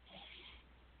 okay?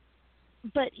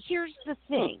 But here's the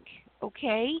thing,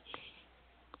 okay?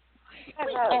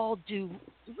 We all do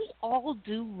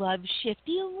love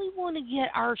Shifty, and we want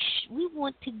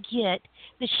to get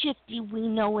the Shifty we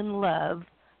know and love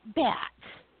back.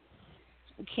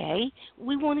 Okay,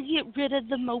 we want to get rid of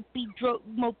the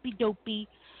mopey dopey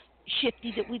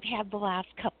Shifty that we've had the last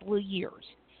couple of years,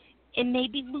 and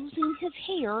maybe losing his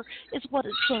hair is what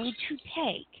it's going to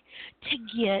take to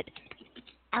get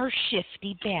our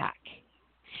Shifty back.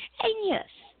 And yes,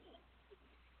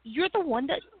 you're the one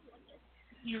that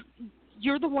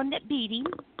beat him.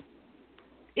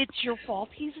 It's your fault.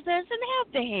 He doesn't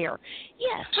have the hair.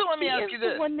 Yes. So let me ask you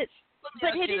this.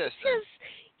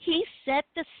 He set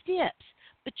the steps,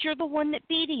 but you're the one that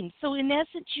beat him. So in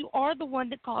essence, you are the one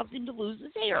that caused him to lose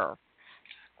his hair.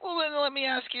 Well, then let me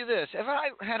ask you this: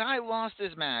 had I lost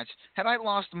this match, had I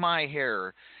lost my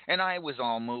hair, and I was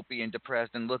all mopey and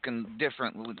depressed and looking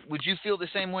different, would you feel the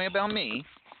same way about me?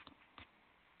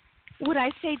 Would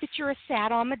I say that you're a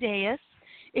sad Amadeus?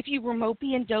 If you were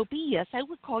mopey and dopey, yes, I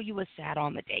would call you a sad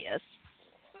Amadeus.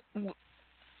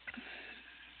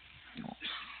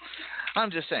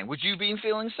 I'm just saying, would you be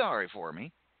feeling sorry for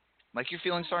me? Like you're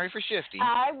feeling sorry for Shifty?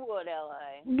 I would,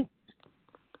 L.A.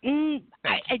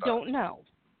 I don't know.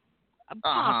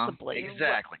 Possibly.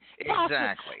 Exactly.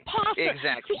 Possibly.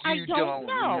 Exactly. See, You don't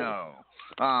know.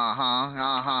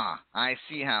 I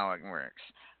see how it works.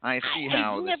 I see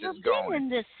how this is going. I've never been in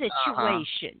this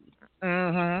situation.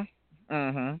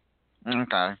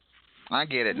 Okay. I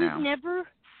get it now. We've never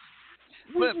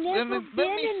let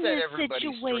been me in set this everybody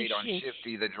situation. straight on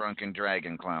Shifty the Drunken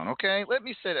Dragon Clown, okay? Let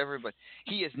me set everybody.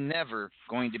 He is never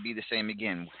going to be the same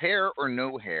again. Hair or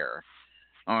no hair.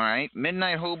 All right?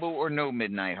 Midnight Hobo or no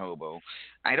Midnight Hobo.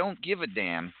 I don't give a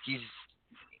damn.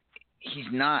 He's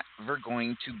not ever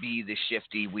going to be the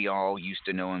Shifty we all used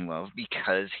to know and love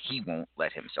because he won't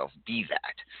let himself be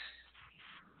that.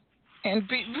 And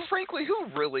frankly, who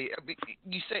really?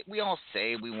 We all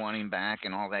say we want him back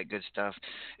and all that good stuff.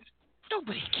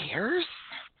 Nobody cares.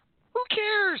 Who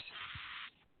cares?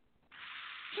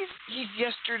 He's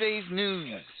yesterday's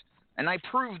news, and I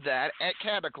proved that at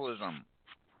Cataclysm.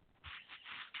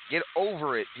 Get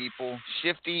over it, people.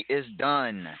 Shifty is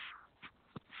done.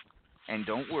 And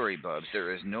don't worry, Bubs,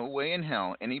 there is no way in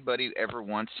hell anybody ever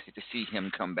wants to see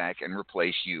him come back and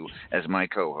replace you as my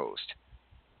co-host.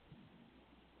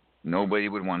 Nobody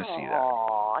would want to see that.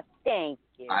 Aw, thank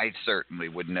you. I certainly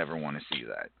would never want to see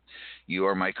that. You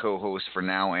are my co-host for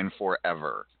now and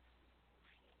forever.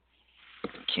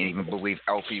 Can't even believe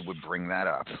Alfie would bring that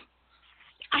up.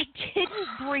 I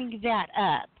didn't bring that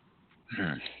up.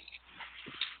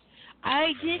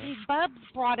 I didn't. Bubs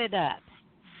brought it up.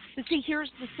 But see, here's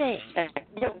the thing.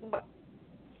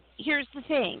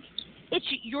 It's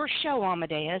your show,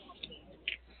 Amadeus.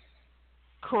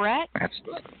 Correct?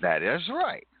 That is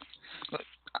right.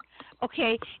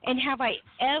 Okay, and have I,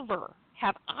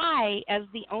 as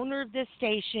the owner of this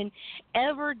station,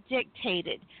 ever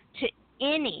dictated to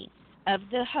any of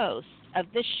the hosts of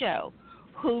the show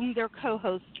whom their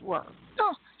co-hosts were?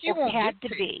 No, you won't had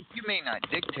dictate. to be. You may not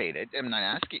dictate it. I'm not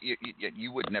asking you.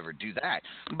 You would never do that.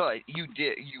 But you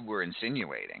did. You were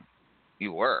insinuating.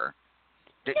 You were.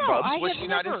 No, Bubs, I was have she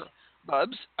never. not?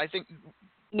 Bubs, I think.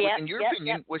 Yep, in your yep,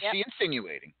 opinion, yep, was yep. she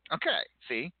insinuating? Okay,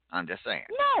 see, I'm just saying.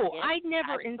 No, Yes, I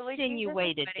never I believe she's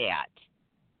insinuated insinuating.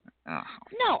 that. Oh.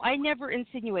 No, I never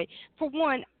insinuated. For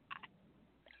one,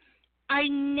 I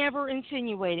never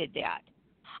insinuated that.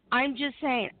 I'm just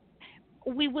saying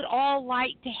we would all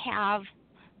like to have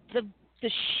the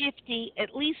Shifty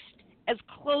at least as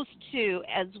close to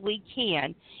as we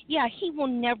can. Yeah, he will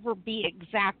never be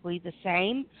exactly the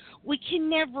same. We can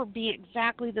never be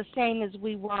exactly the same as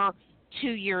we were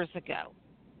 2 years ago.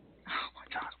 Oh my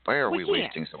God! Why are we can't.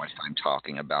 wasting so much time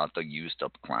talking about the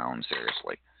used-up clown?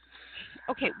 Seriously.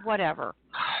 Okay, whatever.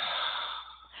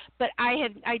 But I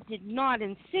did not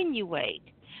insinuate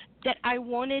that I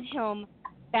wanted him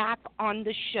back on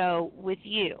the show with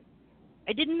you.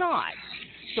 I did not.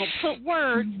 Don't put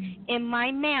words in my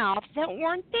mouth that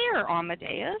weren't there,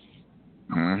 Amadeus.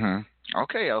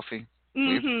 Okay, Elfie.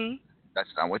 Mm-hmm. That's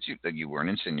not what you weren't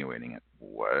insinuating it.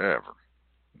 Whatever.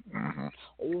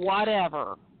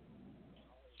 Whatever.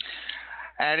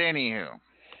 At anywho,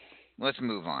 let's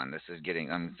move on. This is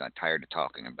I'm not tired of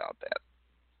talking about that.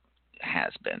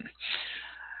 Has been.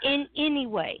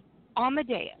 Anyway,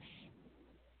 Amadeus,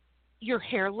 your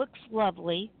hair looks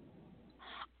lovely.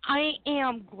 I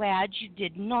am glad you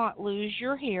did not lose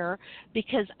your hair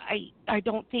because I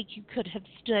don't think you could have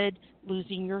stood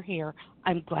losing your hair.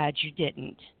 I'm glad you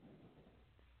didn't.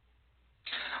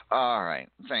 All right.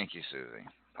 Thank you, Susie.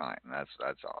 Fine. That's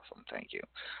awesome. Thank you.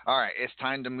 All right. It's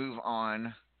time to move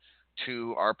on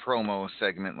to our promo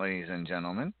segment, ladies and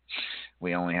gentlemen.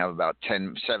 We only have about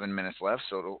 7 minutes left,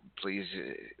 so please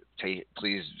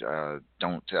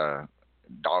don't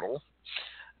dawdle.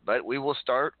 But we will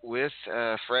start with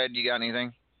Fred. You got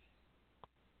anything?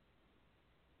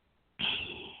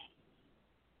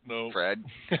 No. Fred?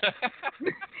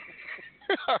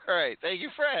 All right. Thank you,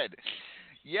 Fred.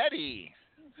 Yeti.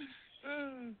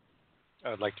 I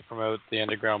would like to promote the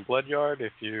Underground Blood Yard.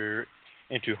 If you're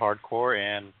into hardcore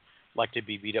and like to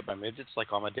be beat up by midgets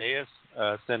like Amadeus,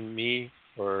 send me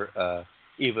or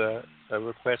Eva a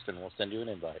request and we'll send you an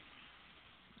invite.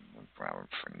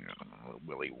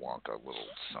 Willy Wonka, little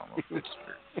son of a bitch.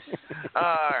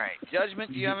 All right.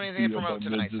 Judgment, do you have anything to promote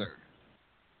tonight, sir?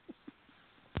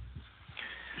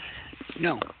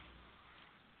 No.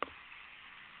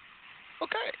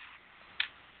 Okay.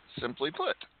 Simply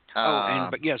put.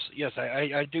 But yes,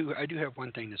 I do have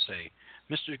one thing to say.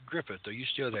 Mr. Griffith, are you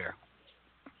still there?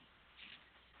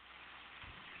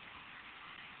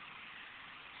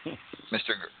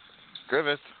 Mr.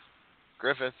 Griffith.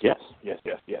 Yes.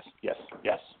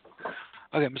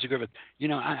 Okay, Mr. Griffith.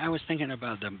 I was thinking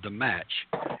about the match.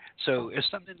 So it's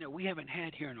something that we haven't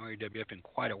had here in RAWF in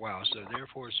quite a while. So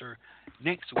therefore, sir,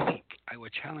 next week I will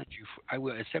challenge you. I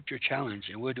will accept your challenge,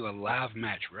 and we'll do a live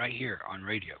match right here on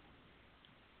radio.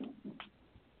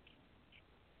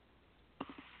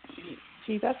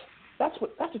 See, that's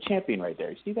a champion right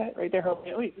there. You see that right there?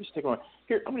 Let me just take one.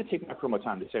 Here, I'm going to take my promo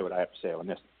time to say what I have to say on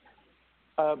this.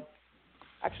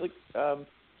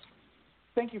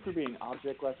 Thank you for being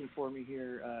object lesson for me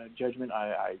here, Judgment.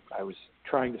 I was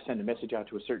trying to send a message out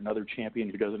to a certain other champion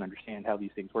who doesn't understand how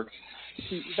these things work.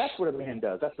 See, that's what a man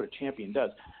does. That's what a champion does.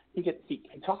 He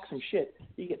talks some shit.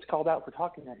 He gets called out for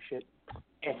talking that shit,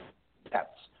 and that's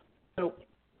so.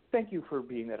 Thank you for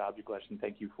being that object lesson.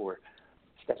 Thank you for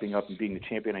stepping up and being the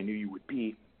champion I knew you would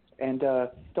be. And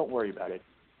don't worry about it.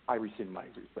 I rescind my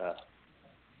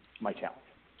challenge.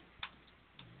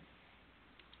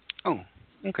 Oh,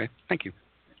 okay. Thank you.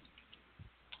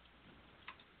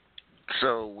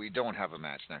 So we don't have a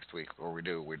match next week, or we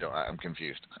do? We don't. I'm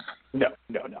confused. No.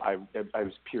 I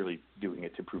was purely doing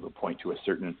it to prove a point to a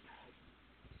certain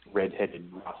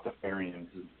red-headed Rastafarian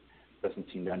who doesn't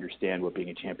seem to understand what being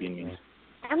a champion means.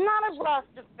 I'm not a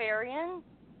Rastafarian.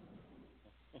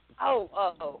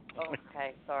 Oh,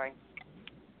 okay, sorry.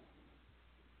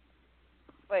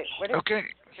 Wait, where did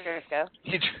Chris go?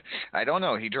 I don't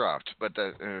know. He dropped, but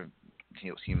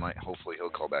he might. Hopefully,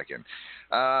 he'll call back in.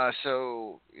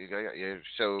 So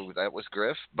that was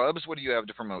Griff. Bubs, what do you have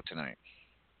to promote tonight?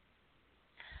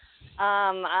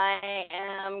 I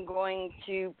am going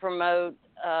to promote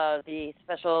the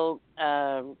special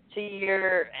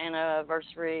 2-year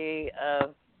anniversary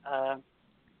of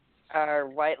our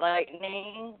White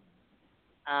Lightning.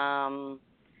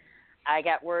 I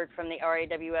got word from the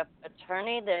RAWF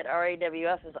attorney that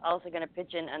RAWF is also going to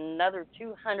pitch in another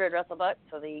 200 WrestleBucks,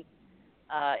 so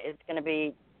it's going to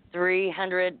be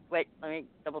 300. Wait, let me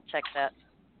double check that.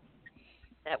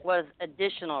 That was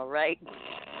additional, right?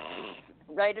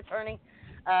 Right, attorney?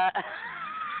 Yeah.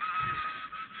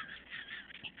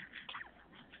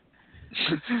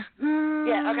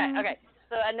 Okay.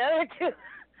 So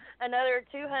another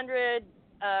 200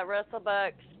 Wrestle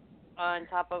Bucks on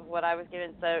top of what I was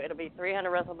given, so it'll be 300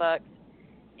 Wrestle Bucks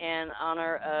in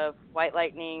honor of White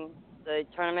Lightning. The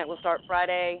tournament will start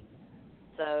Friday,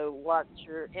 so watch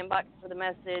your inbox for the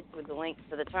message with the link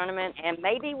to the tournament, and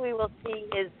maybe we will see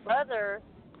his brother,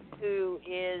 who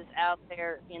is out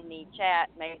there in the chat,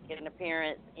 make an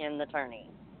appearance in the tourney.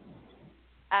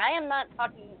 I am not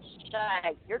talking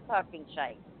shy. You're talking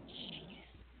shy.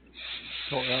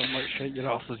 Talk that much shit, your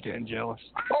ass is getting jealous.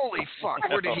 Holy fuck,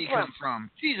 where did he come from?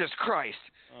 Jesus Christ.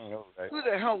 Oh, okay. Who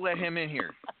the hell let him in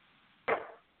here?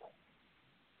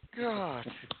 God.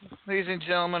 Ladies and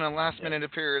gentlemen, a last-minute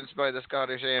appearance by the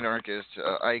Scottish anarchist,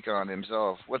 Icon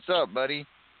himself. What's up, buddy?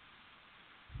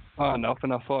 Ah,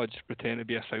 nothing. I thought I'd just pretend to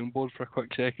be a soundboard for a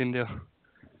quick second there.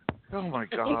 Oh, my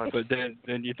God. But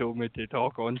then you told me to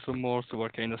talk on some more, so we're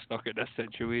kind of stuck at this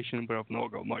situation where I've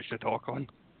not got much to talk on.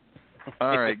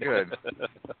 All right, good.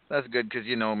 That's good, because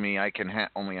you know me, I can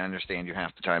only understand you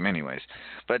half the time anyways.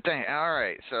 But all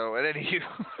right, so at any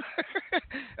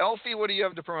Elfie, what do you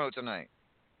have to promote tonight?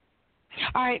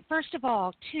 All right, first of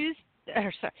all,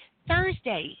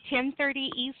 Thursday, 10:30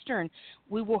 Eastern,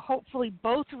 we will hopefully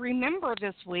both remember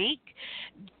this week,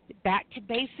 Back to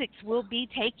Basics will be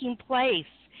taking place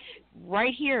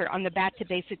right here on the Back to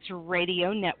Basics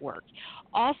Radio Network.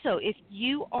 Also, if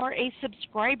you are a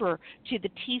subscriber to the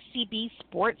TCB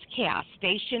Sportscast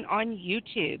station on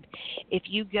YouTube, if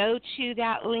you go to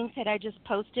that link that I just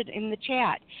posted in the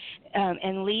chat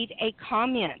and leave a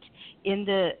comment in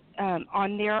the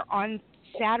on there on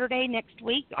Saturday next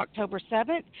week, October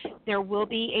 7th, there will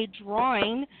be a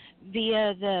drawing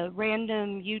via the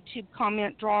random YouTube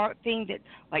comment draw thing that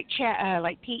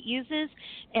like Pete uses,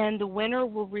 and the winner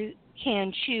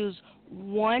can choose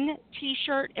one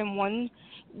T-shirt and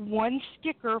one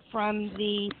sticker from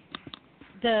the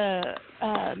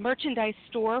merchandise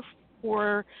store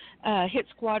for Hit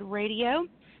Squad Radio,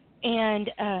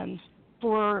 and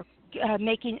for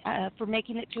making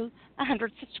it to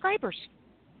 100 subscribers.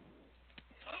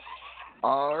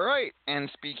 All right,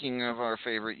 and speaking of our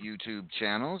favorite YouTube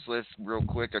channels, let's real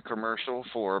quick a commercial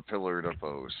for Pillar to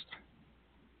Post.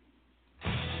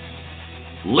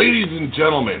 Ladies and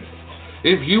gentlemen,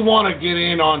 if you want to get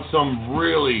in on some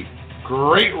really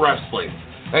great wrestling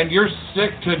and you're sick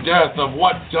to death of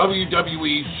what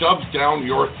WWE shoves down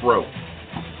your throat,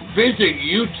 visit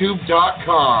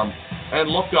youtube.com and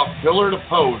look up Pillar to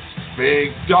Post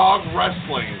Big Dog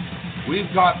Wrestling.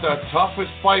 We've got the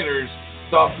toughest fighters,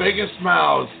 the biggest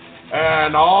mouths,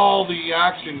 and all the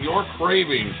action you're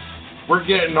craving. We're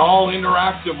getting all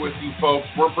interactive with you folks.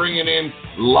 We're bringing in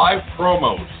live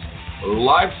promos,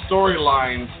 live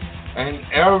storylines, and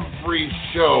every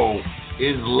show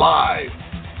is live.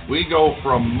 We go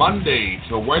from Monday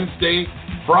to Wednesday,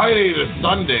 Friday to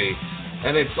Sunday,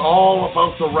 and it's all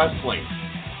about the wrestling.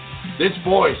 This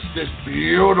voice, this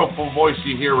beautiful voice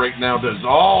you hear right now, does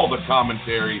all the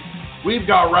commentary. We've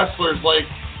got wrestlers like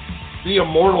the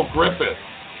Immortal Griffith,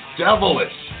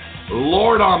 Devilish,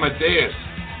 Lord Amadeus,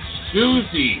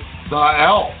 Susie the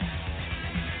Elf.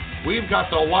 We've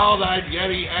got the Wild-Eyed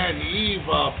Yeti and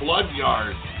Eva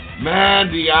Bloodyard.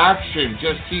 Man, the action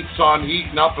just keeps on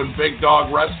heating up in Big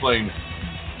Dog Wrestling.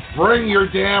 Bring your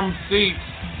damn seats,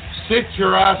 sit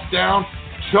your ass down,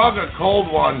 chug a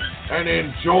cold one, and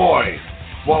enjoy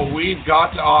what we've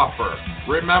got to offer.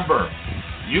 Remember,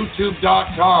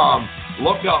 youtube.com,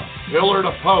 look up Pillar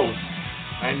to Post,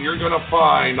 and you're going to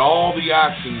find all the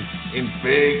action in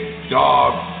Big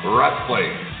Dog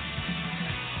Wrestling.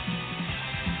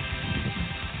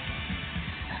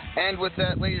 And with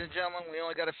that, ladies and gentlemen, we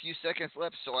only got a few seconds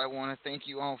left, so I want to thank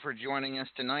you all for joining us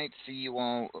tonight. See you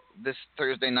all this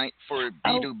Thursday night for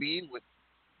B2B with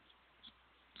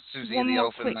Susie One the more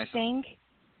Elf and quick myself. thing.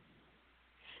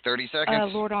 30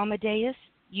 seconds. Lord Amadeus,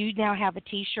 you now have a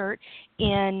T-shirt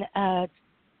in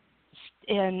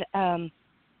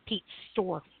Pete's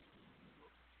store.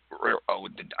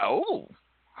 Oh,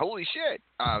 holy shit.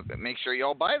 Make sure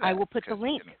y'all buy that. I will put the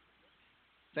link.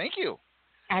 Thank you.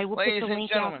 I will Ladies put the and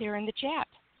link gentlemen. out there in the chat.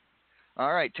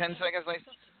 All right, 10 seconds later.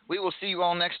 We will see you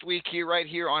all next week here, right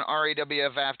here on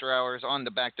RAWF After Hours on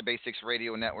the Back to Basics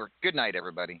Radio Network. Good night,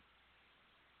 everybody.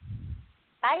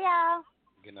 Bye, y'all.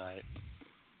 Good night.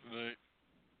 Good night.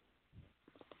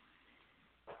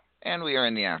 And we are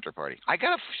in the after party. I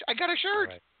got a shirt.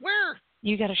 Right. Where?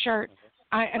 You got a shirt.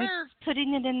 I'm Where?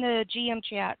 putting it in the GM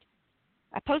chat.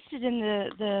 I posted in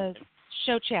the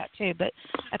show chat too, but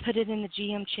I put it in the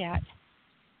GM chat.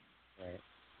 Right.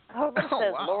 I hope it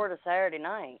says wow. Lord of Saturday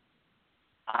Night.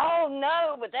 Oh,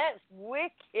 no, but that's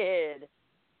wicked.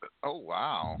 Oh,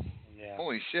 wow. Yeah.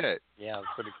 Holy shit. Yeah, it's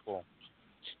pretty cool.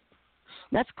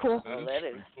 That's cool. Oh, that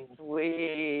is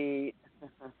sweet.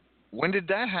 When did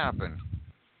that happen?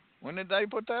 When did they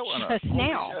put that one up? Just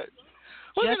now.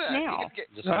 Look Just at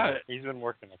that. now. He's been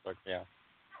working it, but yeah.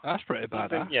 That's pretty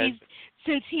bad.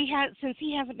 Since he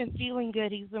hasn't been feeling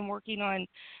good, he's been working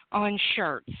on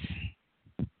shirts.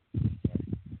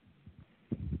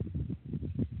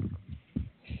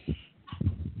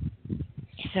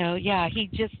 So yeah, he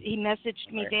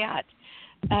messaged me that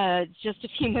just a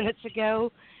few minutes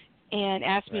ago and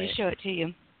asked me to show it to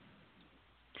you.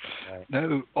 Right.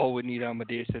 Now all we need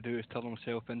Amadeus to do is turn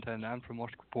himself into an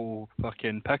anthropomorphical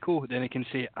fucking pickle. Then he can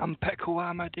say, "I'm Pickle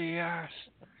Amadeus."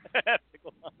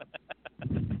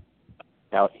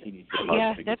 Now he needs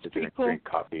to that's pretty cool. Drink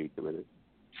coffee with it.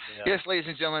 Yeah. Yes, ladies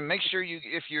and gentlemen, make sure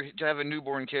if you have a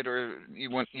newborn kid or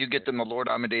you get them a Lord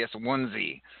Amadeus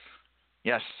onesie.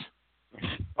 Yes.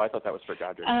 Oh, I thought that was for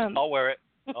Godric. I'll wear it.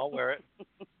 I'll wear it.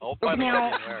 I'll find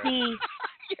now the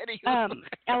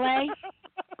LA.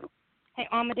 Hey,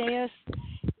 Amadeus.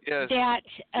 Yes. That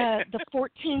the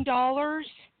 $14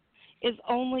 is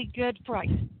only good for like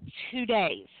 2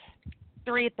 days,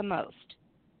 3 at the most.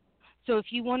 So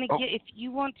if you want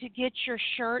to get your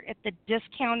shirt at the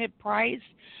discounted price,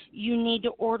 you need to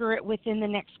order it within the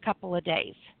next couple of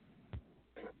days.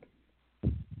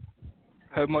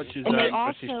 How much is that in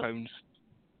British pounds?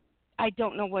 I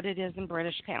don't know what it is in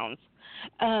British pounds.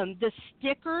 The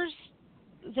stickers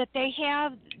that they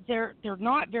have, they're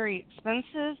not very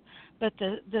expensive, but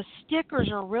the stickers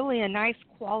are really a nice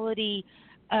quality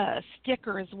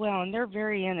sticker as well, and they're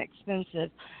very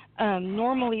inexpensive.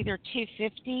 Normally they're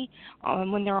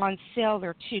 $2.50. When they're on sale,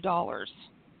 they're $2.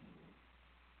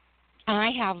 And I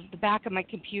have the back of my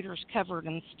computers covered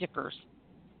in stickers.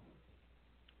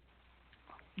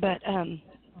 But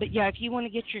yeah, if you want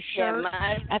to get your shirt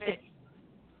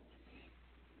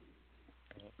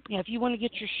if you want to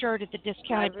get your shirt at the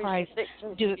discounted price,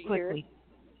 do it quickly.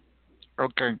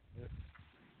 Okay.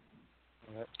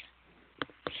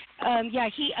 Yeah,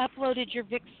 he uploaded your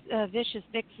Vicious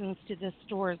Vixens to the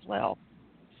store as well.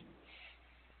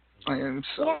 I am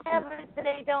so. Yeah, but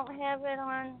they don't have it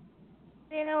on.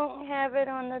 They don't have it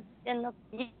on the.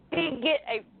 You can get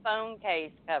a phone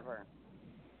case cover.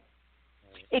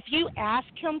 If you ask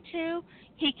him to,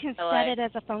 he can set it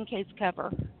as a phone case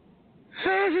cover.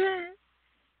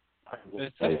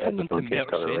 Is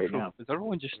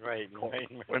everyone just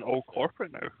went all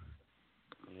corporate now?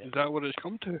 Yeah. Is that what it's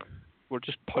come to? We're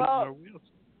just punting our wheels.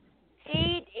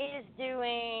 Pete is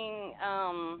doing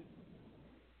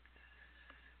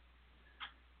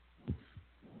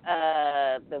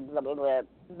the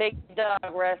Big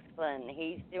Dog Wrestling.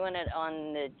 He's doing it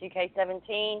on the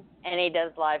 2K17, and he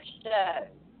does live shows.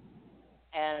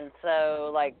 And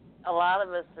so, like, a lot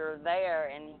of us are there,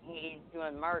 and he's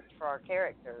doing merch for our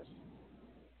characters.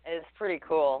 It's pretty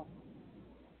cool.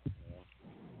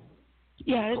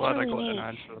 Yeah, it's glad really I got neat. an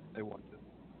answer if they wanted.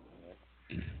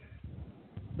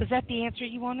 Was that the answer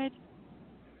you wanted?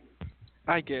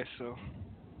 I guess so.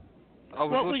 I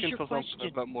was What was looking your for question? something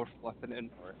a bit more flippant in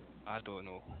for it. I don't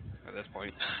know at this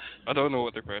point. I don't know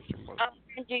what the question was.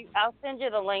 I'll send you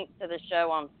the link to the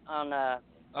show on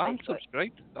I'm Facebook.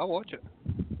 subscribed. I'll watch it.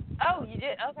 Oh, you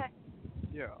did? Okay.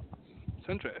 Yeah. It's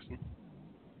interesting.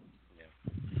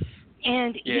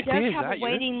 And he does have a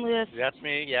waiting list. That's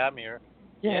me. Yeah, I'm here.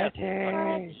 Yeah.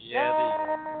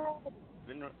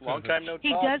 Been a long time no talk. He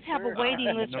does have a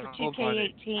waiting list for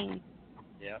 2K18.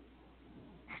 Yeah.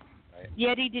 Right.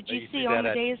 Yeti, did you see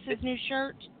Amadeus's new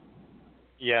shirt?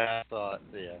 Yeah, I saw it.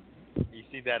 Yeah. You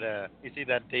see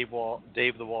that Dave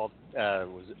the Wall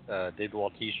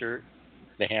T-shirt,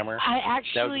 the hammer.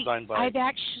 That was designed by.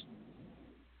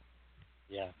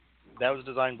 Yeah, that was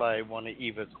designed by one of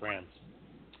Eva's friends.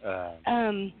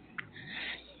 Bomb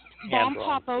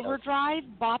Pop Overdrive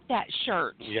bought that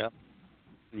shirt. Yeah.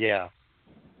 Yeah.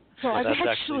 So I've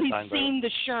actually seen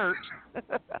the shirt.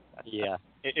 Yeah.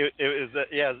 It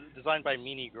was designed by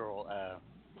Meanie Girl,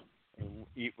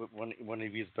 one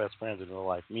of his best friends in real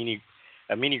life. Meanie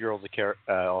Girl's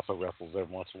also wrestles every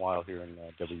once in a while here in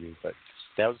W, but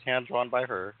that was hand drawn by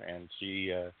her, and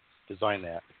she designed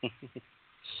that.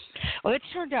 Well, it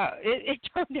turned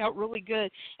out really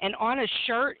good, and on a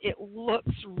shirt it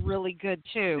looks really good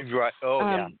too. Right. Oh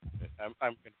yeah. I'm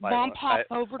gonna buy Bomb one. Pop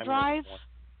Overdrive.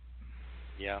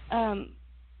 Yeah.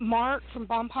 Mark from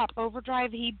Bomb Pop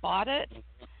Overdrive, he bought it,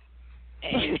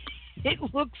 and it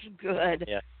looks good.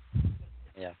 Yeah.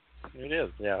 Yeah. It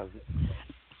is. Yeah.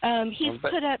 He's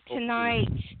put up tonight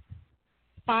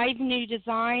 5 new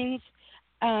designs.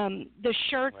 The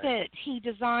shirt that he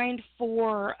designed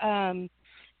for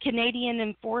Canadian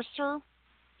Enforcer,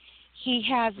 he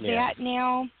has that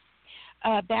now.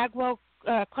 Bagwell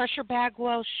Crusher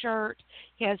Bagwell shirt.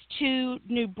 He has 2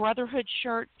 new Brotherhood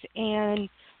shirts and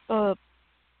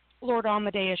Lord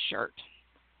Amadeus shirt.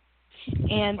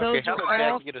 And those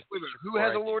are all. Who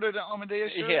has a Lord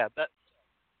Amadeus shirt? Yeah, that.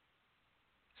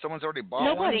 Someone's already bought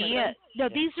Nobody one. yet. No,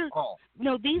 these are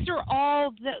these are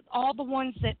all the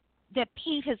ones that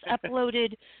Pete has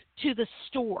uploaded to the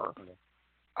store.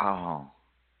 Oh.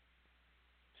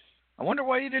 I wonder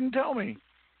why you didn't tell me.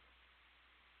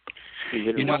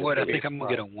 You know what? I think I'm gonna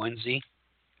get a onesie.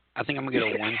 I think I'm gonna get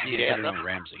a onesie and get it on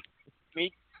Ramsey.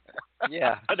 Me?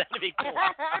 Yeah, that'd be cool.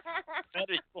 That'd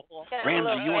be cool.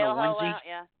 Ramsey, you want a onesie?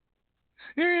 Yeah.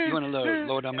 You want a little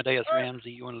Lord Amadeus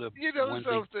Ramsey? You want a little You know onesie?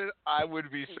 something? I would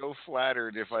be so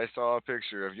flattered if I saw a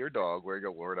picture of your dog wearing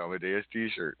a Lord Amadeus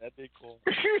T-shirt. That'd be cool.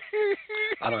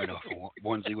 I don't know if a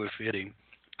onesie would fit him.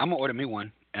 I'm gonna order me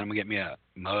one, and I'm gonna get me a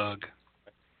mug.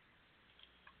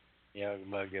 Yeah,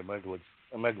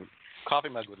 coffee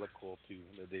mug would look cool too.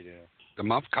 They do.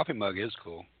 The coffee mug is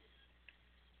cool.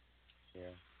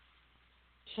 Yeah.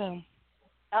 So.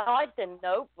 I like the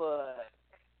notebook.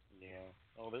 Yeah.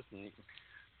 Oh, this is neat.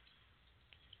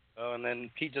 Oh, and then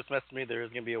Pete just messaged me. There's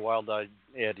gonna be a Wild Eyed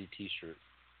Eddie T-shirt.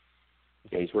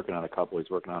 Yeah, he's working on a couple. He's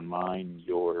working on mine,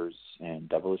 yours, and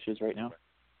Devilish's right now.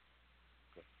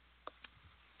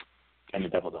 And the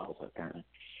Devil Dolls, apparently.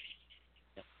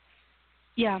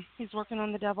 Yeah, he's working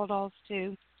on the Devil Dolls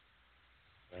too.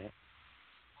 Right.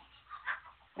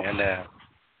 And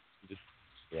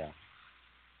yeah.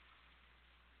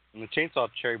 And the Chainsaw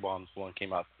Cherry Bombs one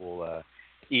came out cool.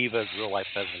 Eva's real life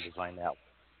husband designed that.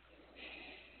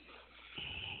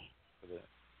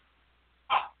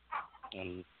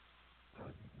 And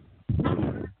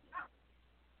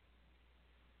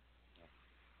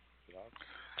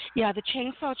yeah, the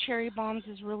Chainsaw Cherry Bombs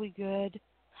is really good.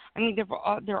 I mean,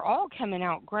 they're all coming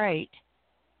out great.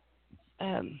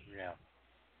 Yeah.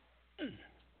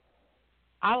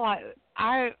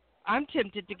 I'm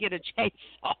tempted to get a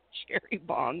Chainsaw Cherry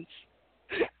Bombs.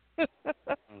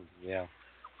 Yeah.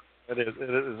 It is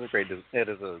a great. It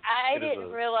is a. I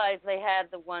didn't realize they had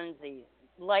the onesies.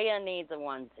 Leia needs a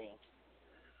onesie.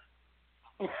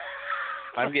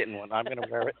 I'm getting one. I'm gonna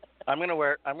wear it. I'm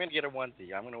gonna get a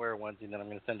onesie. I'm gonna wear a onesie, and then I'm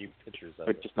gonna send you pictures of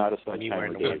it. But just not a me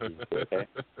wearing the onesie. Okay.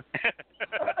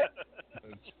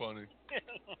 That's funny.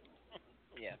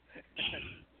 Yeah.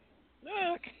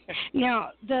 Look.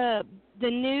 Now the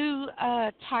new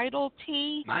title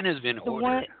tee. Mine has been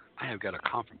ordered. I have got a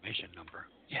confirmation number.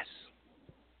 Yes.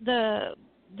 The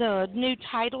new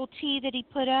title tee that he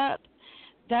put up.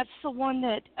 That's the one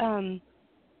that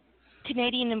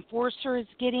Canadian Enforcer is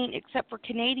getting, except for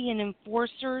Canadian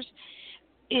Enforcers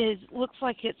looks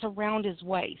like it's around his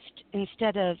waist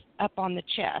instead of up on the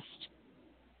chest.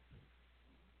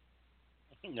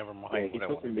 Never mind. Yeah, he's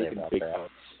supposed to be making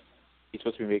he's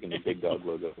supposed to be making the Big Dog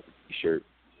logo T-shirt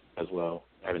as well.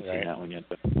 I haven't seen that one yet,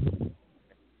 but.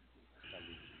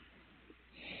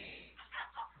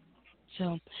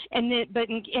 So, but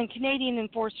in Canadian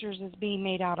Enforcers is being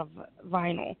made out of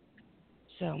vinyl.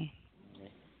 So,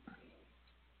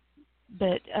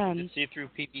 but see through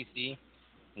PPC.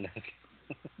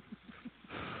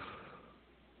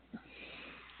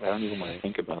 I don't even want to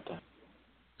think about that.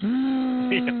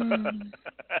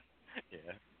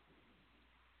 Yeah.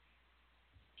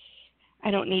 I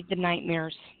don't need the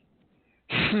nightmares.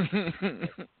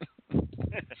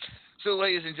 So,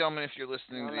 ladies and gentlemen, if you're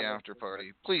listening to the after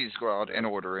party, please go out and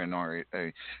order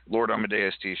a Lord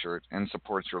Amadeus T-shirt and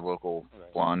support your local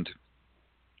blonde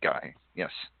guy. Yes.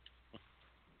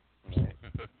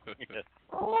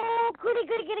 Oh, goody.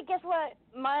 Guess what?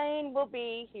 Mine will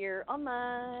be here on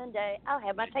Monday. I'll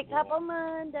have my tank top on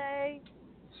Monday.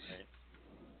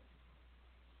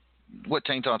 What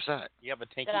tank top's that? You have a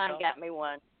tank John top? got me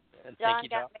one. John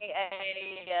got me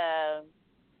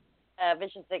a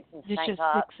Vicious Vixen tank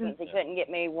top since he couldn't get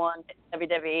me one at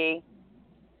WWE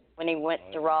when he went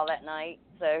to Raw that night.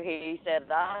 So he said,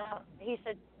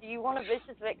 do you want a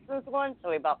Vicious Vixens one?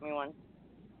 So he bought me one.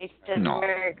 He said, No.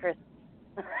 Merry Christmas.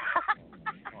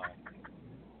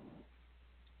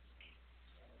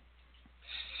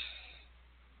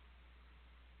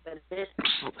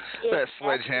 That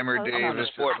Sledgehammer Dave is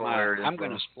hilarious. I'm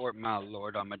going to sport my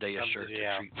Lord Amadeus shirt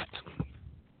to treatment.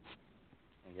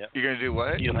 Yep. You're going to do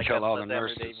what? I'm going to tell all the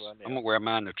nurses. I'm going to wear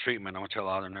mine to treatment. I'm going to tell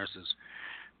all the nurses,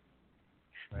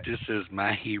 this is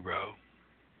my hero.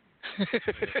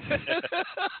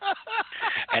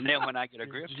 And then when I get a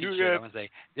Griffith t-shirt, I'm going to say,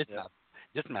 this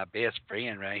is my best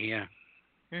friend right here.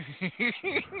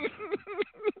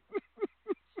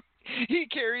 He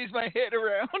carries my head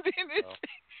around in it.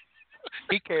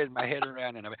 He carries my head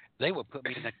around, and they will put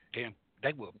me in the damn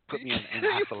They will put me in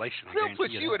isolation. They'll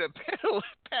put you in a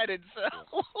padded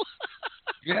cell.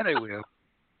 Yeah, they will.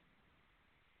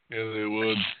 Yeah, they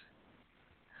would.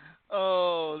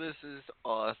 Oh, this is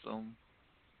awesome.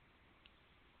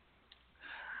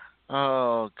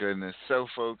 Oh, goodness. So,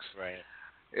 folks,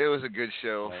 it was a good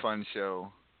show, fun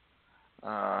show.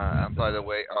 By the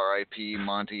way, R.I.P.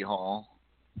 Monty Hall.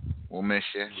 We'll miss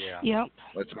you. Yeah. Yep.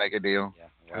 Let's make a deal.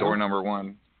 Yeah. Door number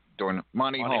 1.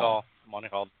 Monty Hall. Monty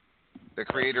Hall. The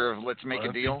creator of Let's Make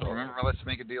a Deal. Remember Let's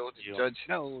Make a Deal, Judge?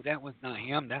 No, that was not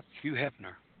him. That's Hugh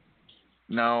Hefner.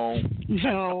 No.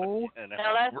 No. No,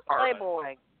 that's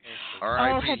Playboy.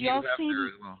 R.I.P. Have y'all Hugh Hefner seen?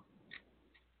 as well.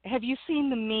 Have you seen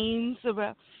the memes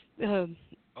about? There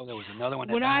was another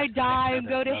one. When I die and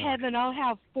go to heaven, I'll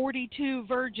have 42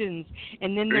 virgins,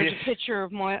 and then there's a picture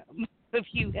of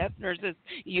Hugh Hefner says,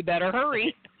 "You better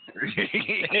hurry."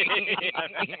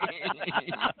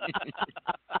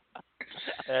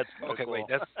 That's okay. cool. Wait,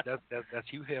 that's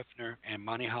Hugh Hefner and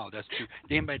Monty Hall. That's two.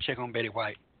 Did anybody check on Betty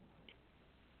White?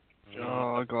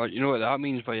 Oh God, you know what that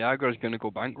means? Viagra's going to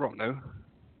go bankrupt now.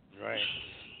 Right.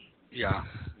 Yeah.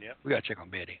 Yep. We got to check on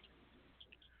Betty.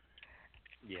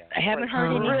 Yeah. I haven't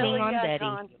heard anything on Betty.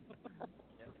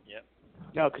 Yep.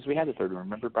 No, because we had the third one.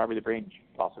 Remember, Bobby the Brain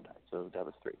also died, so that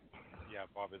was 3. Yeah,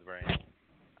 Bobby the Brain.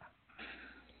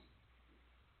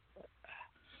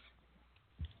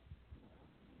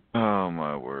 Oh,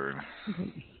 my word.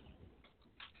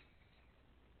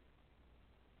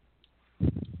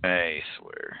 I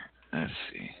swear. Let's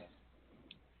see.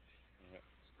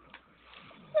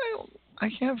 I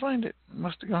can't find it. It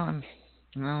must have gone.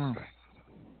 No.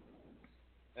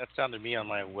 That sounded me on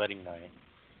my wedding night.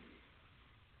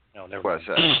 No, never What's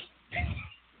mind.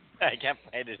 that? I can't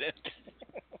find it.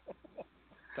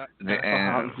 That's what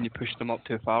happens when you push them up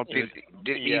too far, dude.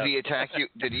 Did Evie attack you?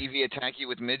 Did Evie attack you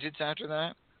with midgets after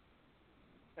that?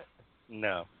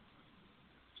 No.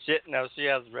 No, she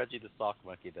has Reggie the Sock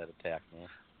Monkey that attacked me.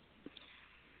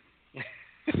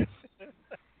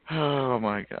 Oh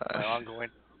my gosh.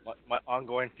 My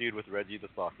ongoing feud with Reggie the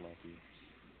Sock Monkey.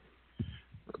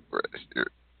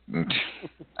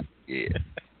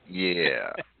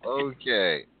 Yeah.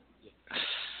 Okay.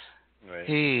 Right.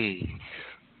 Hey.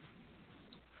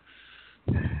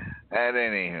 And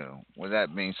anywho, with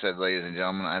that being said, ladies and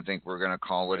gentlemen, I think we're going to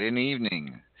call it an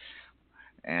evening.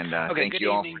 And thank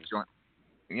you all for joining.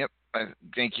 Yep.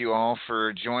 Thank you all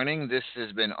for joining. This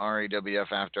has been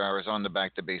RAWF After Hours on the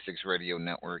Back to Basics Radio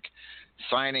Network.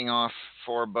 Signing off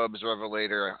for Bubs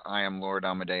Revelator, I am Lord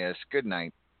Amadeus. Good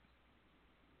night.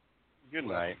 Good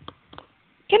night.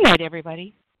 Good night,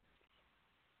 everybody.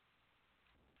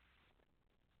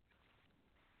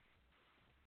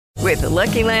 With the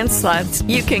Lucky Land Slots,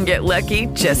 you can get lucky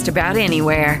just about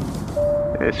anywhere.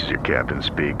 This is your captain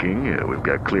speaking. We've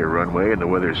got clear runway and the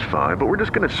weather's fine, but we're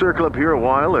just going to circle up here a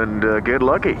while and get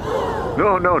lucky.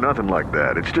 No, nothing like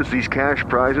that. It's just these cash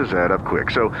prizes add up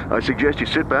quick. So I suggest you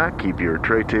sit back, keep your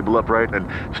tray table upright, and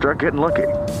start getting lucky.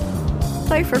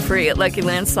 Play for free at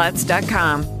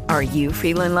LuckyLandSlots.com. Are you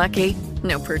feeling lucky?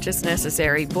 No purchase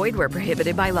necessary. Void where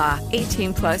prohibited by law.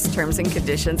 18+ terms and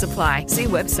conditions apply. See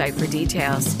website for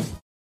details.